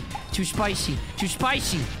spicy. Too spicy. Too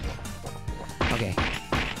spicy. Okay.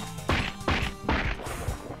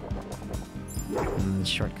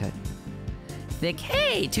 Shortcut. Thick.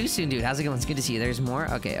 Hey! Too soon, dude. How's it going? It's good to see you. There's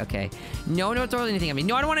more? Okay, okay. No, don't throw anything at me.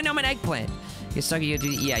 No, I don't want to numb an eggplant. Get stuck, you do.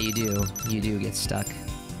 Yeah, you do. You do get stuck.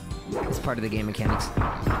 It's part of the game mechanics.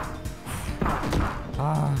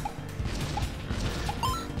 Ah.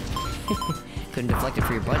 Couldn't deflect it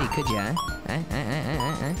for your buddy, could ya?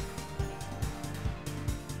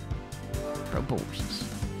 Proposes.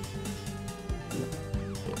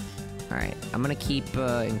 Alright, I'm gonna keep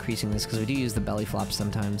increasing this because we do use the belly flop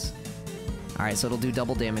sometimes. Alright, so it'll do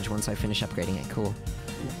double damage once I finish upgrading it. Cool.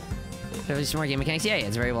 There's some more game mechanics. Yeah,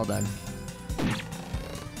 it's very well done.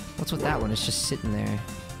 What's with that one? It's just sitting there.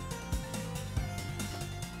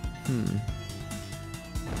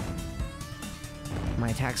 My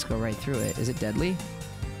attacks go right through it. Is it deadly?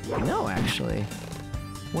 No, actually.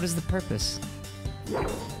 What is the purpose?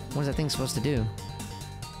 What is that thing supposed to do?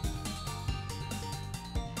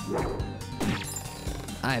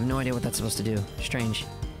 I have no idea what that's supposed to do. Strange.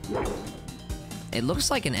 It looks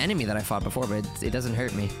like an enemy that I fought before, but it doesn't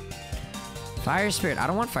hurt me. Fire Spirit. I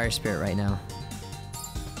don't want Fire Spirit right now.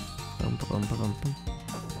 Boom, boom, boom, boom, boom.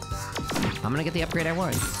 I'm gonna get the upgrade I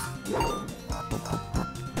want.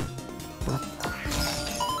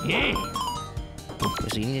 Yeah!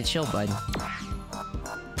 So you need to chill, bud.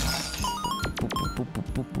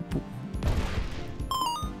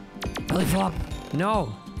 Belly flop!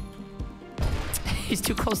 No! He's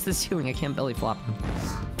too close to the ceiling. I can't belly flop him.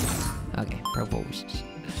 Okay, propose.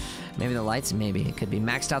 Maybe the lights? Maybe. It could be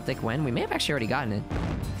maxed out thick when. We may have actually already gotten it.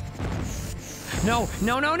 No!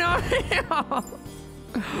 No, no, no!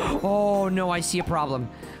 Oh, no, I see a problem.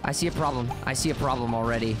 I see a problem. I see a problem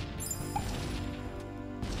already.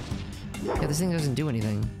 Yeah, this thing doesn't do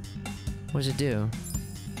anything. What does it do?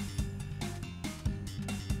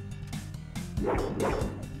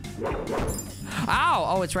 Ow!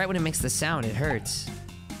 Oh, it's right when it makes the sound. It hurts.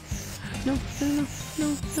 No, no, no,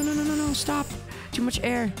 no, no, no, no, no, no, stop. Too much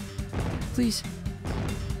air. Please.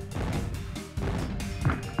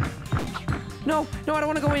 No, no, I don't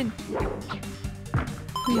want to go in.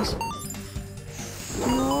 Please.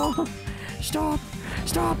 No. Stop.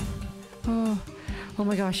 Stop. Oh, oh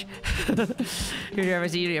my gosh. Here, ever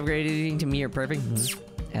see you upgraded eating to me, you're perfect.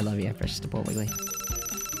 I love you, Precious to Bull Wiggly.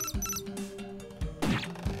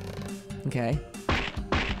 Okay.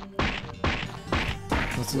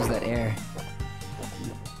 Let's lose that air.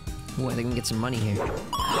 Ooh, I think we can get some money here.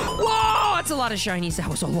 Whoa! That's a lot of shinies. That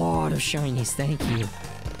was a lot of shinies. Thank you.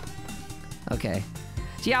 Okay.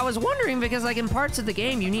 So yeah, I was wondering because like in parts of the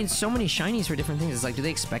game, you need so many shinies for different things. It's like, do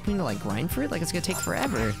they expect me to like grind for it? Like it's gonna take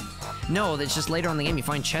forever. No, it's just later on in the game you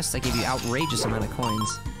find chests that give you outrageous amount of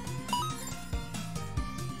coins.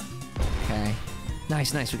 Okay.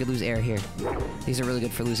 Nice, nice. We could lose air here. These are really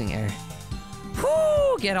good for losing air.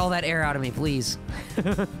 Whoo! Get all that air out of me, please.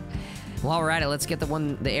 While we're at it, let's get the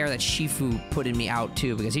air that Shifu put in me out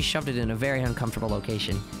too, because he shoved it in a very uncomfortable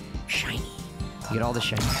location. Shiny. You get all the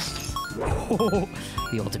shinies. Oh,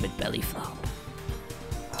 the ultimate belly flop.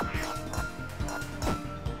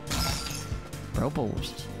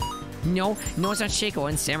 Propose. No, no, it's not Shaco.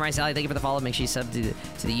 And Samurai Sally, thank you for the follow. Make sure you sub to the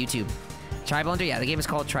YouTube. Tribal Hunter? Yeah, the game is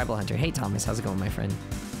called Tribal Hunter. Hey, Thomas. How's it going, my friend?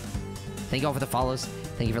 Thank you all for the follows.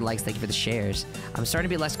 Thank you for the likes. Thank you for the shares. I'm starting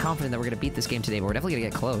to be less confident that we're going to beat this game today, but we're definitely going to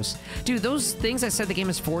get close. Dude, those things that said the game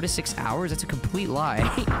is 4 to 6 hours, that's a complete lie.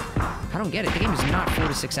 I don't get it. The game is not 4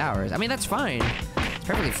 to 6 hours. I mean, that's fine. It's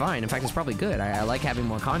perfectly fine. In fact, it's probably good. I like having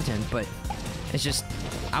more content, but it's just...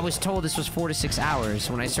 I was told this was 4 to 6 hours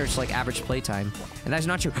when I searched, like, average playtime. And that's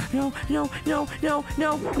not true. No, no, no, no,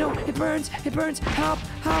 no, no. It burns. It burns. Help,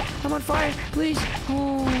 help. I'm on fire. Please.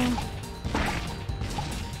 Oh.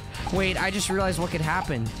 Wait, I just realized what could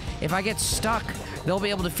happen. If I get stuck, they'll be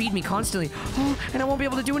able to feed me constantly. Oh, and I won't be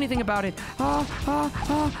able to do anything about it.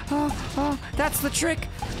 That's the trick.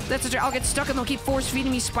 That's the trick. I'll get stuck and they'll keep force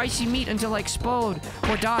feeding me spicy meat until I explode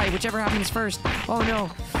or die, whichever happens first. Oh no.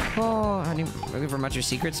 Oh, I need looking for much of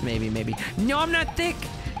secrets? Maybe, maybe. No, I'm not thick.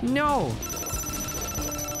 No.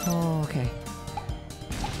 Oh, okay.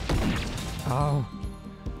 Oh.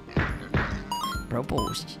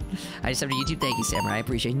 Proposed. I just have to YouTube. Thank you, Samurai. I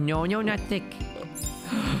appreciate it. No, no, not thick.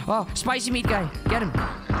 Oh, spicy meat guy. Get him.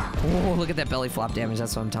 Oh, look at that belly flop damage.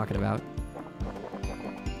 That's what I'm talking about.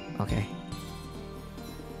 Okay.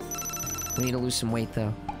 We need to lose some weight,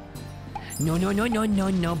 though. No, no, no, no, no,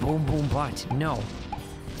 no. Boom, boom, butt. No.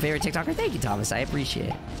 Favorite TikToker? Thank you, Thomas. I appreciate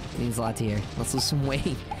it. It means a lot to hear. Let's lose some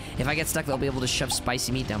weight. If I get stuck, they'll be able to shove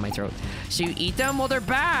spicy meat down my throat. So you eat them? Well, they're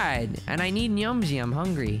bad. And I need Nyumsy. I'm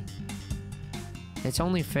hungry. It's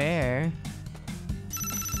only fair.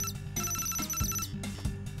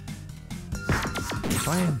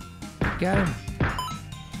 Find him. Get him.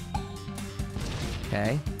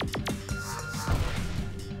 Okay.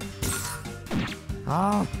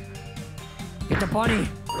 Oh. Get the bunny.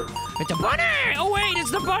 Get the bunny! Oh wait,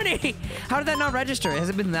 it's the bunny! How did that not register? Has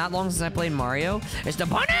it been that long since I played Mario? It's the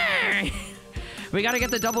bunny! We gotta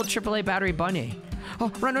get the double AAA battery bunny.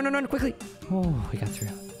 Oh, run, run, run, run, quickly. Oh, we got through.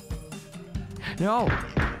 No.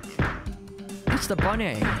 It's the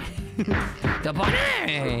bunny. The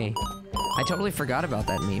bunny! I totally forgot about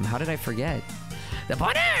that meme. How did I forget? The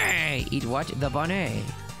bunny! Eat what? The bunny.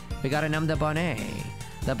 We gotta numb the bunny.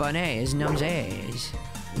 The bunny is numbs A's.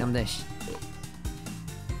 Numb this.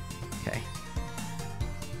 Okay.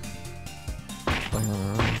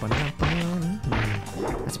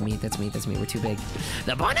 That's meat, that's meat, that's meat. We're too big.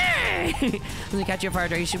 The bunny! Let me catch you a fire.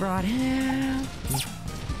 Are you super hot?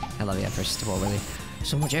 I love you at first of all, really.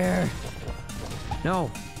 So much air.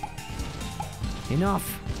 No.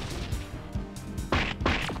 Enough.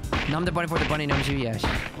 Numb the bunny for the bunny numbs you, yes.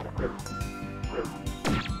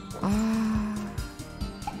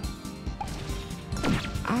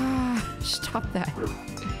 Stop that.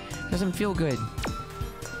 Doesn't feel good.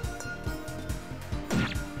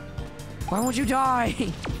 Why won't you die?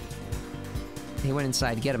 He went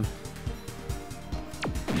inside. Get him.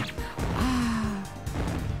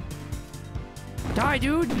 Die,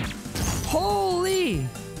 dude! Holy!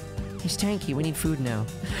 He's tanky. We need food now.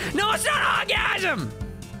 No, it's not orgasm!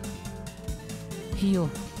 Heal.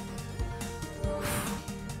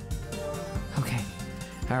 Okay.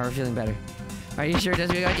 Alright, we're feeling better. Are you sure it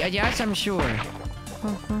doesn't? Yes, I'm sure.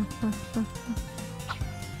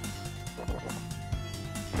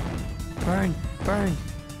 Burn, burn,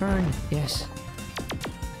 burn. Yes.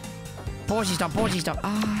 Pawsey stop, pawsey stop.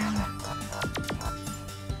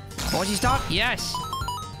 Pawsey stop. Yes.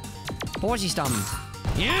 Pawsey stop.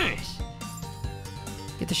 Yes.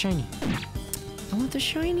 the shiny. I want the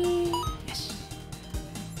shiny. Yes.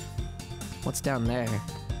 What's down there?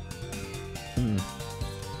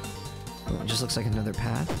 Oh, it just looks like another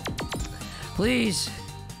path. Please.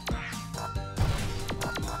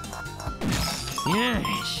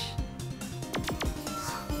 Yes.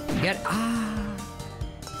 Get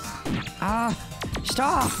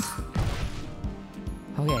stop.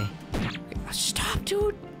 Okay. Stop,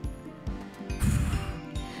 dude.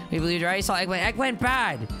 We believe your eyes saw eggplant. Eggplant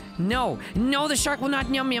bad. No, no, the shark will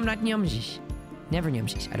not yum me. I'm not yumsies. Never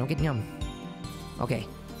yumsies. I don't get yum. Okay.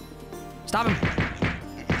 Stop him.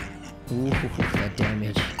 Ooh, that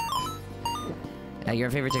damage.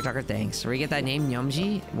 Your favorite TikToker, thanks. Where you get that name,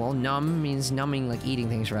 Yumji? Well, num means numbing, like eating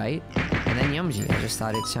things, right? And then Yumji. I just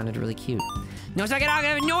thought it sounded really cute. No, it's not gonna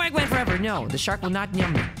have no eggplant forever. No, the shark will not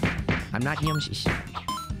yum me. I'm not Yumsies.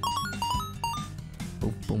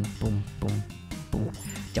 Boom, boom, boom, boom, boom.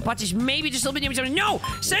 The butt is maybe just a little bit yummy. No!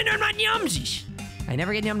 Sender, I'm not Yumsies! I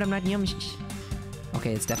never get yummed, I'm not Yumsies.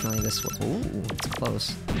 Okay, it's definitely this one. Ooh, it's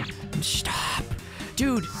close. Stop!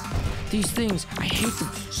 Dude, these things, I hate them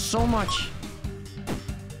so much.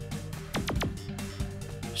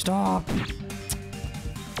 Stop!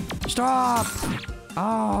 Stop!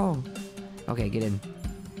 Oh! Okay, get in.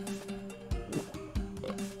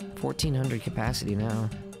 1,400 capacity now.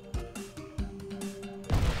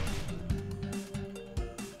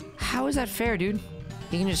 How is that fair, dude?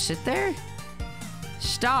 You can just sit there?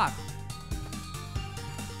 Stop!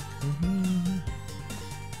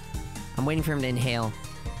 I'm waiting for him to inhale.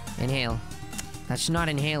 Inhale. That's not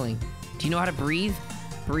inhaling. Do you know how to breathe?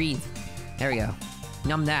 Breathe. There we go.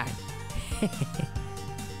 Numb that.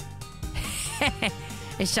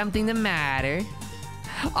 Is something the matter?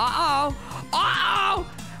 Uh-oh! Uh-oh!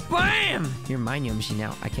 Bam! You're mine, Yumshi,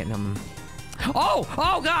 now. I can't numb him. Oh!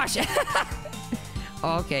 Oh, gosh!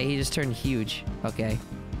 Okay, he just turned huge. Okay.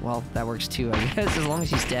 Well, that works too, I guess, as long as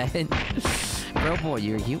he's dead. Bro boy,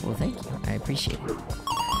 you're cute. Well, thank you. I appreciate it.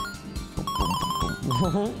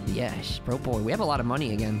 Yes, bro boy. We have a lot of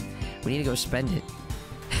money again. We need to go spend it.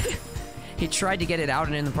 He tried to get it out,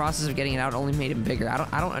 and in the process of getting it out, only made him bigger.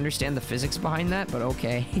 I don't understand the physics behind that, but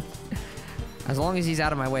okay. As long as he's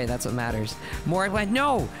out of my way, that's what matters. More eggplant.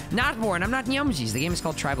 No! Not more, and I'm not Yumsies. The game is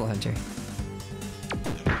called Tribal Hunter.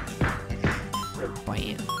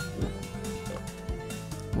 Bam.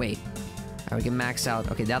 Wait. Alright, we can max out.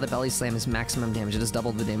 Okay, now the belly slam is maximum damage. It does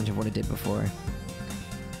double the damage of what it did before.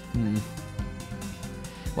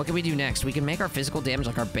 What can we do next? We can make our physical damage,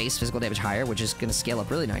 like our base physical damage, higher, which is going to scale up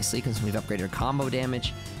really nicely because we've upgraded our combo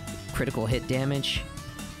damage, critical hit damage.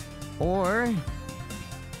 Or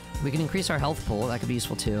we can increase our health pool. That could be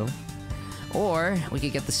useful too. Or we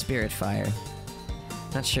could get the Spirit Fire.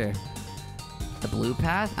 Not sure. The blue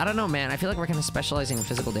path? I don't know, man. I feel like we're kind of specializing in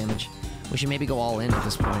physical damage. We should maybe go all in at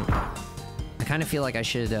this point. I kind of feel like I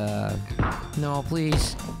should, no,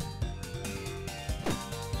 please.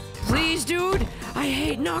 Please, dude! I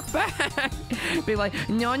hate knockback! Be like,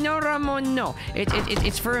 no, no, Ramon, no.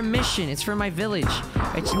 It's for a mission. It's for my village.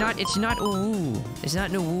 It's not ooh. It's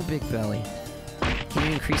not no woo, big belly. Can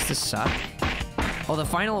you increase the suck? Oh, the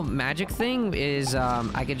final magic thing is,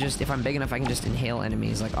 I could just, if I'm big enough, I can just inhale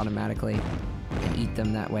enemies, like, automatically. And eat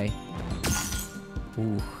them that way.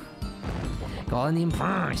 Ooh. Call in the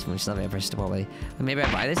impost. Which love ever step away. Maybe I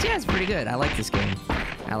buy this? Yeah, it's pretty good. I like this game.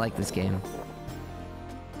 I like this game.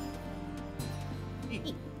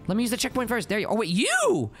 Let me use the checkpoint first. There you go. Oh, wait,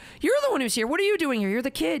 you! You're the one who's here. What are you doing here? You're the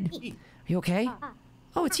kid. Are you okay?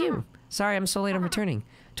 Oh, it's you. Sorry, I'm so late on returning.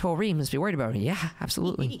 Tori must be worried about me. Yeah,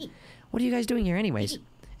 absolutely. What are you guys doing here anyways?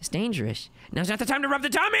 It's dangerous. Now's not the time to rub the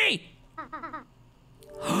tummy!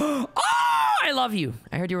 Oh, I love you.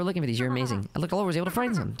 I heard you were looking for these. You're amazing. I looked all over, was able to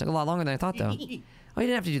find some. Took a lot longer than I thought, though. Oh, you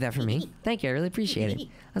didn't have to do that for me. Thank you. I really appreciate it.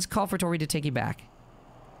 Let's call for Tori to take you back.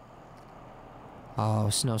 Oh,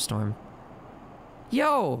 snowstorm.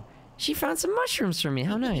 Yo, she found some mushrooms for me.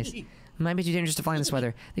 How nice. Might be too dangerous to fly in this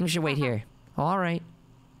weather. I think we should wait here. Oh, all right.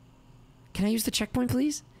 Can I use the checkpoint,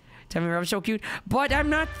 please? Tell me I'm so cute. But I'm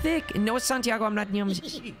not thick. No, it's Santiago. I'm not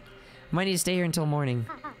Nyums. Might need to stay here until morning.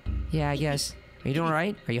 Yeah, I guess. Are you doing all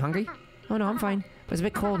right? Are you hungry? Oh, no, I'm fine. But it's a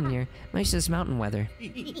bit cold in here. I'm used to this mountain weather.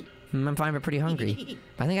 I'm fine, but pretty hungry.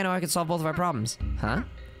 But I think I know I could solve both of our problems. Huh?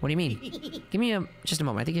 What do you mean? Give me just a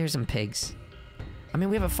moment. I think here's some pigs. I mean,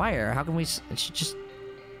 we have a fire. How can we just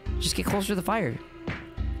get closer to the fire?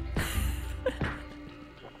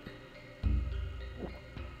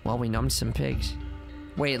 Well, we numbed some pigs.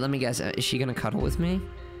 Wait, let me guess. Is she gonna cuddle with me?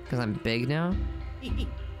 Because I'm big now?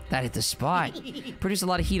 That hit the spot. Produced a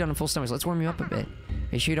lot of heat on a full stomach, so let's warm you up a bit.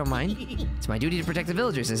 Are you sure you don't mind? It's my duty to protect the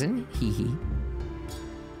villagers, isn't it? Hee hee.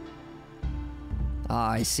 Oh,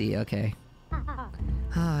 I see. Okay.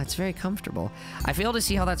 Ah, it's very comfortable. I fail to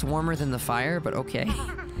see how that's warmer than the fire, but okay.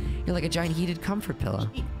 You're like a giant heated comfort pillow.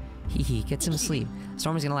 Hee hee, get some sleep.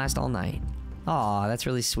 Storm is gonna last all night. Aw, that's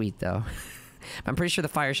really sweet, though. I'm pretty sure the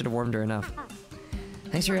fire should have warmed her enough.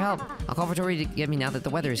 Thanks for your help. I'll call for Tori to get me now that the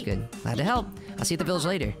weather is good. Glad to help. I'll see you at the village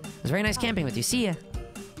later. It was very nice camping with you. See ya.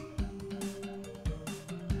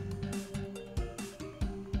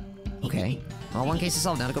 Okay. Well, one case is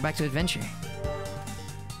solved. Now to go back to adventure.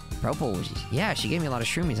 Proposes. Yeah, she gave me a lot of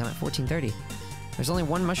shroomies. I'm at 1430. There's only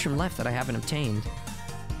one mushroom left that I haven't obtained.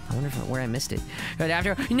 I wonder where I missed it. Right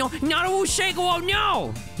after. No, not a shake. Oh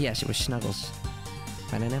no! Yes, it was Snuggles.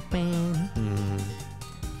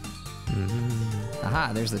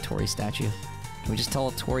 Aha, there's the Tori statue. Can we just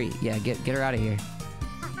tell Tori? Yeah, get her out of here.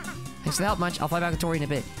 Thanks for the help, Munch. I'll fly back with Tori in a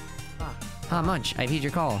bit. Ah, Munch, I've heeded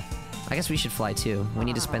your call. I guess we should fly too. We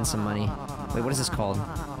need to spend some money. Wait, what is this called?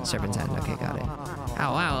 Serpent's End. Okay, got it.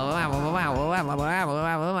 Ow,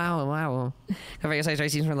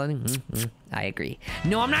 I agree.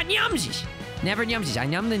 No, I'm not Yumsies. Never Yumsies. I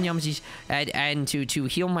numb the Yumsies and to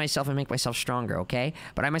heal myself and make myself stronger, okay?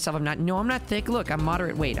 But I myself am not. No, I'm not thick. Look, I'm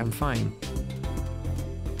moderate weight. I'm fine.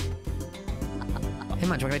 Hey,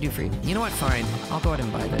 Munch, what can I do for you? You know what? Fine. I'll go ahead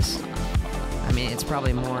and buy this. I mean, it's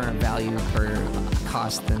probably more value per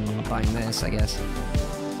cost than buying this, I guess.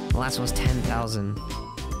 The last one was 10,000.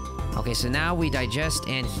 Okay, so now we digest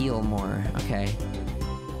and heal more. Okay.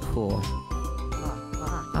 Cool.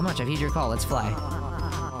 How much? I've heeded your call. Let's fly.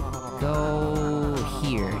 Go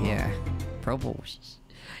here. Yeah. Proposes.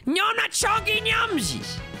 No, I'm not chunky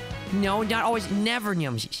Yumsies. No, not always. Never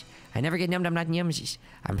Yumsies. I never get nummed. I'm not Yumsies.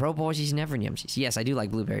 I'm proposes, never Yumsies. Yes, I do like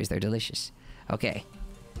blueberries. They're delicious. Okay.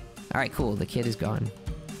 Alright, cool. The kid is gone.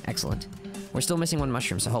 Excellent. We're still missing one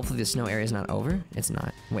mushroom, so hopefully the snow area is not over. It's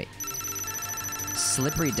not. Wait.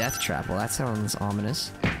 Slippery death trap. Well, that sounds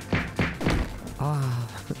ominous. Oh.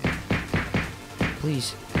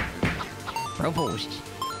 Please. Proposes.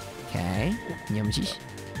 Okay. Yumsies.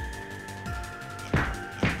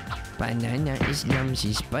 Banana is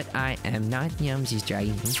Yumsies, but I am not Yumsies,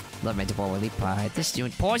 dragon. Love my Deborah pie. The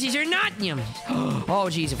student posies are not Yumsies. Oh,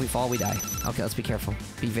 jeez, if we fall, we die. Okay, let's be careful.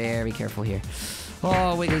 Be very careful here.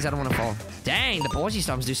 Oh, Wigglies, I don't want to fall. Dang, the posy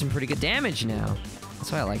stomps do some pretty good damage now.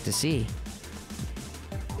 That's what I like to see.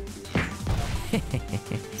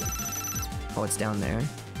 Oh, it's down there.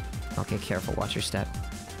 Okay, careful. Watch your step.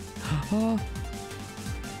 Oh.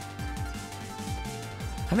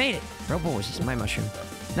 I made it. Bro, boys, this is my mushroom.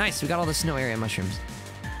 Nice, we got all the snow area mushrooms.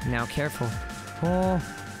 Now, careful. Oh,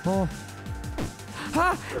 oh.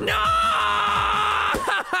 Ah, no!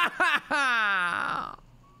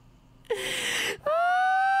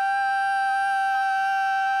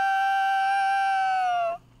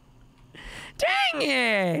 Dang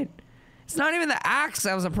it! It's not even the axe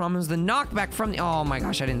that was a problem, it was the knockback from the— oh my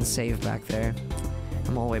gosh, I didn't save back there.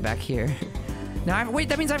 I'm all the way back here. Now, wait,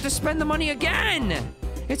 that means I have to spend the money again!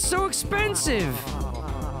 It's so expensive!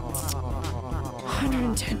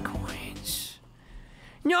 110 coins.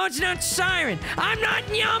 No, it's not Siren. I'm not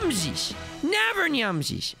Yumsies. Never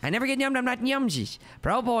Yumsies. I never get yummed. I'm not Yumsies.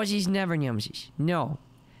 Proposies, never Yumsies. No.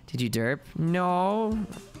 Did you derp? No.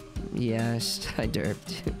 Yes, I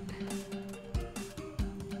derped.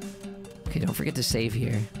 Okay, don't forget to save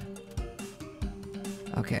here.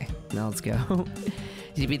 Okay, now let's go.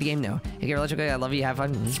 Did you beat the game? No. Hey, Electrical, I love you. Have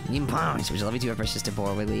fun. Which I love you too. I precious to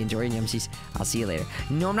bore Wiggly. Enjoy your Yumsies. I'll see you later.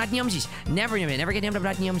 No, I'm not Yumsies. Never get yummed. I'm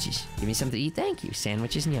not Yumsies. Give me something to eat. Thank you.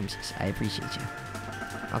 Sandwiches and Yumsies. I appreciate you.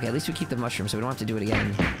 Okay, at least we keep the mushroom, so we don't have to do it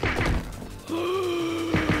again.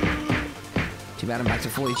 Too bad I'm back to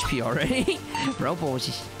full HP already. Bro,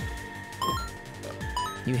 boys.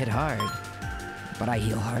 You hit hard, but I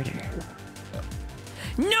heal harder.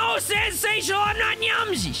 No, sensational! I'm not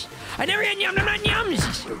Yumsies! I never get yummed, I'm not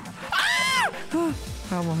Yumsies! Ah! Oh,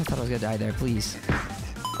 I thought I was gonna die there, please.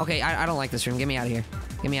 Okay, I don't like this room. Get me out of here.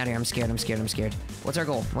 Get me out of here. I'm scared, I'm scared, I'm scared. What's our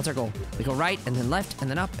goal? What's our goal? We go right, and then left, and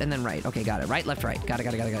then up, and then right. Okay, got it. Right, left, right. Got it.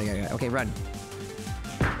 Okay, run.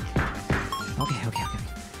 Okay.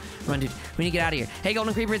 Run, dude. We need to get out of here. Hey,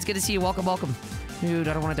 Golden Creeper, it's good to see you. Welcome. Dude,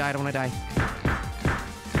 I don't want to die.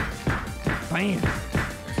 Bam!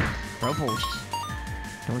 Propose.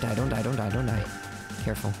 Don't die.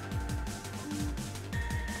 Careful.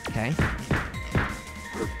 Okay.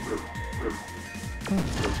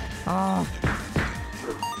 Oh.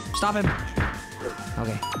 Stop him.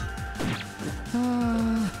 Okay.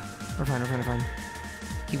 We're fine.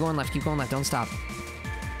 Keep going left. Don't stop.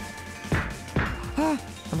 I'm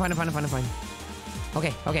fine.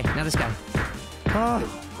 Okay. Now this guy.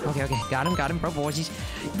 Okay. Got him. Bro, boys.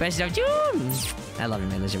 Best of you. I love you,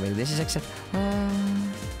 my lizard wiggly. This is except... I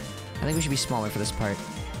think we should be smaller for this part.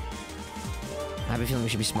 I have a feeling we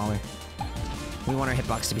should be smaller. We want our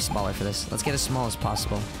hitbox to be smaller for this. Let's get as small as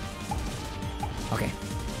possible. Okay.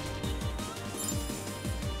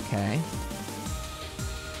 Okay.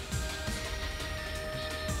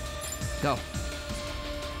 Go.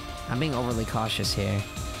 I'm being overly cautious here.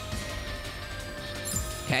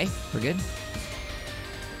 Okay, we're good.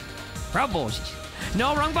 Proposes.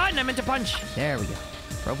 No, wrong button. I meant to punch. There we go.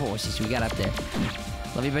 Proposes. We got up there.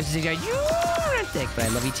 Love you, best guy. You are thick, but I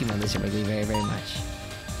love you too, my lizard wiggly, very, very much.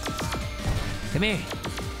 Come here.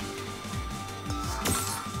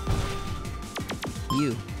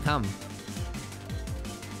 You, come.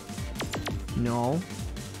 No.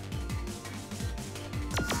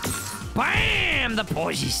 Bam! The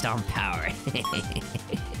Posy Stomp power.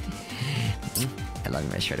 I love you,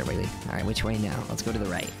 my shredder wiggly. Alright, which way now? Let's go to the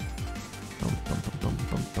right. Boom, boom, boom, boom,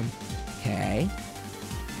 boom, boom. Okay.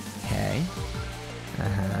 Okay.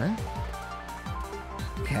 Uh-huh.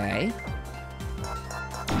 Okay.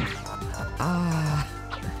 Ah.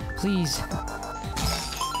 Please.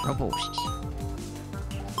 Robots.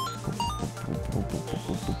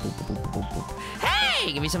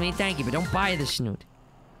 Hey! Give me something to thank you, but don't buy the snoot.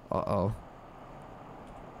 Uh-oh.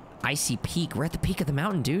 Icy peak. We're at the peak of the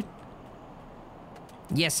mountain, dude.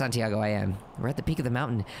 Yes, Santiago, I am. We're at the peak of the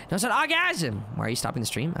mountain. No, it's an orgasm! Why are you stopping the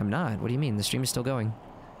stream? I'm not. What do you mean? The stream is still going.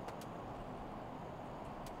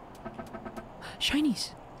 Shinies!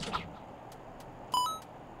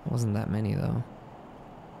 Wasn't that many, though.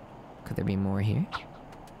 Could there be more here?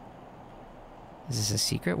 Is this a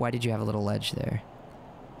secret? Why did you have a little ledge there?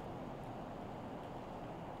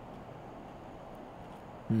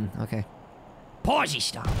 Okay. Posy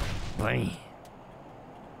Stomp! Bang!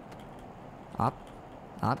 Up.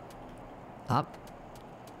 Up. Up.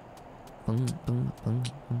 Boom, boom, boom,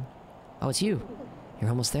 boom. Oh, it's you. You're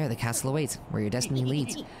almost there. The castle awaits, where your destiny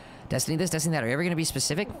leads. Destiny this, destiny that. Are you ever going to be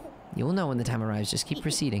specific? You will know when the time arrives. Just keep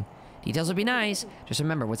proceeding. Details will be nice. Just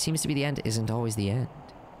remember, what seems to be the end isn't always the end.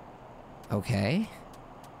 Okay.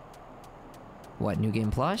 What, New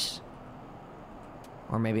Game Plus?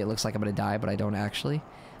 Or maybe it looks like I'm going to die, but I don't actually.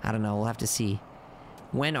 I don't know. We'll have to see.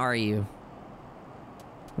 When are you?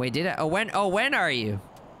 Wait, did I? Oh, when are you?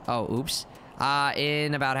 Oh, oops.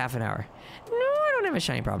 In about half an hour. No, I don't have a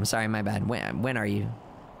shiny problem. Sorry, my bad. When are you?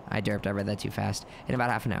 I derped. I read that too fast. In about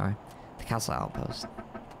half an hour. The castle outpost.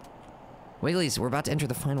 Wigglies, we're about to enter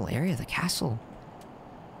the final area of the castle.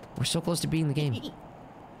 We're so close to beating the game.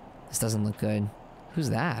 This doesn't look good. Who's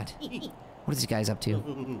that? What are these guys up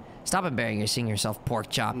to? Stop embarrassing yourself, pork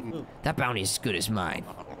chop. That bounty is as good as mine.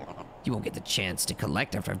 You won't get the chance to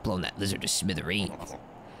collect after I've blown that lizard to smithereens.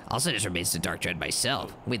 I'll send his remains to Dark Dread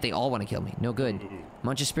myself. Wait, they all want to kill me. No good.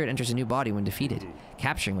 Munch's spirit enters a new body when defeated.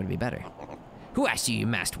 Capturing would be better. Who asked you, you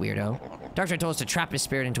masked weirdo? Dark Dread told us to trap his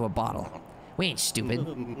spirit into a bottle. We ain't stupid.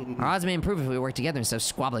 Our odds may improve if we work together instead of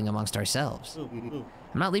squabbling amongst ourselves. I'm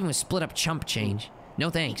not leaving with split-up chump change. No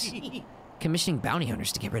thanks. Commissioning bounty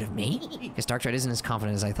hunters to get rid of me? Guess Dark Dread isn't as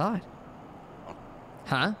confident as I thought.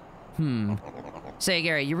 Huh? Say,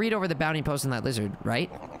 Gary, you read over the bounty post on that lizard, right?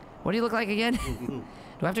 What do you look like again? Do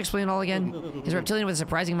I have to explain it all again? He's a reptilian with a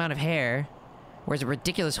surprising amount of hair. Wears a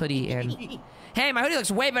ridiculous hoodie and... Hey, my hoodie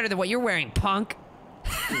looks way better than what you're wearing, punk!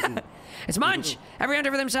 It's Munch! Every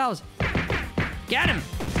hunter for themselves! Get him!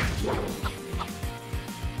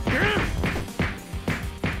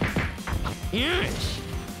 Yes!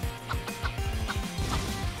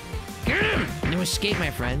 Get him! You escape,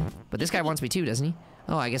 my friend. But this guy wants me too, doesn't he?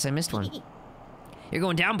 Oh, I guess I missed one. You're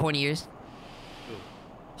going down, pointy ears.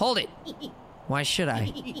 Hold it! Why should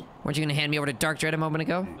I? Weren't you gonna hand me over to Dark Dread a moment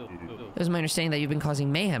ago? It was my understanding that you've been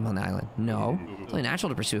causing mayhem on the island. No. It's only natural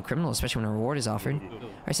to pursue a criminal, especially when a reward is offered.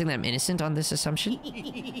 Are you saying that I'm innocent on this assumption?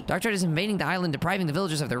 Dark Dread is invading the island, depriving the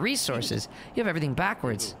villagers of their resources. You have everything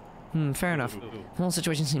backwards. Fair enough. The whole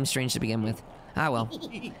situation seems strange to begin with. Ah, well.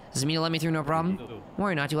 Does it mean you'll let me through no problem?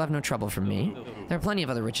 Worry not, you'll have no trouble from me. There are plenty of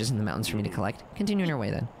other riches in the mountains for me to collect. Continue on your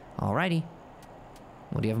way, then. Alrighty.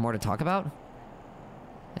 Well, do you have more to talk about?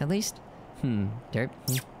 At least? Derp.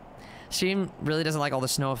 Stream really doesn't like all the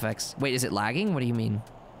snow effects. Wait, is it lagging? What do you mean?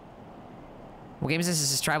 What game is this?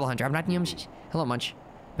 This is Tribal Hunter. I'm not Nyum. Hello, Munch.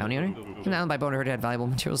 Bounty owner? An island by Boner heard it had valuable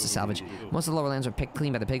materials to salvage. Most of the lower lands were picked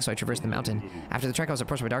clean by the pigs, so I traversed the mountain. After the trek, I was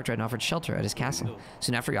approached by Dark Dread and offered shelter at his castle.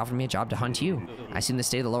 Soon after, he offered me a job to hunt you. I assumed the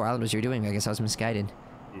state of the lower island was your doing. I guess I was misguided.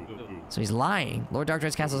 So he's lying. Lord Dark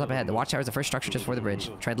Dread's castle is up ahead. The watchtower is the first structure just before the bridge.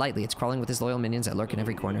 Tread lightly. It's crawling with his loyal minions that lurk in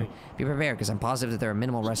every corner. Be prepared, because I'm positive that there are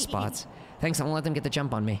minimal rest spots. Thanks, I won't let them get the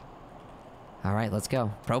jump on me. Alright, let's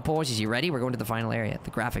go. Propose, is you ready? We're going to the final area.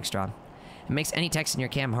 The graphics drop. It makes any text in your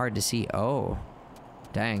cam hard to see. Oh.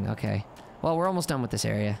 Dang, okay. Well, we're almost done with this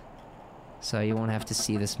area. So you won't have to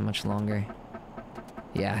see this much longer.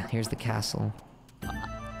 Yeah, here's the castle.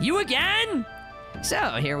 You again?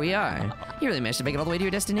 So, here we are. You really managed to make it all the way to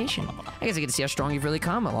your destination. I guess I get to see how strong you've really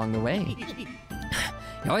come along the way.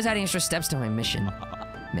 You're always adding extra steps to my mission.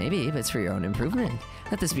 Maybe, but it's for your own improvement.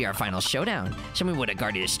 Let this be our final showdown. Show me what a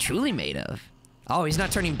guardian is truly made of. Oh, he's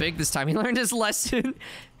not turning big this time. He learned his lesson.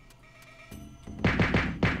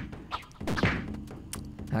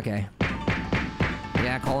 Okay.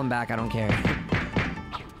 Yeah, call him back. I don't care.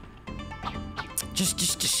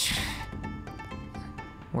 Just.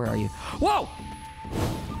 Where are you? Whoa!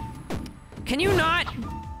 Can you not?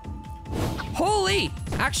 Holy!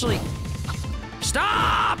 Actually,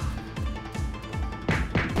 stop!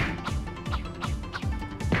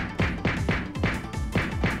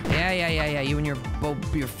 Yeah. You and your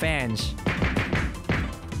fans.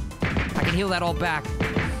 I can heal that all back.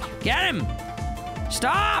 Get him!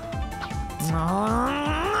 Stop!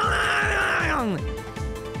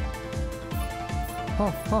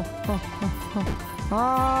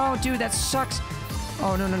 Oh, dude, that sucks.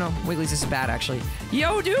 Oh, no. Wiggly's, this is bad, actually.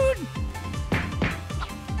 Yo, dude!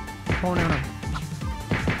 Oh, no.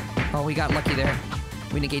 Oh, we got lucky there.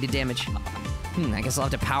 We negated damage. I guess I'll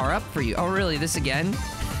have to power up for you. Oh, really? This again?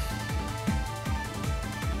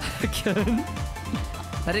 Again?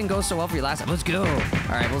 That didn't go so well for you last time. Let's go.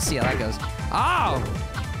 All right, we'll see how that goes. Oh!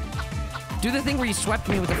 Do the thing where you swept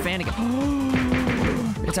me with the fan again.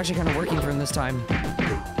 It's actually kind of working for him this time.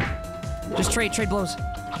 Just trade blows.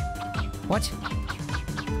 What?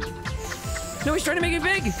 No, he's trying to make it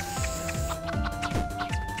big.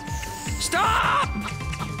 Stop!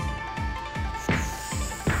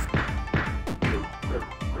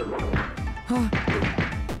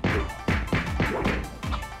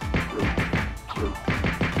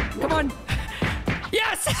 Come on.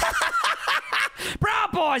 Yes!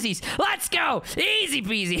 Proposies! Let's go! Easy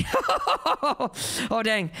peasy! Oh,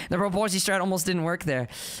 dang. The proposy strat almost didn't work there.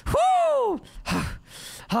 Whoo!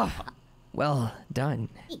 Well done.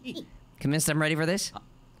 Convinced I'm ready for this?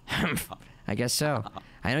 I guess so.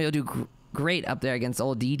 I know you'll do great up there against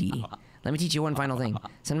old Dee Dee. Let me teach you one final thing.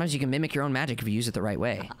 Sometimes you can mimic your own magic if you use it the right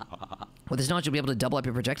way. With this knowledge, you'll be able to double up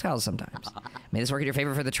your projectiles sometimes. May this work in your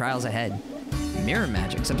favor for the trials ahead. Mirror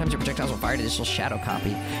magic. Sometimes your projectiles will fire an additional shadow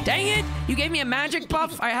copy. Dang it! You gave me a magic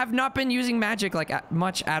buff? I have not been using magic like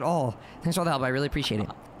much at all. Thanks for all the help. I really appreciate it.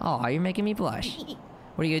 Oh, you're making me blush.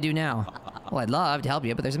 What are you gonna do now? Well, I'd love to help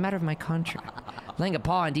you, but there's a matter of my contract. Laying a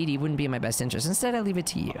paw on Dee Dee wouldn't be in my best interest. Instead, I leave it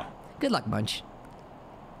to you. Good luck, Munch.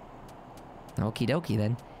 Okie dokie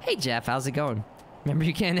then. Hey Jeff, how's it going? Remember,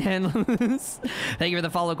 you can't handle this. Thank you for the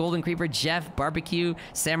follow, Golden Creeper, Jeff, Barbecue,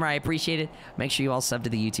 Samurai, I appreciate it. Make sure you all sub to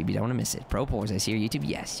the YouTube. You don't want to miss it. Propose, I see your YouTube.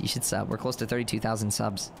 Yes, you should sub. We're close to 32,000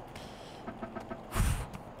 subs.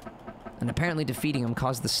 And apparently defeating him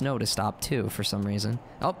caused the snow to stop too, for some reason.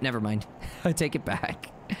 Oh, never mind. I take it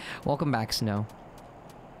back. Welcome back, snow.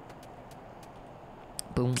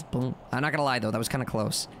 Boom, boom. I'm not gonna lie though, that was kind of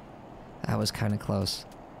close. That was kind of close.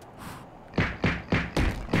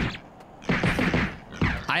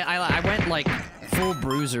 I went like full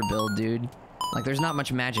bruiser build, dude. Like there's not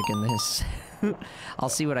much magic in this. I'll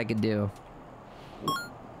see what I could do.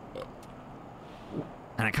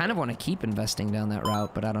 And I kind of want to keep investing down that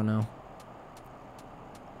route, but I don't know.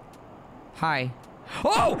 Hi.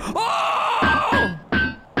 Oh! Oh!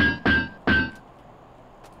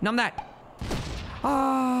 Numb that.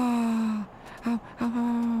 Oh!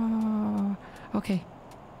 Oh. Okay.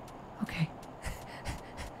 Okay.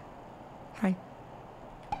 Hi.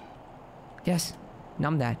 Yes.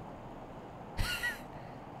 Numb that.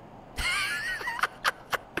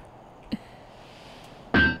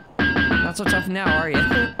 Not so tough now, are you?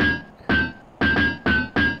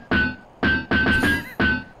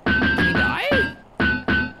 Can you die?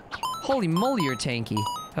 Holy moly, you're tanky.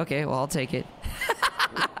 Okay, well, I'll take it.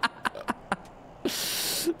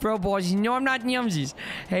 Bro, boys, you know I'm not yumsies.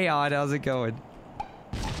 Hey, Odd, how's it going?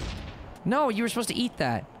 No, you were supposed to eat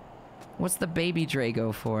that. What's the baby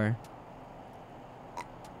Drago for?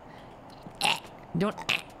 Don't...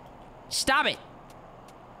 Stop it!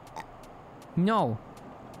 No.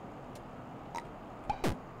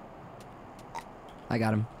 I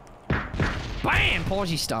got him. Bam!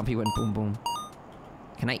 Pawsy stomp, he went boom boom.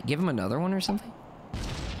 Can I give him another one or something?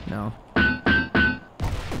 No.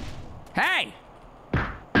 Hey!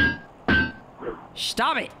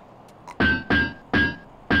 Stop it!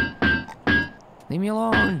 Leave me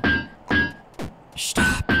alone!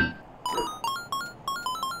 Stop!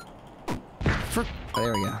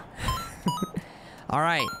 There we go.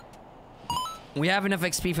 Alright. We have enough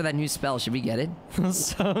XP for that new spell. Should we get it?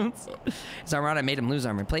 So, his armor out, I made him lose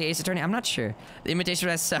armor. Play Ace Attorney? I'm not sure. The imitation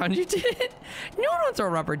of that sound you did? No, don't throw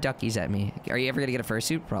rubber duckies at me. Are you ever gonna get a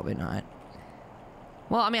fursuit? Probably not.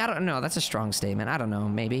 Well, I mean, I don't know. That's a strong statement. I don't know.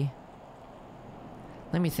 Maybe.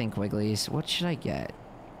 Let me think, Wigglies. What should I get?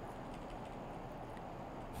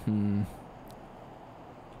 Food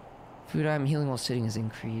item healing while sitting is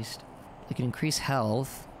increased. We can increase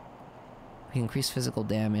health. We can increase physical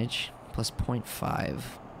damage. Plus 0.5.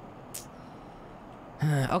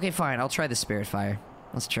 Okay, fine. I'll try the Spirit Fire.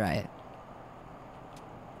 Let's try it.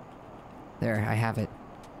 There, I have it.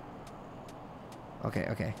 Okay,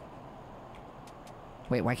 okay.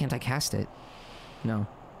 Wait, why can't I cast it? No.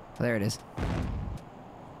 Oh, there it is.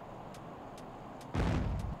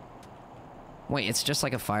 Wait, it's just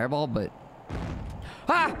like a fireball, but...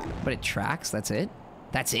 Ah! But it tracks, that's it?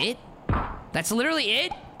 That's it? That's literally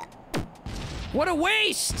it? What a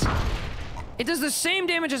waste! It does the same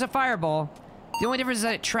damage as a fireball. The only difference is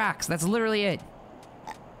that it tracks. That's literally it.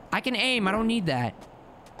 I can aim. I don't need that.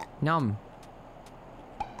 Numb.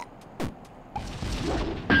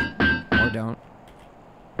 Or don't.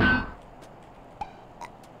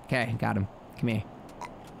 Okay, got him. Come here.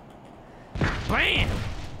 Bam!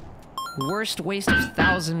 Worst waste of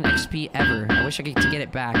 1,000 XP ever. I wish I could get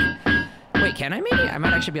it back. Wait, can I maybe? I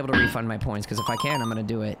might actually be able to refund my points, because if I can, I'm gonna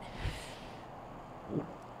do it.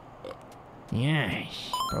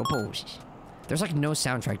 Yes. Propose. There's like no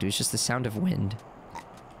soundtrack, dude. It's just the sound of wind.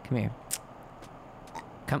 Come here.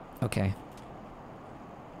 Come. Okay.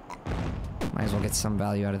 Might as well get some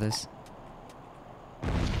value out of this.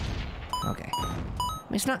 Okay. I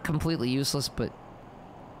mean, it's not completely useless, but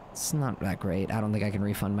it's not that great. I don't think I can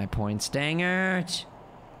refund my points. Dang it!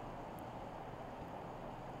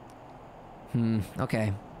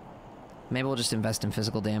 Okay. Maybe we'll just invest in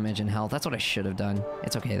physical damage and health. That's what I should have done.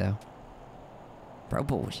 It's okay, though.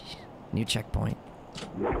 Propose. New checkpoint.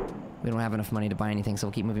 We don't have enough money to buy anything, so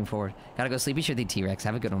we'll keep moving forward. Gotta go sleep. Be sure to eat T-Rex.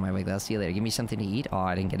 Have a good one, my Wiggly. I'll see you later. Give me something to eat. Oh,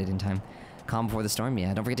 I didn't get it in time. Calm before the storm?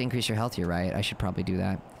 Yeah. Don't forget to increase your health here, right? I should probably do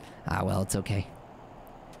that. Ah, well, it's okay.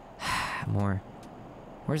 More.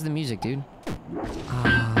 Where's the music, dude?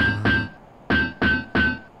 Ah.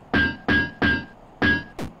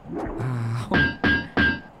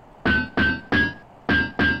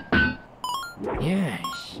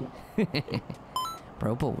 Yes.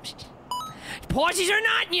 Propose. Pauses are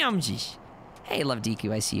not yumsies. Hey, Love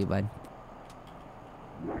DQ, I see you, bud.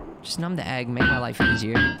 Just numb the egg, make my life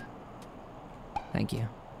easier. Thank you.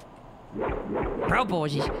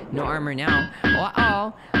 Proposes. No armor now.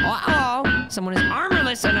 Uh-oh. Uh-oh. Someone is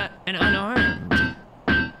armorless and unarmed.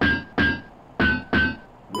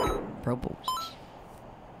 Proposes.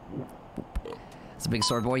 It's a big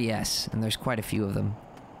sword boy, yes. And there's quite a few of them.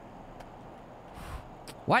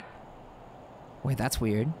 What? Wait, that's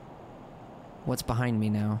weird. What's behind me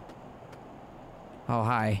now? Oh,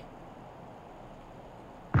 hi.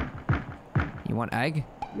 You want egg?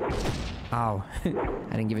 Oh.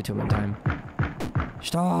 I didn't give it to him in time.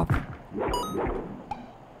 Stop!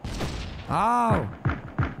 Oh!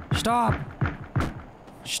 Stop!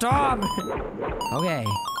 Stop! Okay.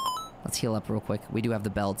 Let's heal up real quick. We do have the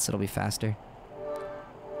belts, it'll be faster.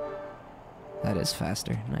 That is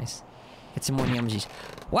faster. Nice. Get some more yumsies.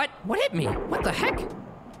 What? What hit me? What the heck?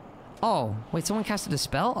 Oh, wait, someone casted a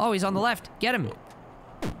spell? Oh, he's on the left. Get him.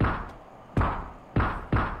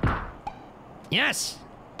 Yes!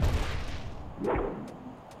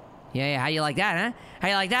 Yeah, how you like that, huh? How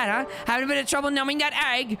you like that, huh? Having a bit of trouble numbing that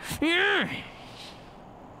egg? Yeah.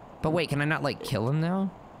 But wait, can I not, like, kill him now?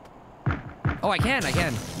 Oh, I can.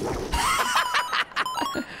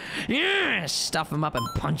 Yeah! Stuff him up and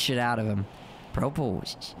punch it out of him.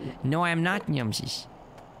 Propose. No, I am not Nyumsies.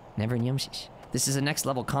 Never Nyumsies. This is a next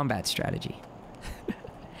level combat strategy.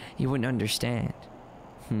 You wouldn't understand.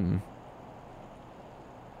 I'm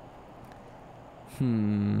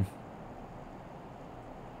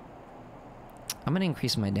gonna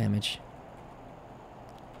increase my damage.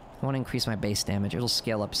 I want to increase my base damage. It'll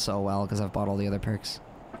scale up so well because I've bought all the other perks.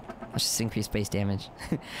 Let's just increase base damage.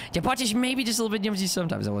 Japachish maybe just a little bit Nyumsy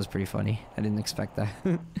sometimes. That was pretty funny. I didn't expect that.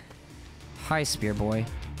 Hi, Spear Boy.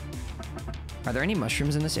 Are there any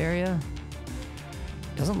mushrooms in this area?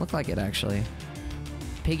 Doesn't look like it, actually.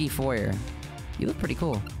 Piggy Foyer. You look pretty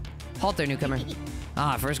cool. Halt there, newcomer.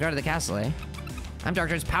 Ah, first guard of the castle, eh? I'm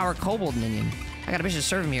Darkdart's power kobold minion. I got a mission to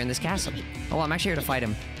serve him here in this castle. Oh, well, I'm actually here to fight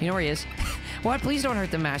him. You know where he is? What? Please don't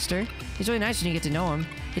hurt the master. He's really nice when you get to know him.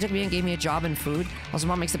 He took me and gave me a job and food. Also,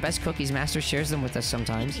 Mom makes the best cookies. Master shares them with us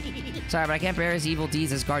sometimes. Sorry, but I can't bear his evil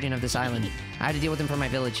deeds as guardian of this island. I had to deal with him for my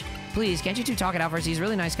village. Please, can't you two talk it out first? He's a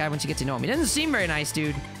really nice guy once you get to know him. He doesn't seem very nice,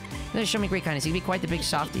 dude. This show me great kindness. He can be quite the big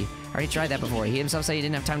softie. I already tried that before. He himself said he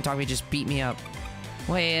didn't have time to talk to me, just beat me up.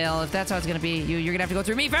 Well, if that's how it's gonna be, you're gonna have to go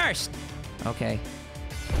through me first! Okay.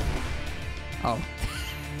 Oh.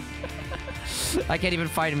 I can't even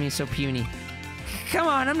fight him, he's so puny. Come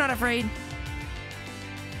on, I'm not afraid.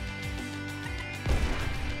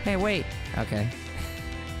 Hey, wait. Okay.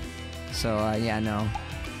 So, yeah, no.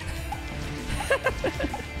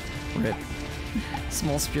 Rip.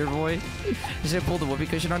 Small spear boy. Should I pull the whoopee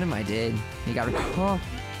cushion on him? I did. He got... Oh.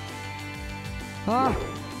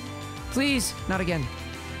 Oh. Please. Not again.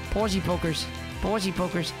 Pausey pokers. Pausey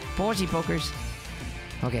pokers. Pausey pokers.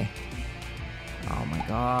 Okay. Oh my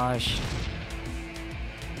gosh.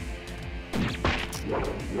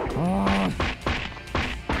 Oh.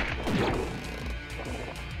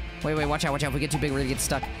 Wait, watch out, watch out. If we get too big, we're gonna get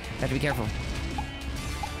stuck. We have to be careful.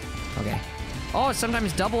 Okay. Oh,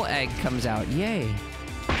 sometimes double egg comes out. Yay.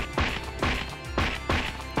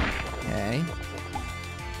 Okay.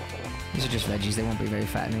 These are just veggies. They won't be very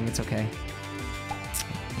fattening. It's okay.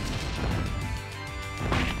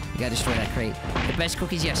 You gotta destroy that crate. The best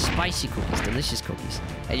cookies? Yes, spicy cookies. Delicious cookies.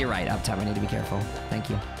 Hey, you're right. Uptime, I need to be careful. Thank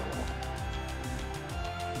you.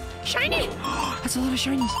 Shiny! That's a lot of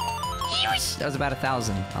shinies. Yes! That was about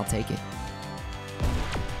 1,000. I'll take it.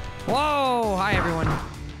 Whoa! Hi, everyone.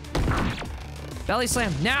 Belly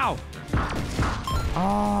slam, now!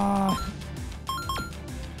 Oh.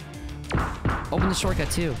 Open the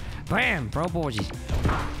shortcut, too. Bam! Bro Borgies.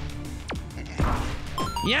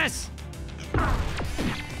 Yes!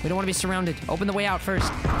 We don't want to be surrounded. Open the way out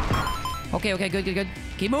first. Okay, okay, good, good, good.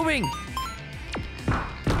 Keep moving!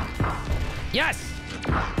 Yes!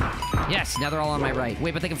 Yes, now they're all on my right.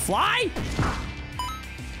 Wait, but they can fly?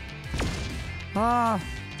 Ah.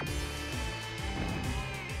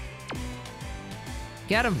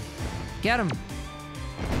 Get him! Get him!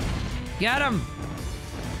 Get him!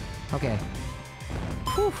 Okay.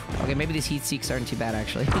 Whew. Okay, maybe these heat seeks aren't too bad,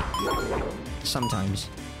 actually. Sometimes.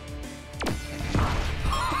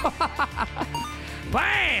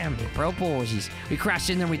 Bam! Bro, posies. We crashed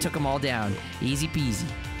in there and we took them all down. Easy peasy.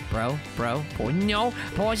 Bro, boy. No,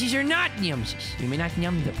 posies are not yumsies. You may not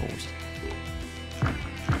yum the posies.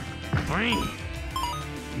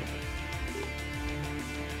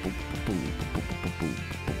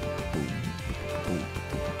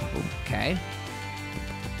 Okay.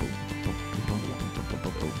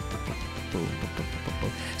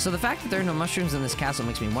 So the fact that there are no mushrooms in this castle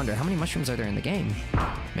makes me wonder, how many mushrooms are there in the game?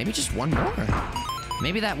 Maybe just one more.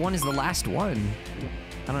 Maybe that one is the last one.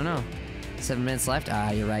 I don't know. 7 minutes left? Ah,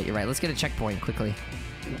 you're right, you're right. Let's get a checkpoint quickly.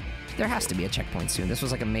 There has to be a checkpoint soon. This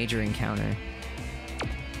was like a major encounter.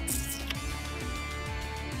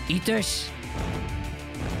 Eat this!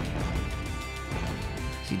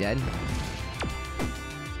 Is he dead?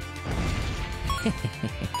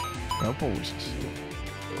 Proposes.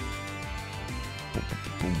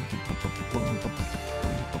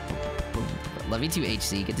 Love you too,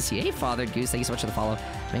 HC. Good to see you. Hey, Father Goose. Thank you so much for the follow.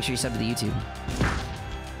 Make sure you sub to the YouTube.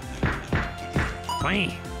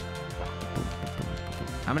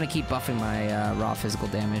 I'm gonna keep buffing my raw physical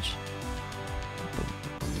damage.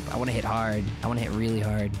 I want to hit hard. I want to hit really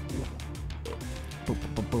hard.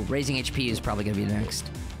 Raising HP is probably gonna be next.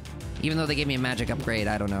 Even though they gave me a magic upgrade,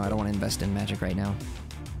 I don't know. I don't want to invest in magic right now.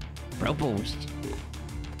 Propose.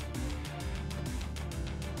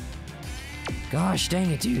 Gosh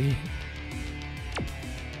dang it, dude.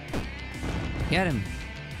 Get him.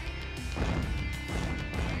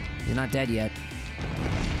 He's not dead yet.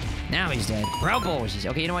 Now he's dead. Propose.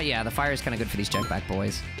 Okay, you know what? Yeah, the fire is kind of good for these jetpack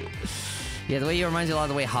boys. Yeah, the way he reminds me a lot of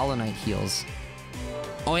the way Hollow Knight heals.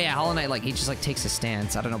 Oh yeah, Hollow Knight, like, he just, like, takes a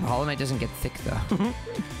stance. I don't know, but Hollow Knight doesn't get thick, though.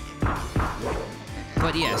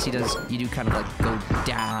 But yes, he does, you do kind of, like, go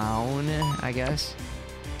down, I guess.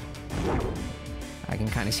 I can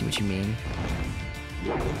kind of see what you mean.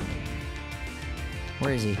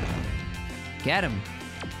 Where is he? Get him!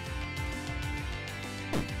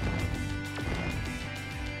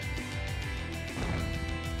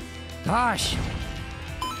 Gosh!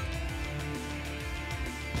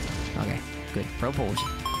 Okay, good. Propose.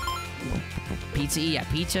 Pizza, yeah,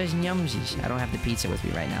 pizzas and yumsies. I don't have the pizza with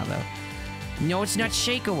me right now, though. No, it's not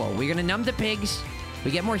shakeable. We're gonna numb the pigs,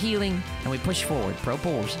 we get more healing, and we push forward.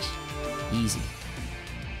 Proposes. Easy.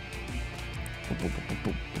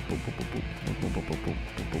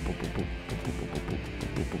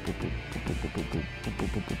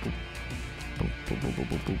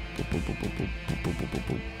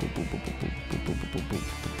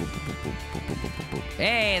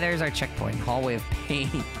 Hey, there's our checkpoint. Hallway of Pain.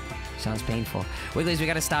 Sounds painful. Wigglies, we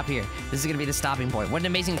gotta stop here. This is gonna be the stopping point. What an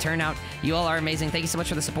amazing turnout. You all are amazing. Thank you so much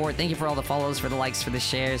for the support. Thank you for all the follows, for the likes, for the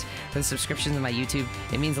shares, for the subscriptions to my YouTube.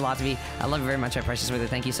 It means a lot to me. I love you very much, my precious Wiggle.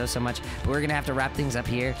 Thank you so much. But we're gonna have to wrap things up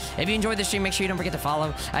here. If you enjoyed the stream, make sure you don't forget to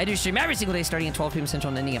follow. I do stream every single day starting at 12 p.m. Central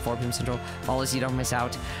and ending at 4 p.m. Central. Follow so you don't miss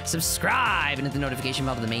out. Subscribe and hit the notification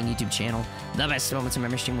bell to the main YouTube channel. The best moments of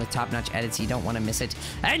memory stream with top-notch edits. You don't want to miss it.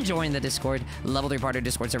 And join the Discord. Level 3 partner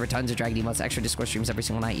Discord server. Tons of Dragon emotes. Extra Discord streams every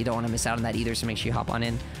single night. You don't want to miss out on that either, so make sure you hop on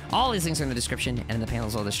in. All these links are in the description and in the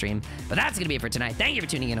panels of the stream. But that's going to be it for tonight. Thank you for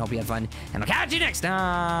tuning in. Hope you had fun. And I'll catch you next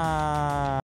time.